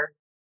gives her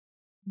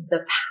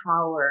the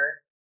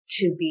power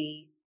to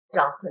be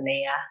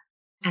Dulcinea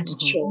and to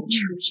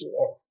change who she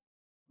is.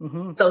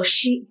 So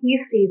he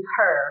sees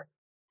her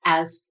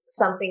as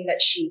something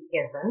that she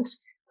isn't,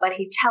 but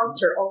he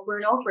tells her over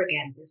and over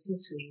again, this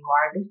is who you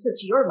are.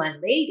 You're my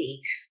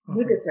lady.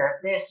 You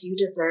deserve this. You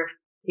deserve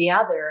the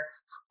other.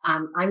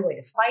 I'm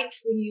going to fight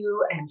for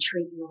you and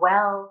treat you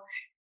well.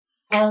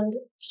 And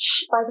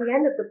by the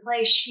end of the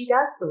play, she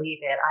does believe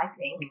it, I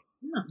think.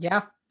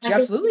 Yeah, she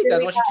absolutely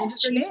does. When she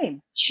changes her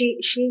name. She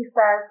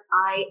says,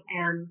 I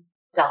am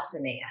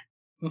Dulcinea.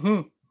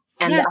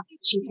 And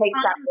she takes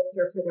that with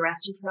her for the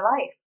rest of her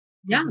life.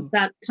 Yeah,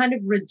 that kind of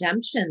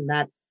redemption,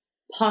 that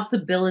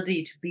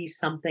possibility to be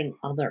something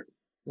other,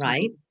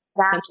 right?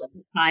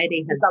 Exactly.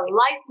 Society has it's a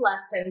life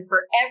lesson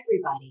for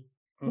everybody.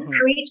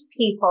 Treat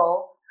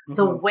people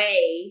the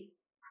way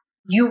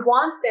you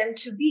want them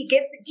to be.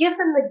 Give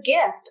them the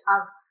gift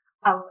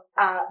of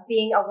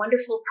being a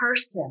wonderful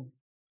person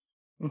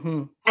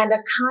and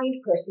a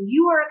kind person.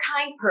 You are a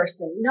kind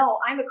person. No,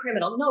 I'm a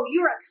criminal. No,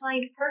 you're a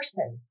kind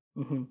person.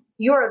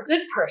 You're a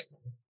good person.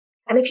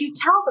 And if you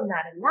tell them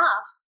that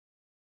enough,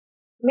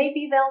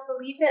 maybe they'll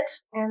believe it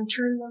and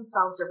turn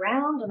themselves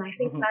around. And I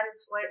think that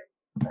is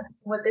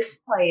what this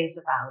play is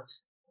about.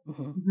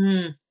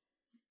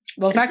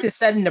 Well, the fact it's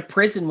set in a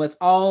prison with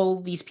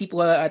all these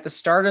people at the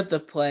start of the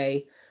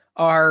play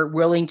are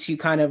willing to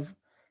kind of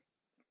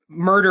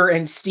murder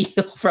and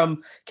steal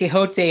from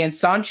Quixote and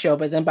Sancho,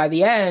 but then by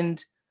the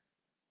end,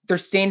 they're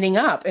standing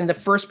up. And the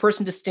first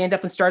person to stand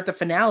up and start the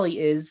finale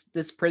is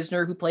this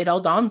prisoner who played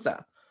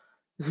Aldonza,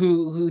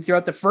 who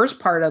throughout the first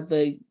part of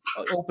the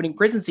opening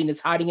prison scene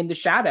is hiding in the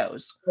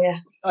shadows.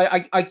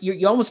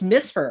 You almost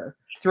miss her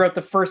throughout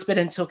the first bit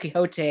until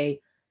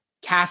Quixote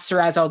casts her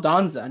as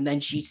Aldonza, and then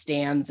she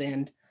stands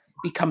and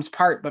becomes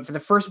part. But for the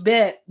first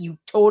bit, you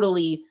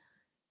totally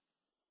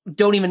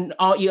don't even.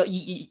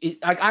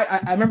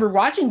 I remember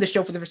watching the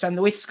show for the first time.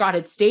 The way Scott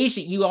had staged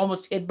it, you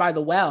almost hid by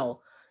the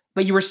well,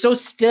 but you were so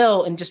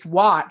still and just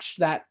watched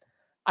that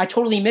I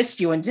totally missed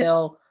you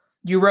until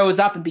you rose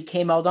up and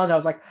became Aldonza. I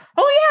was like,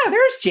 oh yeah,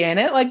 there's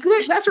Janet. Like,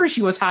 that's where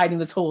she was hiding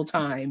this whole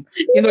time,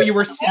 even though you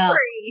were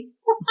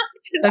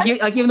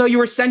even though you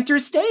were center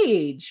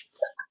stage.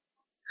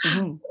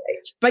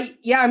 But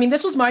yeah, I mean,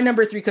 this was my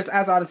number 3 because,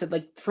 as Autumn said,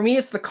 like, for me,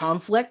 it's the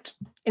conflict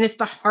and it's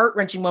the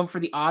heart-wrenching one for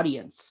the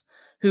audience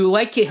who,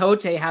 like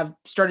Quixote, have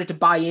started to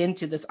buy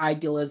into this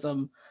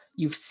idealism.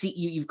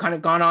 You've kind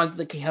of gone on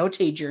the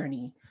Quixote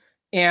journey,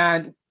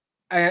 and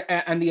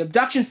the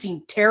abduction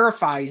scene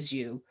terrifies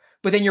you,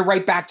 but then you're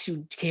right back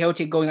to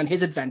Quixote going on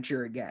his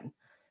adventure again.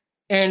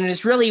 And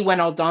it's really when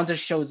Aldonza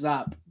shows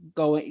up,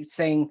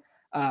 saying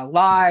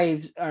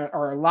lives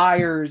or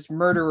liars,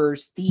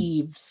 murderers,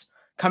 thieves,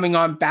 coming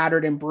on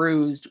battered and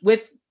bruised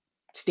with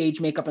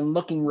stage makeup and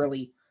looking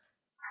really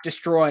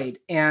destroyed.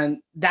 And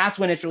that's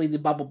when it's really the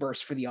bubble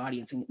burst for the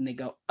audience. And they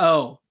go,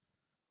 oh,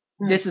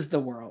 this is the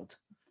world.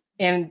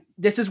 And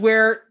this is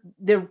where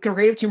the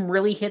creative team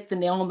really hit the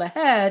nail on the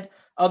head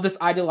of this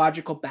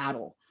ideological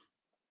battle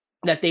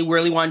that they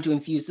really wanted to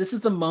infuse. This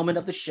is the moment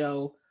of the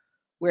show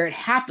where it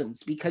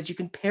happens, because you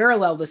can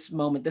parallel this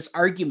moment, this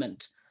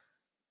argument,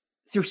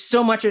 through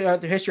so much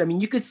of the history. I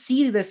mean, you could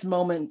see this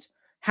moment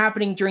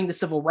happening during the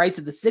civil rights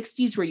of the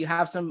 60s, where you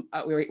have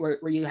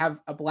where you have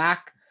a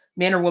black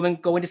man or woman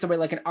go into somebody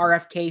like an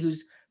RFK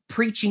who's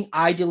preaching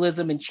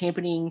idealism and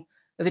championing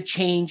the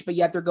change, but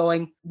yet they're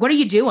going, what are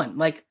you doing?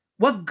 Like,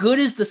 what good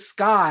is the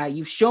sky?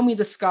 You've shown me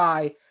the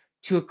sky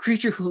to a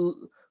creature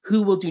who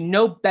will do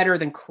no better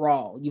than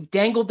crawl. You've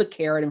dangled the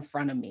carrot in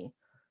front of me,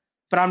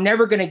 but I'm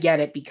never going to get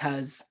it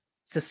because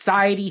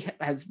society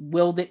has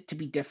willed it to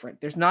be different.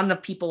 There's not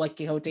enough people like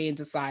Quixote in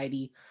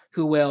society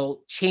who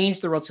will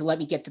change the world to let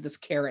me get to this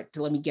carrot,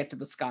 to let me get to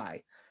the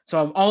sky.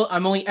 So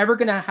I'm only ever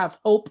going to have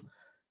hope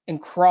and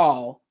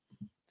crawl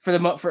for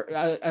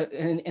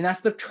and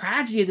that's the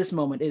tragedy of this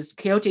moment is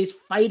Quixote's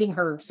fighting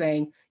her,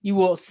 saying, you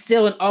will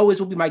still and always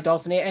will be my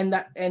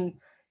Dulcinea. And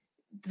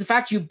the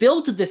fact you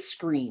build to this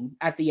scream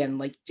at the end,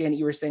 like Janet,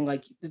 you were saying,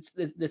 like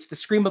it's the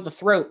scream of the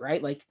throat,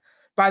 right? Like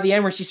by the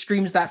end where she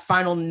screams that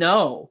final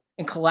no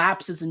and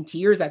collapses in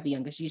tears at the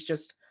end because she's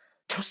just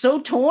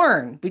so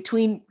torn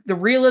between the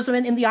realism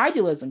and the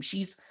idealism.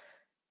 She's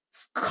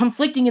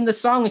conflicting in the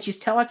song, and she's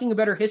talking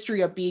about her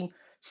history of being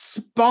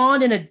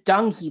spawned in a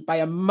dung heap by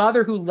a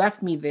mother who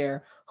left me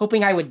there,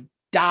 hoping I would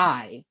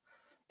die.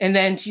 And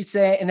then she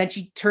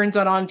turns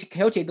on to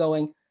Quixote,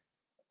 going,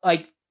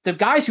 like, the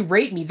guys who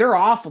rape me, they're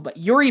awful, but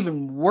you're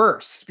even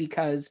worse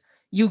because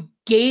you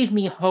gave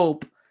me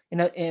hope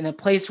in a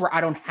place where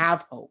I don't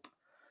have hope,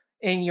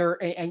 and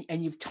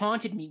you've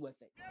taunted me with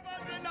it.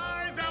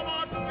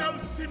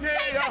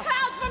 Take the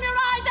clouds from your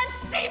eyes and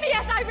see me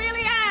as I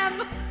really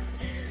am.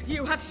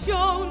 You have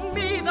shown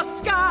me the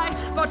sky,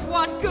 but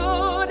what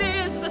good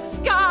is the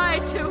sky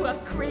to a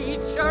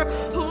creature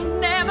who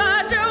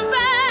never do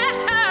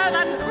better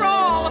than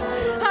crawl?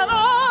 Of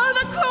all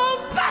the cruel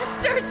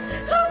bastards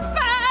who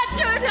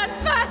badgered and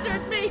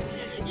battered me,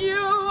 you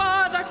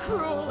are the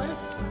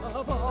cruelest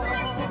of all.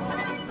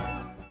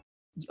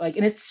 Like,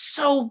 and it's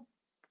so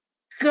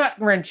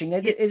gut-wrenching.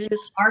 It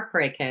is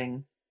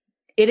heartbreaking.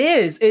 It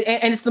is.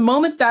 And it's the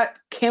moment that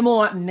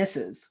Camelot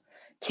misses.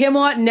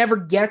 Camelot never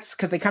gets,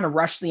 because they kind of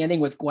rush the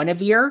ending with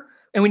Guinevere,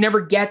 and we never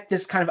get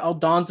this kind of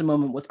Aldonza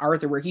moment with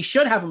Arthur, where he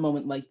should have a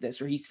moment like this,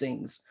 where he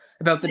sings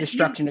about the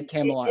destruction of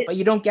Camelot, but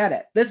you don't get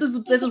it. This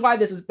is why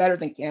this is better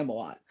than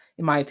Camelot,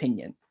 in my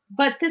opinion.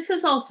 But this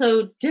is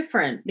also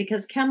different,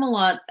 because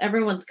Camelot,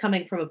 everyone's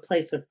coming from a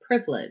place of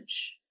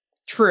privilege.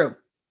 True.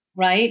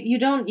 Right? You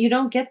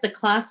don't get the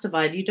class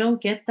divide. You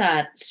don't get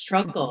that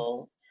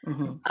struggle,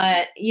 mm-hmm.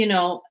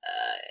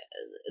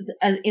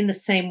 In the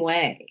same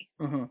way.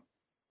 Mm-hmm.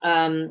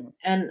 And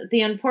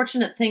the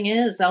unfortunate thing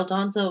is,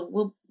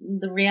 Aldonza,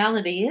 the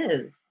reality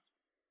is,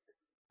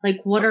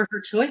 like, what are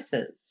her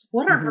choices?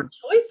 What are her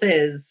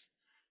choices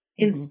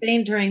in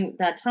Spain during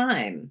that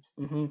time?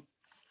 Mm-hmm.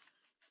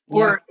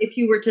 Or if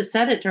you were to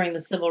set it during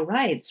the civil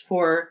rights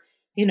for,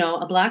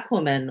 a Black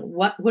woman,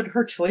 what would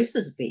her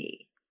choices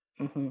be?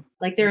 Mm-hmm.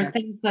 Like, there are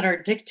things that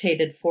are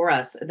dictated for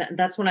us.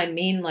 That's what I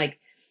mean. Like,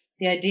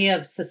 the idea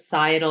of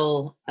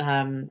societal,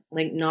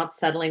 like, not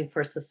settling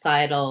for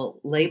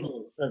societal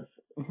labels of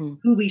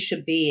who we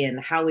should be and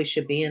how we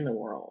should be in the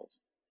world.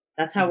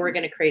 That's how we're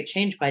going to create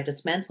change, by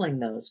dismantling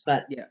those.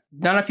 But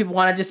not enough people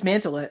want to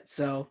dismantle it.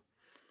 So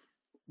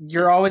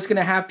you're always going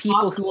to have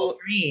people who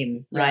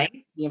dream,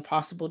 right? The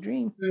impossible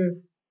dream.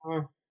 Mm.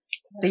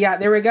 So yeah,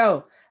 there we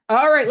go.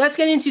 All right, let's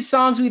get into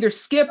songs we either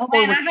skip or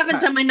I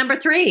haven't done my number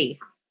 3.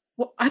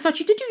 Well, I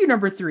thought you did do your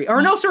number 3.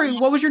 Or no, sorry,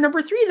 what was your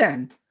number 3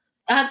 then?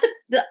 I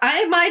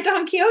am my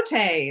Don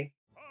Quixote.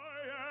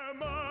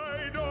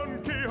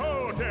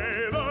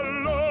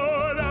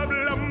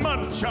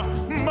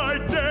 My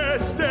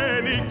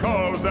destiny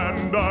calls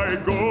and I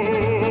go,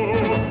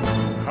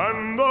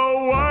 and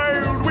the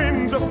wild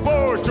winds of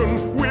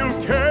fortune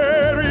will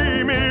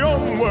carry me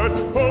onward,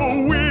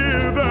 oh,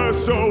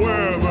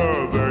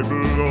 whithersoever they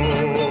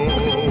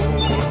blow,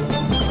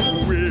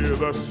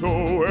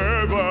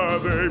 whithersoever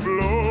they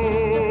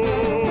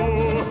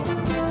blow,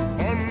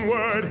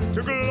 onward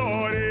to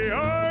glory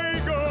I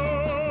go.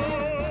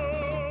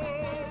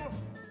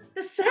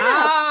 The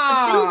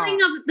setup,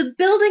 the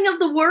building of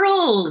the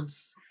world.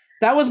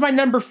 That was my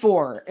number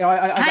 4.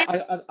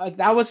 I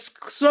that was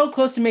so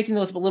close to making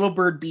the list, but Little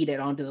Bird beat it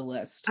onto the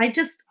list. I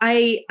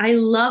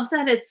love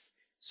that it's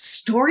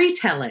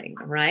storytelling,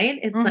 right?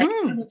 It's like,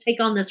 we will take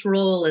on this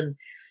role and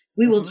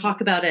we will talk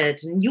about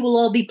it, and you will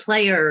all be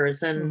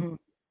players, and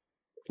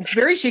it's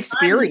very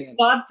Shakespearean,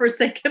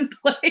 godforsaken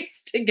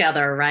place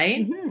together,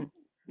 right?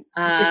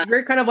 It's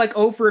very kind of like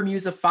 "Oh for a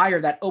Muse of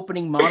Fire," that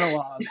opening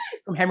monologue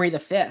from Henry V.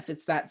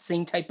 It's that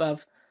same type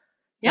of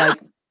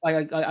like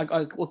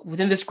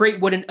within this great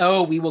wooden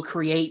O, we will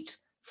create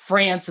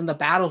France and the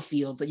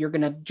battlefields that you're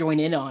going to join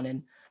in on.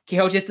 And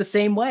Quixote is the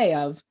same way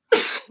of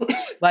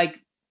like,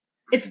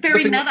 it's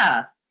very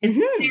meta. It's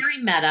very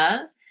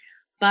meta,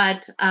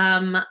 but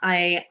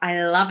I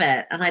love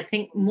it. And I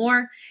think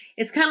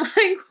it's kind of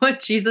like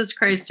what Jesus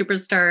Christ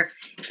Superstar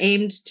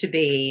aimed to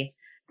be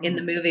in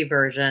the movie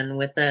version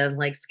with the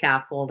like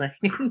scaffolding.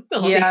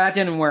 That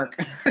didn't work.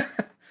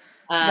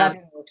 That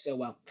didn't work so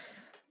well.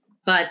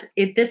 But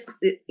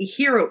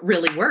here it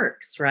really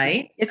works,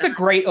 right? It's a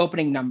great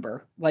opening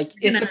number. Like,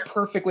 it's a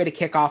perfect way to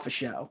kick off a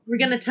show. We're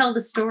going to tell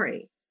the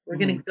story. We're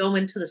going to go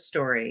into the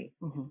story.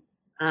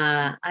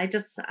 I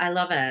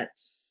love it.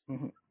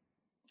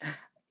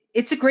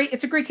 It's a great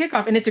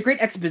kickoff, and it's a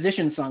great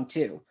exposition song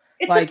too.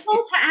 It's like, a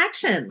call to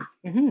action,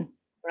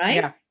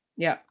 right?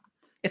 Yeah.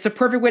 It's a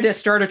perfect way to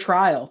start a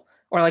trial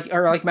or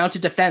like mount a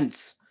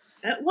defense.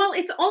 Well,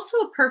 it's also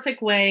a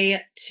perfect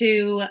way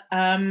to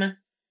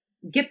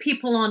get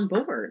people on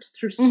board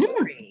through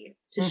story.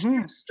 to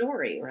share a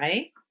story,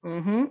 right?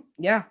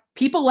 Yeah.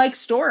 People like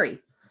story.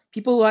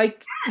 People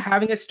like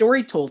having a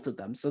story told to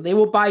them. So they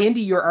will buy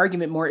into your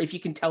argument more if you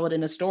can tell it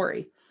in a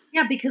story.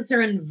 Yeah, because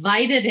they're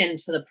invited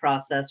into the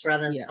process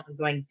rather than someone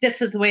going,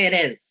 this is the way it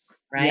is,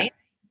 right?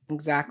 Yeah,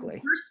 exactly.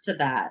 First to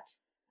that.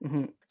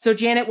 So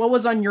Janet, what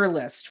was on your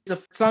list?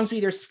 The songs we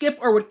either skip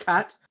or would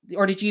cut,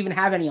 or did you even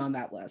have any on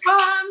that list? Well,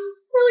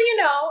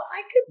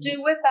 I could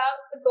do without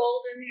the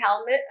golden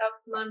helmet of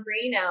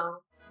Mambrino.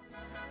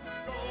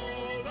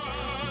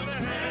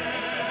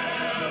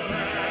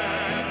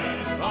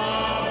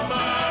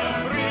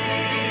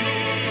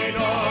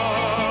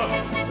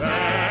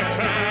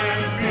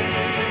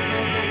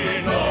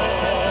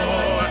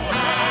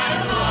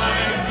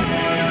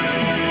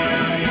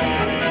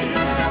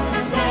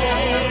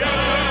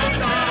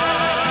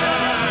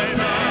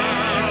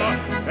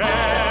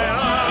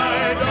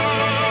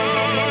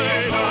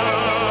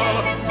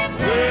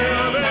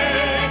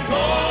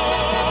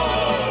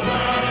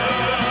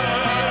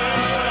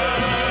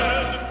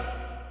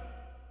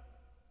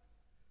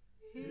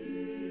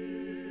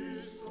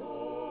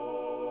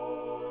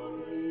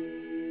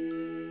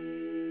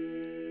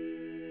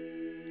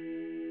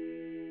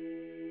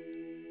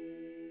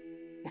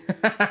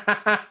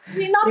 I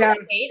mean, not that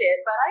I hate it,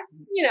 but I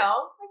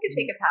could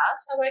take a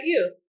pass. How about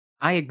you?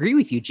 I agree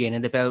with you,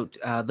 Janet, about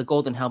the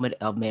Golden Helmet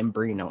of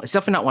Mambrino. It's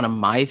definitely not one of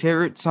my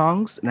favorite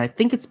songs, and I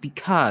think it's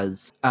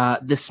because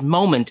this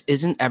moment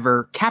isn't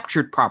ever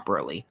captured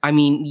properly. I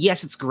mean,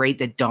 yes, it's great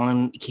that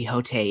Don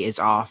Quixote is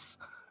off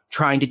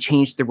trying to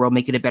change the world,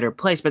 make it a better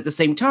place, but at the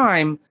same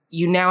time,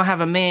 you now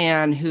have a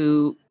man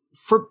who,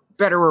 for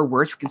better or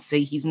worse, we can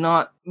say he's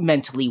not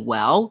mentally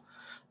well.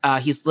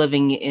 He's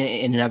living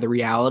in another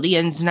reality,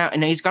 and now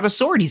he's got a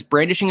sword. He's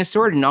brandishing a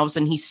sword, and all of a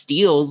sudden he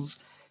steals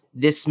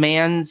this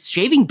man's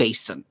shaving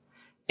basin,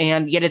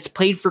 and yet it's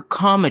played for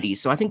comedy.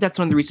 So I think that's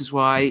one of the reasons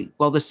why,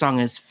 while this song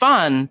is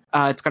fun,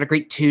 it's got a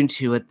great tune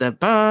to it. The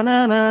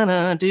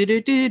ba-na-na-na,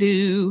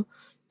 do-do-do-do.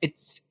 It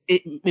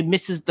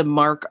misses the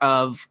mark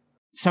of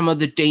some of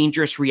the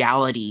dangerous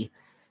reality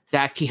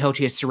that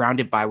Quixote is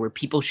surrounded by, where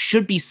people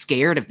should be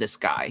scared of this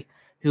guy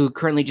who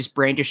currently just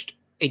brandished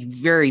a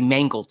very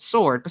mangled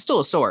sword, but still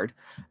a sword,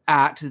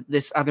 at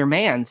this other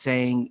man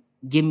saying,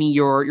 give me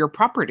your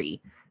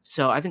property.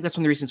 So I think that's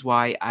one of the reasons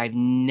why I've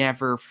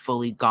never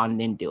fully gotten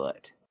into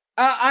it.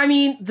 I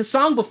mean, the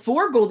song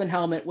before Golden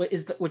Helmet,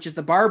 which is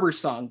the barber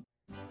song.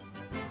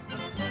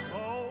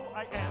 Oh,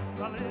 I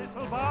am a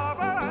little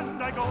barber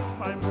and I go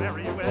my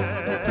merry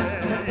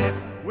way.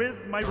 With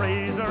my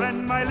razor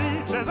and my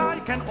leeches I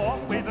can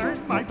always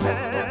earn my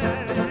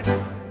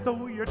pay.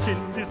 Though your chin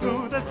is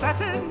smooth as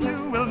satin,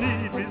 you will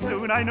need me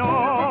soon, I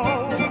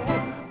know.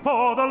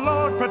 For the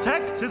Lord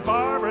protects his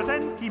barbers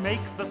and he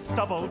makes the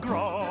stubble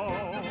grow.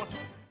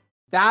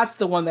 That's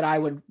the one that I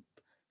would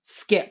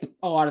skip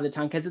a lot of the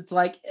time, because it's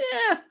like,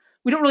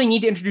 we don't really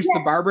need to introduce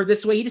the barber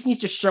this way. He just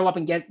needs to show up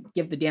and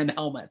give the damn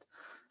helmet.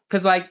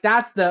 Because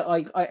that's the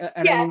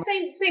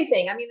same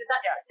thing. I mean,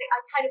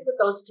 I kind of put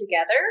those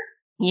together.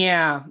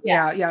 Yeah.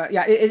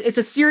 It's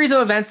a series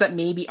of events that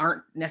maybe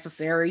aren't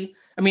necessary.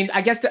 I mean,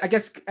 I guess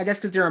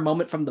because they're a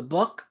moment from the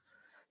book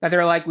that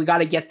they're like, we got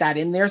to get that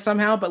in there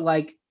somehow. But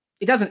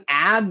it doesn't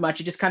add much.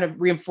 It just kind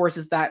of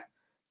reinforces that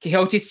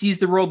Quixote sees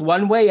the world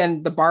one way,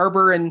 and the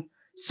barber and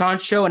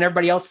Sancho and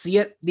everybody else see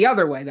it the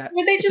other way. That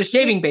they just a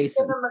shaving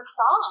basin. Give them a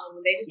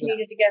song. They just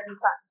needed to give them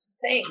something to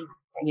sing.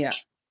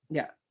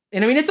 Yeah.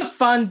 And I mean, it's a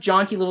fun,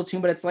 jaunty little tune,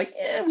 but it's like,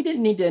 we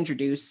didn't need to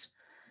introduce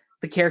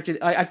the character.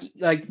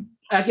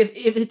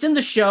 If it's in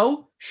the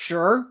show,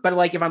 sure. But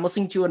if I'm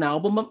listening to an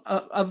album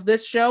of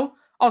this show,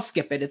 I'll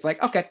skip it. It's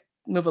like, okay,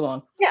 move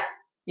along. Yeah.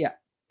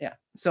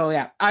 So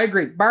yeah, I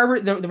agree.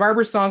 The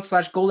barber song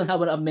 / Golden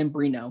Helmet of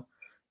Mambrino,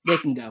 they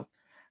can go.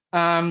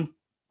 One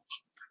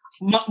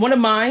of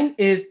mine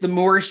is the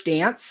Moorish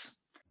dance.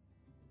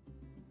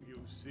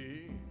 You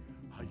see,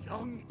 a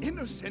young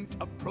innocent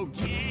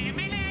approaching.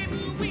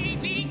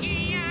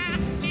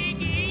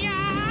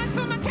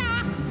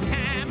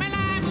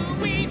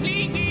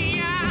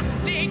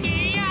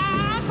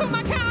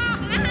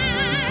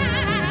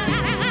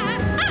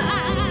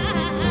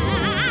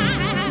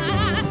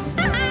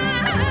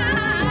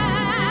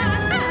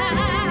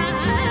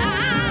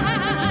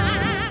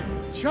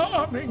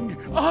 Charming,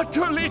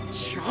 utterly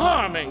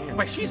charming.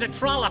 But she's a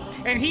trollop,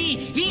 and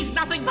he's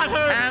nothing but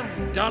her.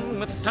 Have done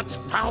with such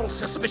foul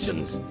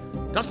suspicions.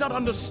 Does not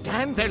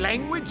understand their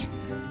language?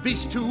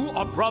 These two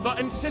are brother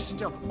and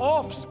sister,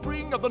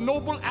 offspring of the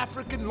noble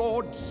African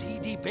lord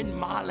Sidi bin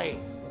Male.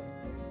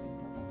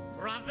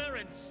 Brother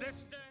and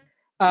sister?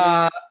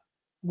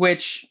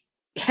 Which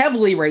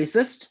heavily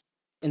racist.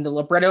 In the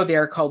libretto, they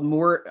are called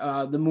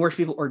the Moorish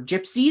people, or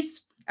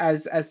gypsies,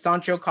 as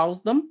Sancho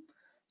calls them.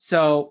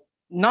 So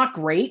not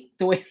great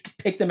the way to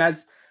depict them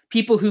as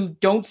people who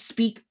don't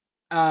speak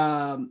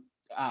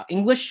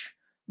English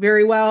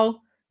very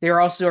well. They are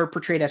also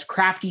portrayed as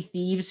crafty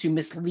thieves who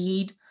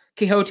mislead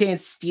Quixote and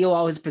steal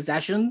all his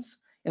possessions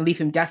and leave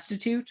him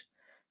destitute.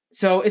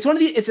 So it's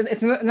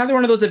another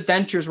one of those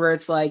adventures where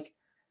it's like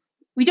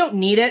we don't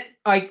need it.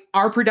 Like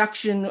our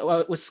production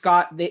with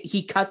Scott,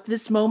 he cut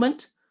this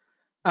moment.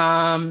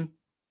 And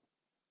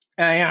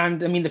I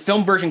mean, the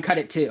film version cut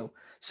it too.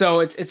 So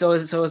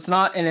it's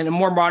not, and then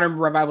more modern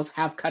revivals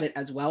have cut it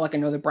as well. Like I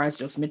know the Brian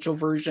Stokes Mitchell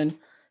version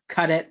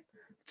cut it.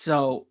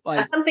 So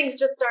like some things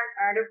just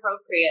aren't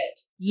appropriate.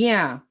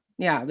 Yeah.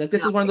 Like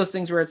this is one of those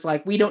things where it's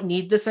like we don't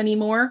need this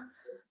anymore.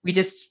 We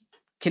just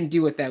can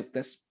do without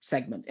this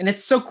segment, and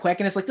it's so quick.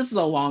 And it's like this is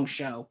a long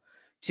show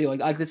too.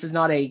 Like this is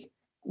not a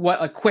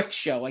quick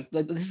show. Like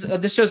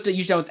this show's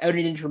usually done without an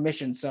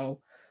intermission.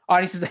 So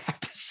audiences have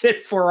to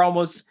sit for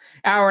almost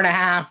hour and a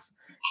half,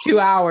 2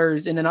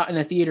 hours in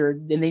a theater,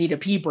 and they need a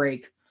pee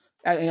break,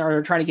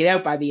 or trying to get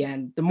out by the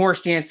end. The more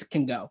chance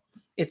can go.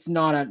 It's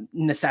not a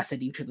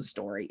necessity to the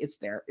story. It's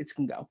there. It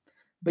can go.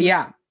 But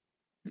yeah.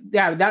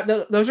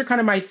 Those are kind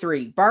of my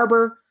three: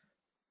 Barber,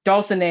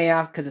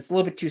 Dulcinea, because it's a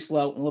little bit too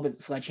slow and a little bit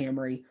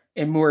sledgehammery,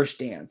 and Moorish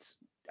Dance.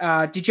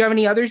 Did you have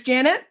any others,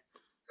 Janet?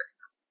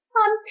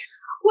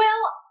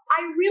 Well,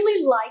 I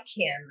really like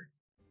him.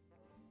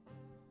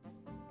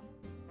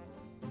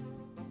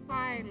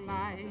 I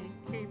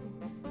like him.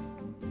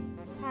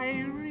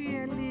 I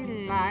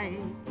really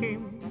like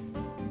him.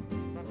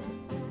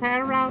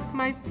 Tear out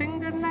my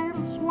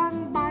fingernails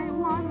one by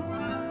one.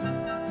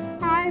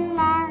 I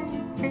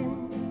like him.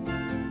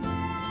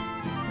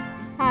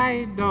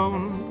 I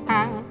don't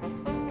have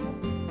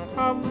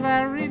a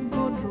very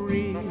good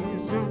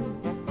reason.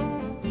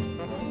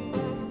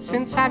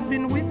 Since I've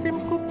been with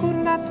him, cuckoo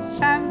nuts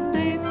have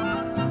been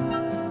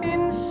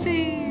in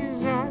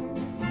season.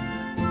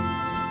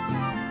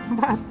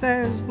 But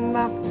there's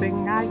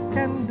nothing I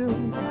can do.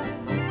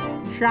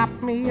 Chop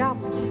me up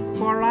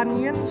for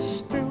onion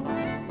stew.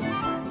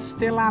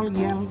 Still I'll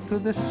yell to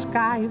the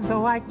sky,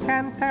 though I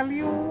can't tell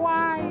you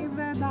why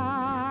that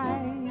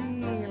I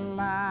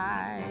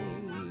like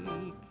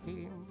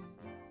him.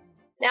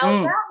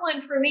 Now that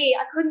one for me,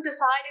 I couldn't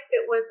decide if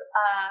it was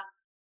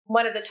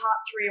one of the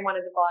top three or one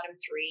of the bottom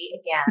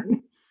three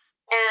again.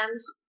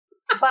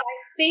 But I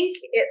think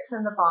it's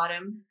in the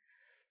bottom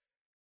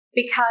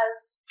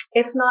because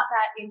it's not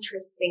that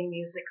interesting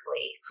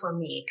musically for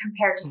me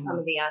compared to some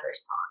of the other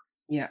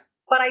songs. Yeah.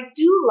 But I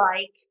do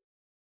like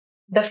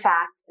the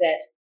fact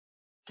that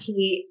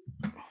he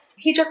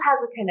just has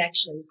a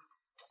connection.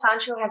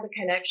 Sancho has a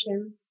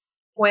connection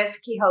with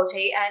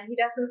Quixote, and he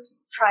doesn't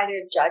try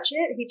to judge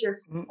it. He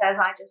just says,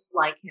 I just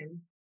like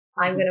him.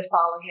 I'm going to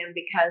follow him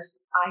because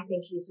I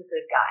think he's a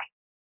good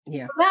guy.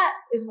 Yeah. So that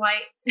is why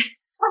I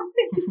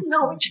didn't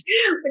know which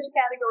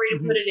category to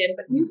put it in.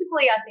 But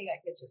musically, I think I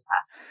could just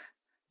pass it.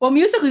 Well,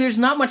 musically, there's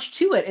not much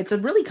to it. It's a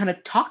really kind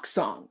of talk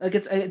song. Like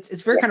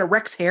it's very kind of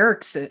Rex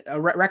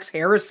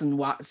Harrison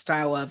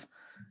style of,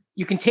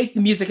 you can take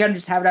the music out and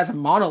just have it as a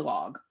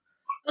monologue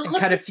and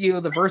cut a few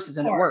of the verses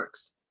and it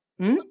works.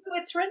 Look who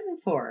it's written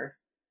for.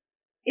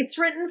 It's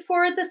written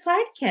for the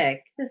sidekick.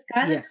 This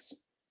guy that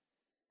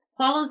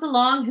follows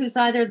along, who's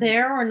either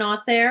there or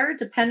not there,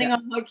 depending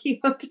on what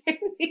Quixote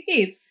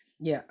needs.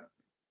 Yeah.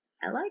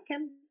 I like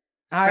him.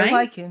 I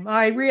like him.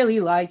 I really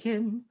like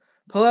him.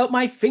 Pull out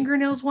my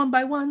fingernails one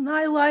by one.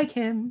 I like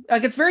him.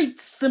 Like it's very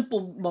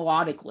simple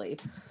melodically.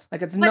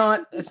 Like it's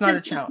not a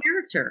challenge.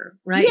 Character,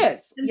 right?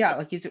 Yes. Yeah.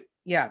 Like he's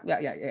yeah.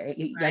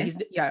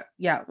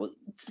 Well,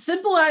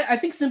 simple. I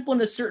think simple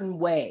in a certain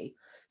way.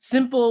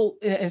 Simple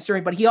in a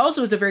certain, but he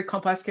also is a very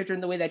complex character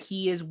in the way that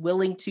he is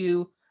willing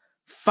to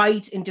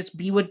fight and just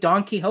be with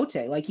Don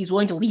Quixote. Like he's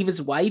willing to leave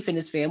his wife and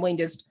his family and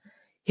just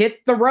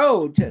hit the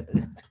road.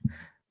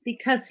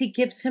 Because he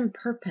gives him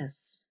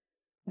purpose.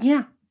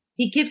 Yeah.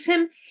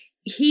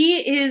 He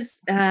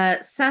is,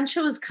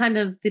 Sancho is kind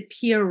of the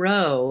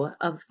Pierrot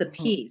of the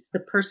piece, the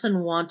person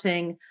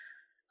wanting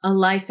a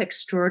life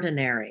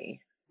extraordinary,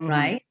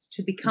 right?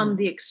 To become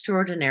the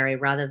extraordinary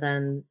rather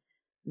than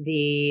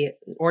the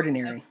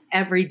ordinary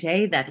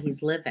everyday that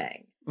he's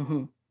living.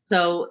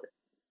 So,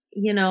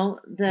 you know,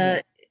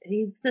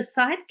 he's the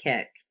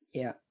sidekick.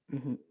 Yeah.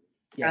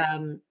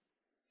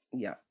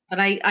 Yeah. But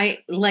I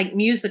like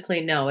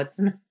musically, no,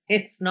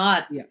 it's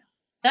not. Yeah.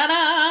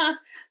 Da-da!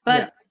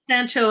 But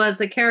Sancho as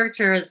a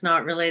character is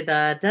not really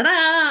the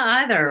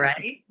da-da either,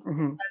 right?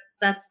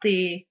 That's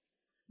the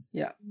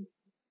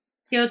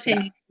Quixote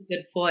needs a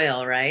good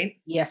foil, right?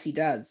 Yes, he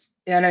does.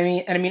 And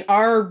I mean,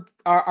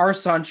 our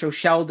Sancho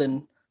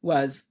Sheldon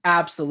was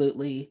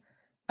absolutely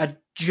a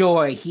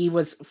joy. He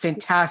was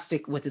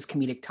fantastic with his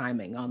comedic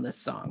timing on this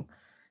song.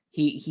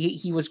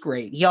 He was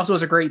great. He also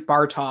was a great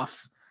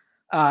Bartoff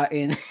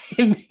in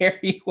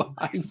Merry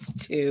Wives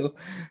too.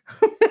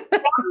 That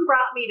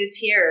brought me to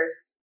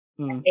tears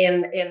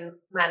in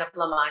Man of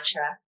La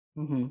Mancha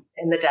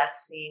in the death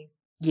scene.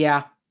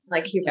 Yeah,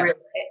 like he really,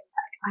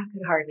 I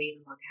could hardly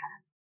even look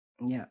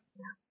at him. Yeah.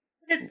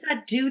 It's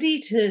that duty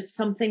to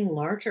something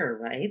larger,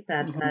 right?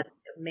 That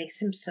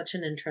makes him such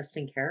an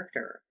interesting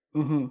character.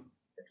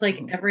 It's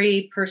like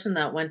every person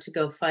that went to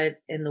go fight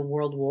in the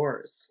world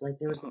wars, like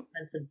there was a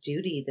sense of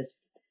duty, this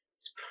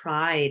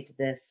pride,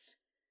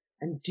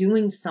 and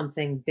doing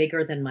something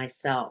bigger than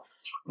myself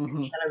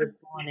that I was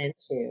born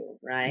into,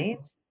 right?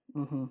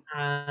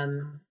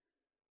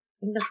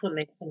 think that's what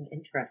makes them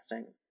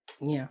interesting.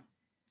 Yeah,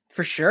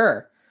 for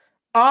sure.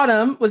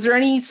 Autumn, was there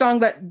any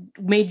song that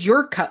made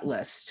your cut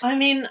list? I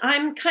mean,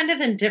 I'm kind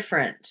of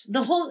indifferent.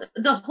 The whole,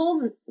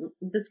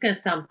 this is going to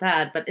sound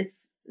bad, but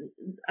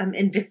I'm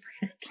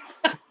indifferent.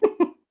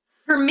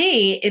 For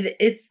me,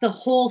 it's the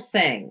whole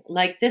thing.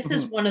 Like, this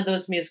is one of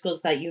those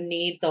musicals that you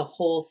need the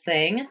whole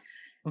thing.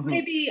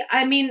 Maybe,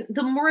 I mean,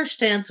 the Moorish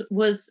Dance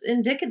was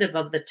indicative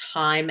of the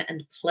time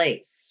and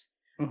place,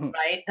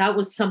 right? That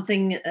was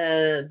something,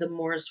 the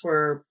Moors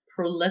were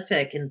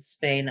prolific in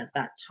Spain at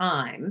that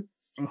time.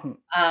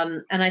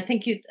 And I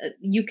think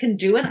you can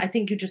do it. I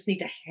think you just need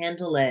to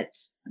handle it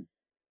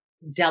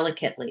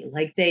delicately.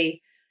 Like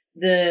the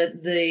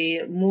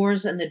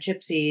Moors and the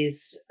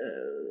Gypsies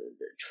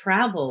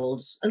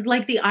traveled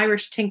like the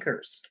Irish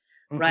Tinkers,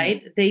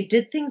 right? They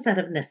did things out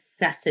of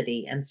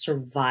necessity and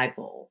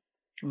survival,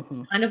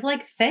 kind of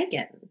like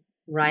Fagin,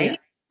 right?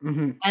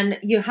 Yeah. And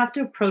you have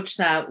to approach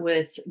that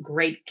with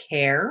great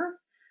care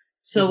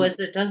so as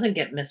it doesn't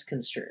get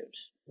misconstrued,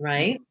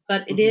 right?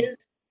 But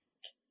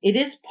it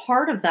is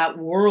part of that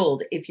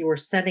world. If you were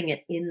setting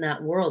it in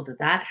that world,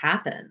 that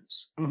happened.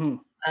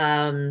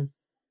 I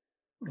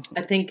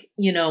think,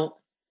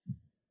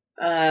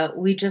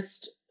 we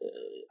just,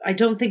 I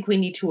don't think we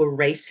need to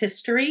erase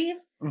history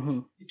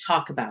to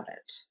talk about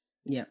it.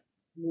 Yeah.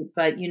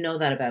 But you know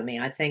that about me.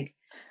 I think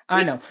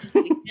I know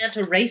we can't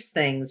erase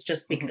things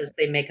just because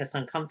they make us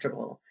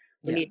uncomfortable.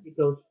 We need to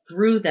go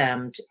through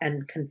them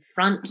and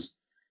confront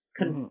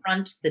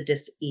the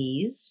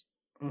dis-ease.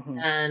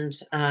 And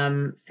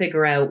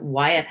figure out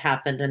why it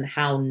happened and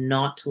how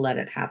not to let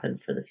it happen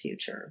for the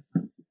future.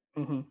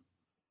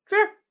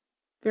 Fair.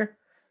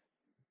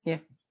 Yeah.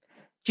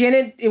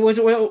 Janet, was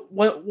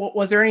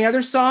there any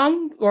other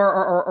song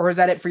or is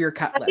that it for your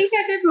cut list? I think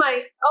I did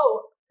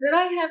did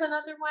I have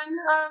another one?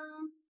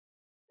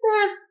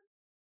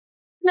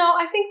 No,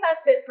 I think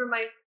that's it for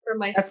my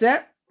That's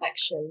it?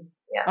 section.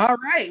 Yeah. All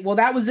right. Well,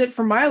 that was it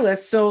for my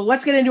list. So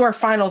let's get into our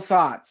final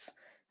thoughts.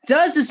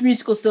 Does this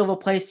musical still have a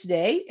place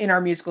today in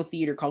our musical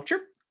theater culture?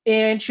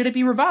 And should it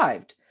be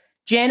revived?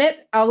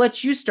 Janet, I'll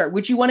let you start.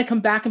 Would you want to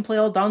come back and play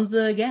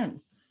Aldonza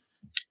again?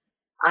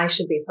 I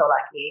should be so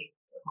lucky,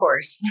 of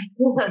course.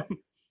 Yeah.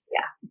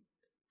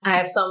 I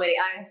have so many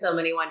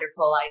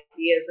wonderful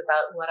ideas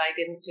about what I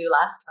didn't do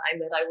last time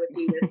that I would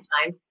do this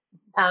time.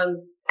 I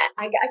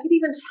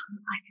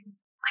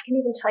can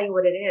even tell you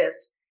what it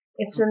is.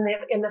 It's in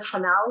the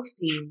finale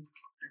scene.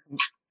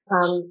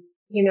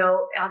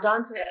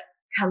 Aldonza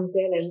comes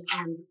in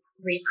and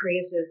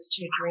reprises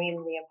To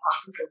Dream the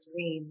Impossible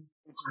Dream,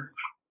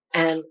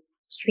 and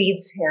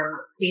feeds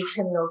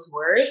him those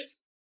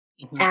words.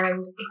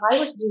 And if I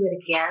were to do it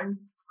again,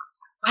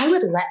 I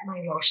would let my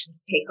emotions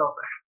take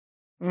over.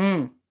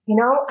 I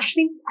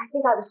think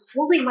I was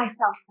holding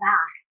myself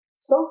back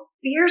so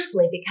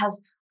fiercely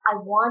because I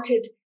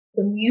wanted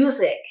the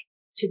music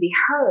to be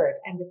heard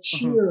and the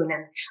tune,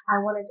 and I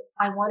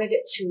wanted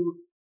it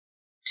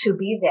to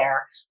be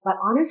there. But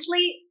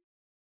honestly,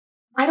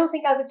 I don't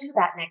think I would do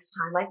that next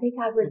time. I think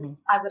I would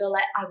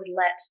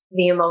let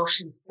the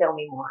emotions fill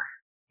me more.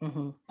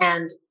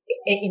 And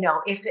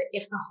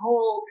if the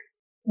whole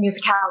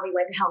musicality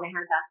went to Hell in a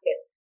Handbasket,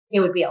 it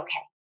would be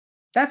okay.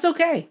 That's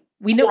okay.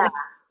 We know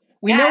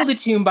we know the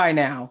tune by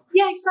now.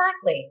 Yeah,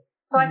 exactly.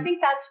 So I think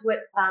that's what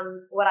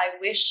I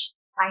wish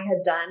I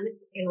had done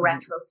in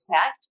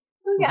retrospect.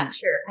 So yeah,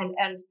 sure.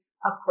 And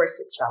of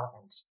course it's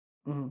relevant.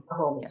 The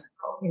whole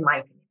musical, in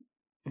my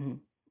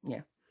opinion.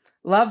 Yeah.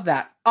 Love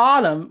that.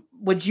 Autumn,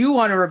 would you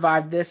want to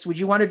revive this? Would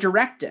you want to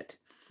direct it?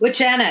 With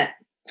Janet.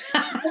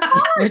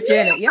 With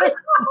Janet, yeah. That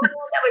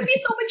would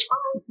be so much fun.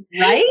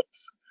 Right?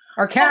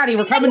 Arcady,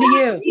 we're coming to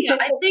you. Yeah,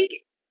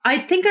 I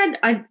think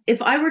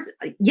if I were,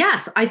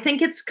 yes, I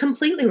think it's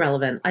completely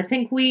relevant. I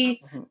think we're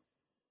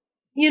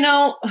in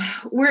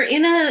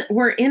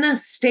a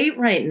state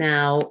right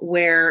now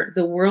where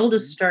the world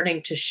is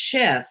starting to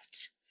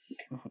shift.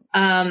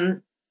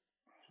 But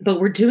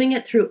we're doing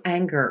it through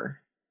anger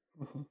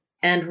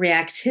and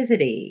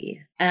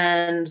reactivity.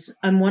 And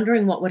I'm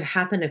wondering what would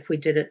happen if we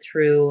did it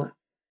through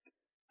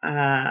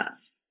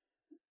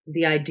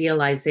the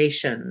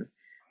idealization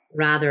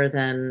rather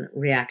than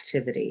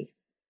reactivity.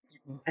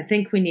 I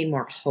think we need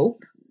more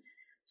hope.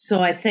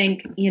 So I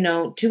think,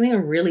 doing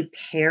a really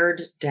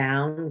pared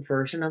down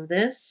version of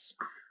this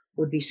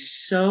would be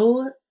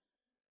so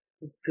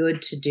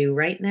good to do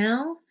right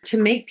now, to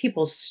make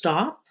people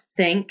stop,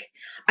 think.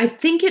 I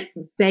think it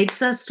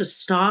begs us to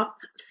stop,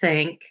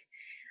 think,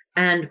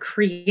 and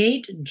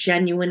create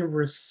genuine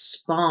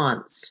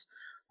response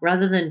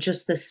rather than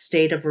just the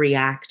state of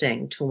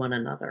reacting to one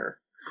another.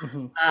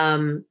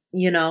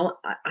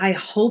 I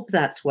hope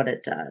that's what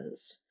it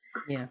does.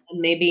 Yeah. And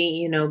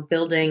maybe,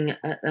 building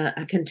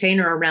a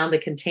container around the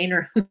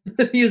container of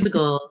the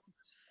musical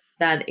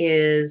that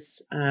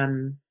is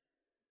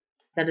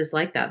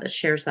like that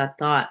shares that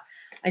thought.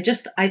 I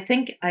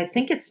think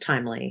it's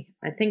timely.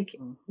 I think,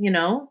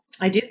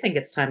 I do think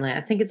it's timely.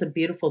 I think it's a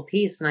beautiful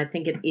piece, and I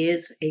think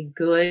it's a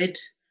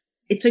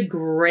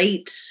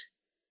great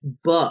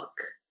book.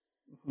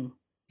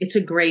 It's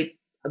a great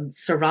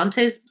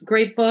Cervantes'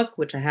 great book,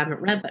 which I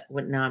haven't read,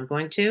 but now I'm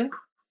going to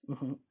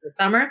this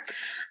summer.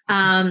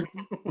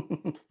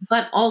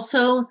 But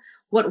also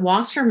what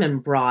Wasserman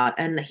brought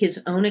and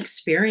his own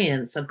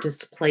experience of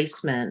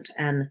displacement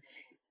and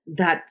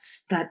that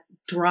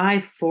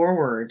drive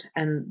forward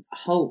and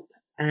hope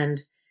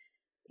and,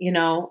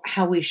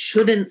 how we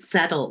shouldn't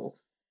settle.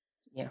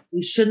 Yeah.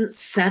 We shouldn't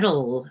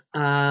settle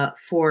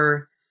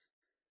for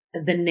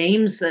the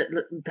names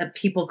that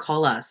people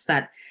call us,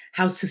 that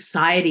how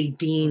society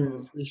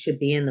deems we should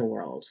be in the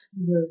world.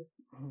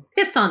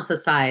 Piss on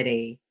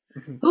society.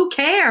 Who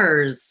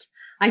cares?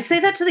 I say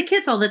that to the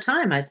kids all the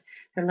time.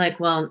 They're like,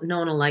 well, no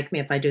one will like me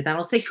if I do that.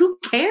 I'll say, who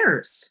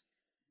cares?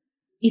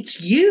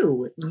 It's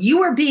you.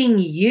 You are being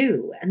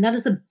you. And that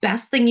is the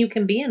best thing you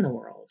can be in the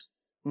world.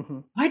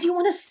 Why do you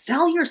want to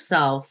sell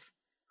yourself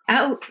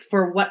out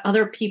for what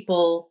other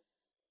people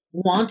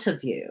want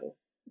of you?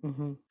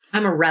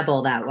 I'm a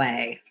rebel that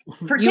way.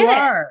 Forget you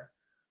are.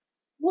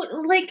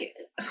 Like,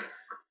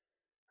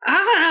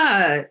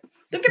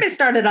 don't get me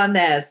started on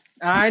this.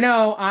 I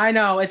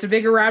know. It's a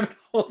bigger rabbit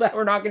hole that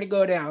we're not going to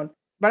go down.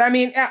 But I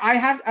mean,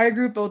 I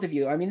agree with both of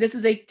you. I mean, this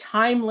is a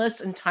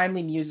timeless and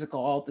timely musical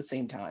all at the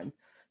same time.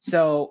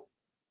 So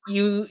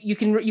you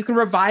can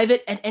revive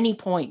it at any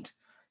point,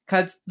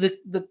 because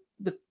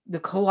the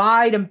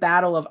collide and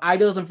battle of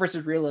idealism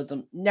versus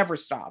realism never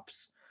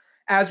stops,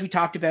 as we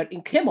talked about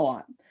in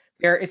Camelot,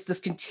 where it's this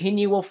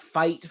continual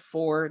fight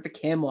for the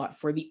Camelot,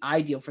 for the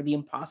ideal, for the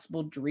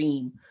impossible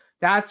dream.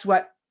 That's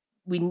what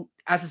we,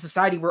 as a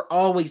society, we're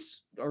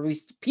always, or at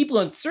least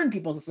certain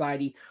people in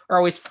society, are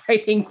always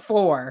fighting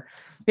for.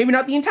 Maybe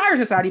not the entire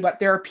society, but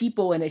there are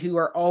people in it who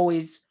are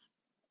always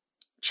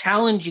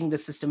challenging the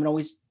system and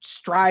always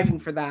striving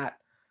for that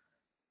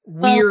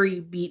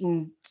weary,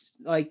 beaten,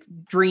 like,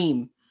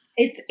 dream.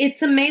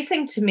 It's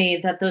amazing to me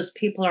that those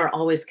people are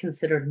always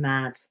considered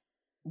mad.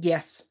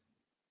 Yes.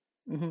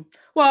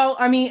 Well,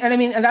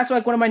 and that's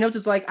like one of my notes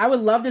is like, I would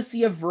love to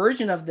see a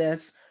version of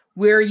this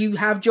where you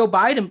have Joe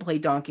Biden play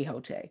Don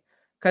Quixote,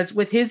 because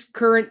with his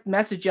current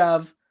message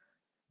of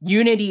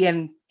unity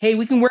and, hey,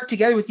 we can work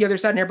together with the other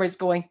side, and everybody's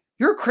going,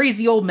 you're a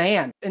crazy old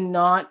man, and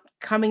not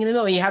coming in the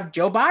middle. And you have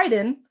Joe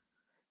Biden,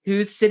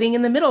 who's sitting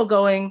in the middle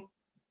going,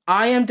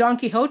 I am Don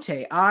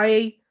Quixote.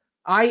 I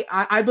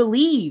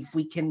believe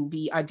we can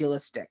be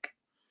idealistic.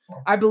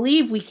 I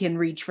believe we can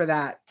reach for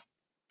that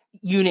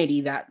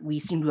unity that we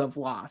seem to have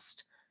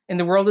lost. And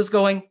the world is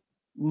going,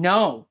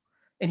 no.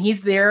 And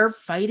he's there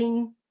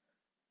fighting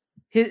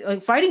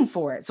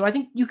for it. So I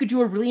think you could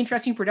do a really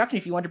interesting production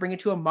if you want to bring it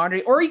to a modern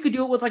day, or you could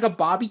do it with like a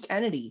Bobby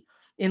Kennedy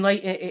in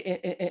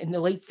the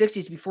late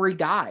 60s before he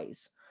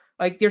dies.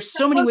 Like, there's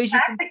so many ways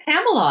you can. The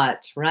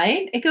Camelot,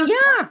 right? It goes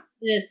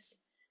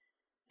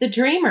the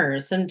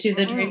dreamers, and do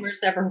the dreamers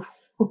ever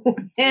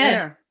win?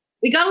 Yeah.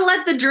 We gotta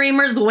let the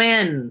dreamers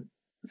win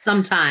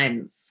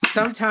sometimes.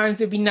 Sometimes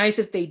it'd be nice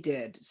if they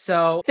did.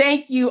 So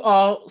thank you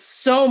all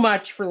so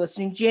much for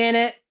listening.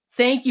 Janet,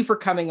 thank you for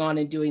coming on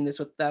and doing this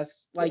with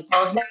us. Thank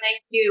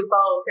you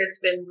both. It's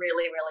been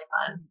really, really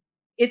fun.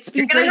 It's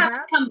been great. You're gonna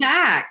have to come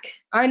back.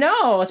 I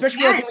know,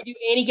 especially when we do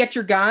Annie Get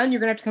Your Gun.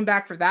 You're gonna have to come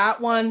back for that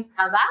one. Now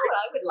that one,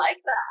 I would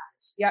like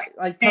that. Yeah,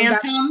 like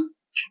Phantom.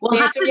 We'll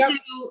have to do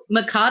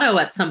Mikado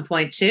at some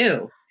point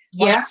too.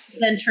 Yes.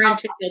 Venture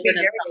into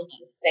very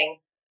interesting.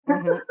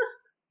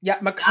 Yeah,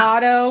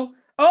 Mikado.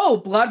 Oh,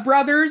 Blood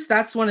Brothers.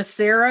 That's one of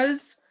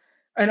Sarah's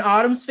and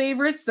Autumn's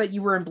favorites, that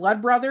you were in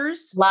Blood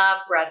Brothers. Love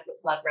Blood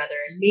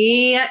Brothers.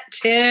 Me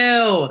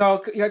too.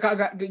 So you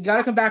got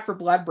to come back for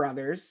Blood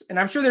Brothers. And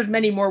I'm sure there's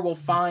many more we'll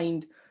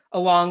find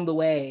along the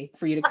way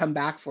for you to come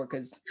back for,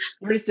 because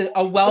we're just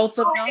a wealth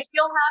of. If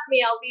you'll have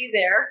me, I'll be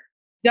there.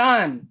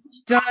 Done.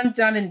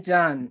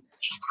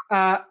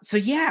 So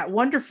yeah,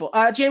 wonderful.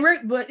 Jane,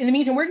 but in the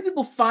meantime, where can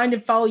people find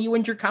and follow you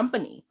and your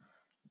company?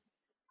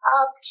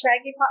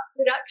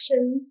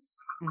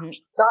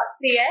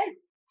 ShaggyPopProductions.ca.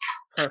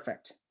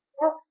 Perfect.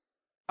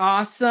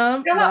 Awesome.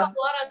 We don't have a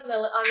lot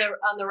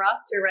on the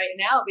roster right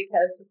now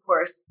because, of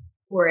course,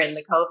 we're in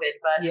the COVID.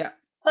 But yeah,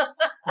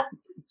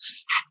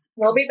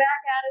 we'll be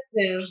back at it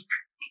soon.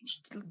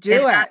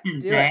 Do it.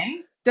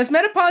 Does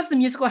Menopause the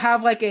musical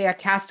have like a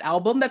cast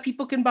album that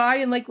people can buy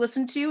and like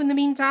listen to in the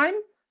meantime?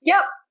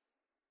 Yep.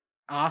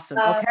 Awesome.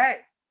 Okay.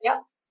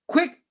 Yep.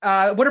 Quick,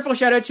 wonderful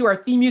shout out to our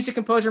theme music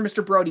composer,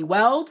 Mr. Brody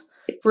Weld,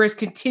 for his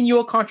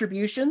continual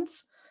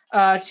contributions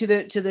to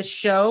this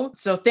show.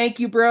 So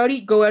thank you,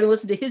 Brody. Go out and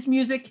listen to his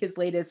music. His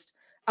latest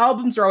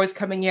albums are always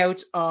coming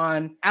out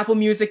on Apple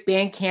Music,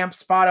 Bandcamp,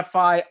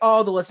 Spotify,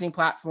 all the listening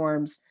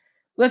platforms.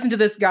 Listen to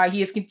this guy.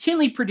 He is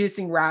continually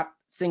producing rap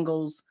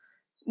singles.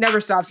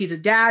 Never stops. He's a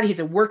dad. He's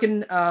a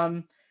working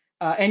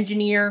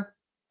engineer,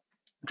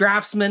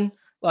 draftsman,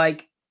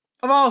 like,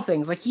 of all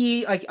things. Like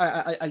he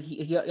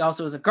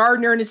also is a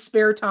gardener in his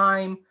spare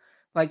time.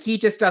 Like, he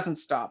just doesn't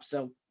stop.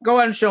 So go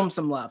out and show him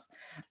some love.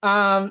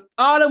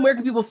 Autumn, where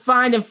can people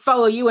find and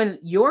follow you and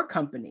your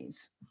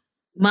companies?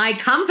 My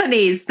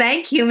companies.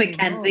 Thank you,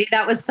 Mackenzie.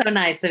 That was so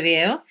nice of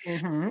you.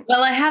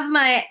 Well, I have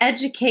my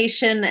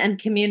education and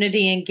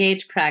community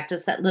engaged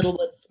practice at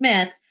Littlewood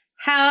Smith.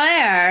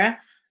 However,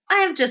 I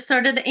have just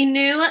started a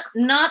new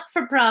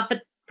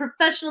not-for-profit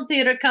professional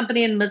theater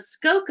company in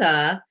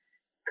Muskoka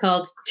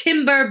called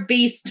Timber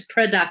Beast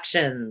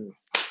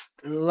Productions.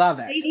 Love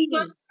it.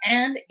 Facebook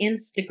and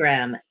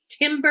Instagram.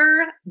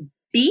 Timber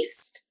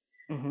Beast.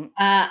 Mm-hmm.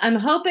 I'm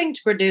hoping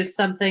to produce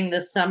something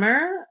this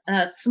summer.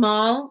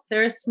 Small,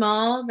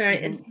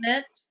 very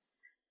intimate.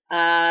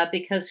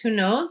 Because who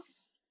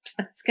knows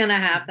what's going to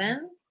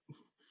happen.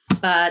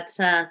 But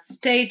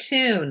stay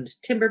tuned.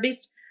 Timber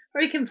Beast. Or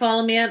you can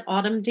follow me at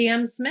Autumn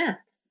DM Smith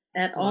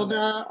at all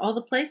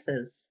the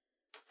places.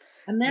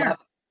 I'm there.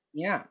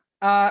 Yeah.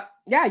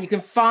 You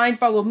can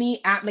follow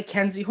me at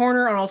Mackenzie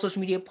Horner on all social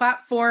media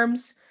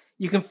platforms.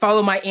 You can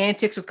follow my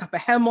antics with Cup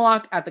of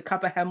Hemlock at the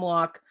Cup of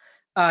Hemlock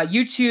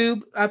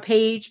YouTube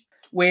page,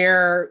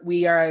 where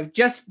we are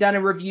just done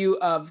a review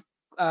of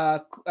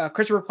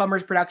Christopher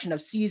Plummer's production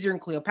of Caesar and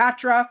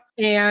Cleopatra,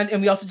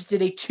 and we also just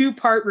did a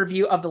 2-part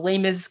review of the Les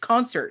Mis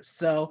concerts.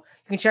 So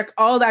you can check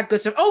all that good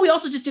stuff. Oh, we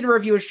also just did a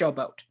review of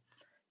Showboat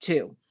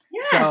too.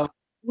 Yes. So,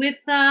 with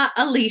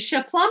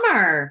Alicia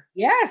Plummer.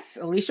 Yes,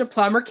 Alicia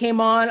Plummer came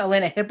on.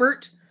 Elena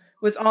Hibbert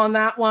was on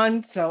that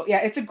one. So yeah,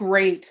 it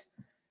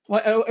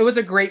was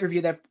a great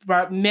review that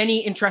brought many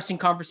interesting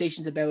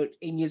conversations about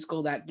a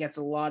musical that gets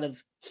a lot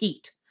of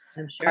heat,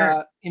 I'm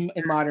sure, in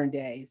modern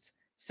days.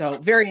 So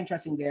very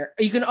interesting there.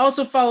 You can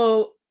also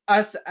follow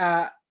us,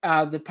 the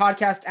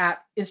podcast, at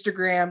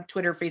Instagram,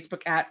 Twitter,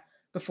 Facebook at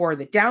Before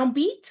the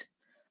Downbeat.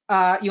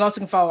 You also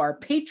can follow our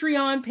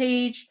Patreon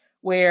page,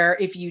 where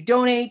if you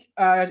donate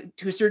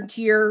to a certain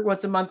tier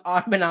once a month,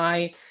 Autumn and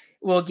I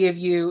will give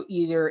you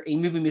either a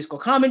movie musical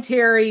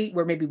commentary,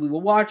 where maybe we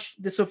will watch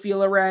the Sophia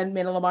Loren,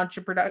 Man of La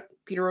Mancha,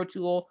 Peter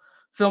O'Toole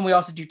film. We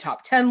also do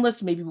top 10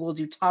 lists. Maybe we'll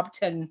do top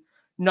 10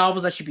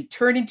 novels that should be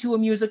turned into a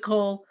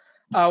musical.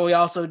 We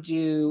also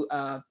do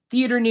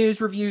theater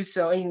news reviews.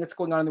 So anything that's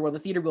going on in the world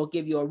of theater, we'll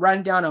give you a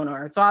rundown on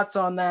our thoughts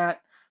on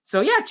that.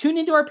 So yeah, tune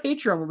into our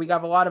Patreon, where we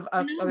got a lot of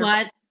other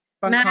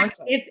fun Mac,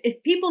 content.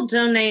 If people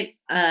donate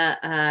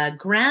a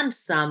grand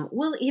sum,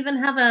 we'll even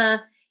have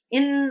a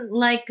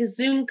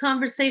Zoom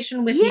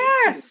conversation with you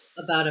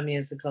about a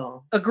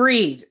musical.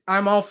 Agreed.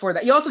 I'm all for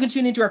that. You also can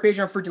tune into our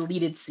Patreon for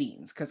deleted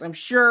scenes, because I'm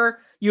sure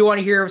you want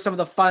to hear some of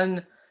the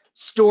fun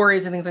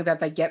stories and things like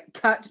that get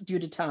cut due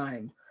to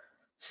time.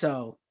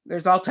 So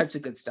there's all types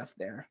of good stuff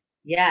there.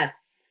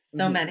 Yes,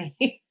 so many.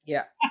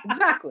 Yeah,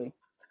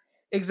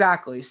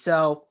 exactly.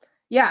 So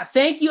yeah,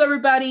 thank you,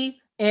 everybody.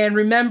 And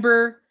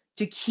remember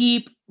to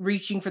keep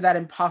reaching for that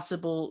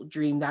impossible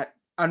dream, that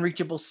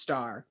unreachable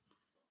star.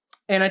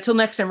 And until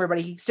next time,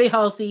 everybody, stay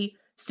healthy,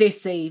 stay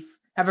safe,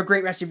 have a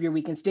great rest of your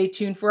week, and stay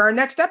tuned for our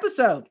next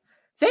episode.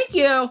 Thank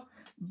you.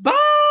 Bye.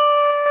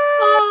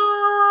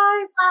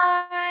 Bye.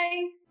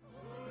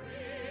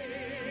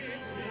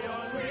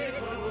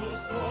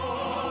 Bye.